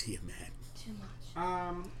Oh, Tiamat.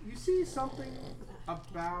 much. You see something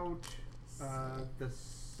about the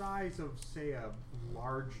size of, say, a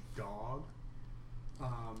large dog.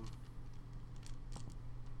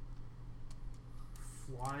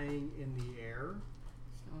 Flying in the air.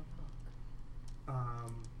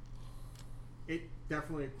 It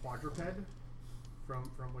definitely a quadruped from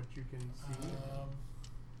what you can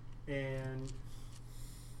see, and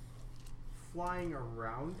flying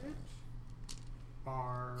around it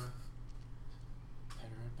are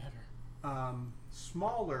Better and better.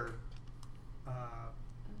 smaller,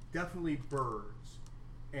 definitely birds,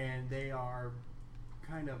 and they are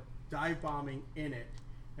kind of dive bombing in it.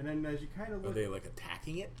 And then as you kind of Are look, they like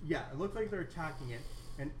attacking it? yeah, it looks like they're attacking it.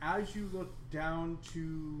 And as you look down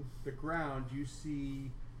to the ground, you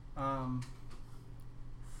see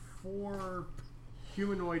 4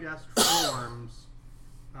 humanoid-esque forms,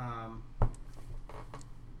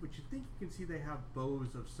 which you think you can see they have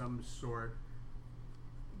bows of some sort,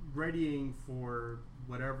 readying for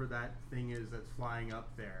whatever that thing is that's flying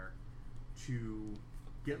up there to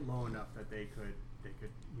get low enough that they could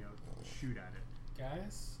shoot at it.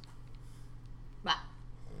 Guys, Bah.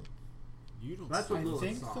 You don't. That's what I Lilith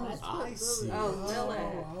think saw. those. I see. Oh,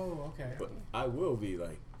 Lilith. Oh, okay. But I will be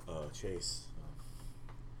like, Chase.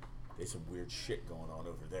 There's some weird shit going on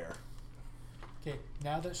over there. Okay,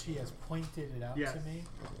 now that she has pointed it out Yes. to me.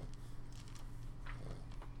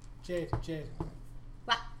 Jade.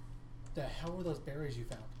 What? The hell were those berries you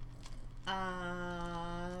found?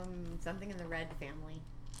 Something in the red family.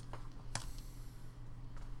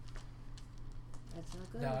 That's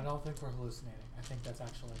not good. No, I don't think we're hallucinating. I think that's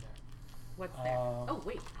actually there. What's there? Oh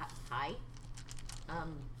wait, hi.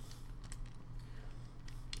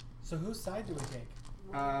 So whose side do we take?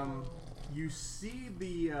 You see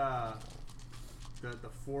the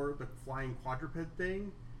flying quadruped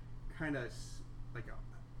thing, kind of like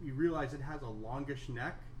you realize it has a longish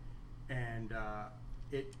neck, and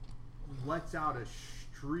it lets out a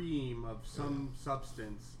stream of some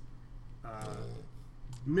substance.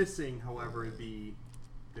 Missing, however, the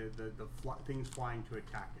things flying to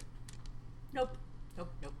attack it. Nope.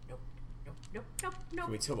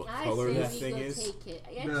 Can we tell what I color say that we thing go is? take it.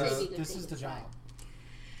 I The- say we go This take is the its job. side.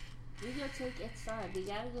 We go take its side. We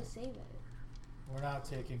gotta go save it. We're not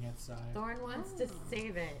taking its side. Thorn wants to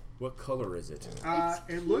save it. What color is it?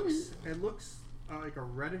 It looks like a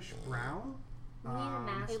reddish brown. We need a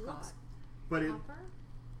mascot. It looks But it copper.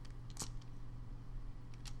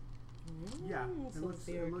 yeah, it looks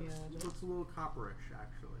a little copperish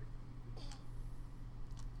actually.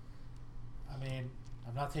 I mean,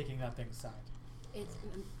 I'm not taking that thing's side. It's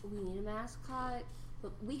we need a mascot,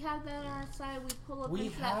 but we have that on our side. We pull up. We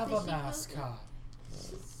into that have a fishing boat. mascot.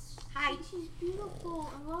 Hi. She's beautiful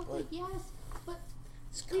and lovely. What? Yes, but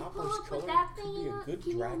It's we pull Copper's up color. with that Could thing. be a good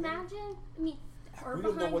Can dragon. you imagine? I mean, or We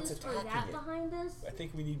don't know behind what's us, or attacking that it. behind us. I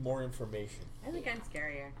think we need more information. I think I'm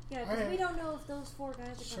scarier. Yeah, because Alright. we don't know if those four guys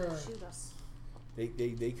are going Sure. to shoot us. They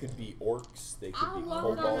could be orcs. They could I'll be walk on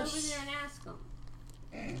over kobolds. there and ask them.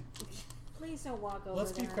 Please don't walk over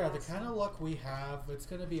Let's there. be fair. and The ask kind them. of luck we have, it's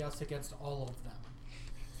going to be us against all of them.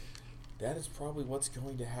 That is probably what's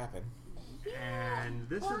going to happen. And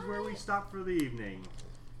this is where we stop for the evening.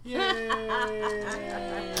 Yay!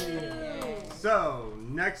 So,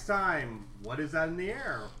 next time, what is that in the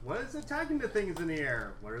air? What is attacking the things in the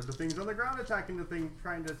air? What are the things on the ground attacking the thing,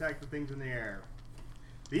 trying to attack the things in the air?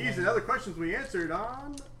 These and other questions we answered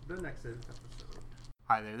on the next episode.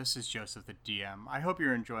 Hi there, this is Joseph the DM. I hope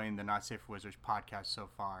you're enjoying the Not Safe for Wizards podcast so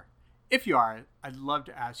far. If you are, I'd love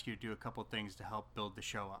to ask you to do a couple things to help build the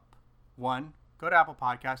show up. One, go to Apple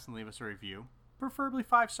Podcasts and leave us a review. Preferably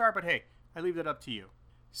 5-star, but hey, I leave that up to you.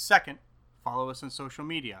 Second, follow us on social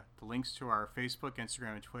media. The links to our Facebook,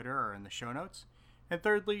 Instagram, and Twitter are in the show notes. And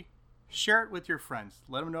thirdly, share it with your friends.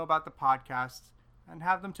 Let them know about the podcast and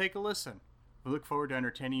have them take a listen. We look forward to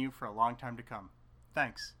entertaining you for a long time to come.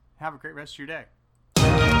 Thanks. Have a great rest of your day.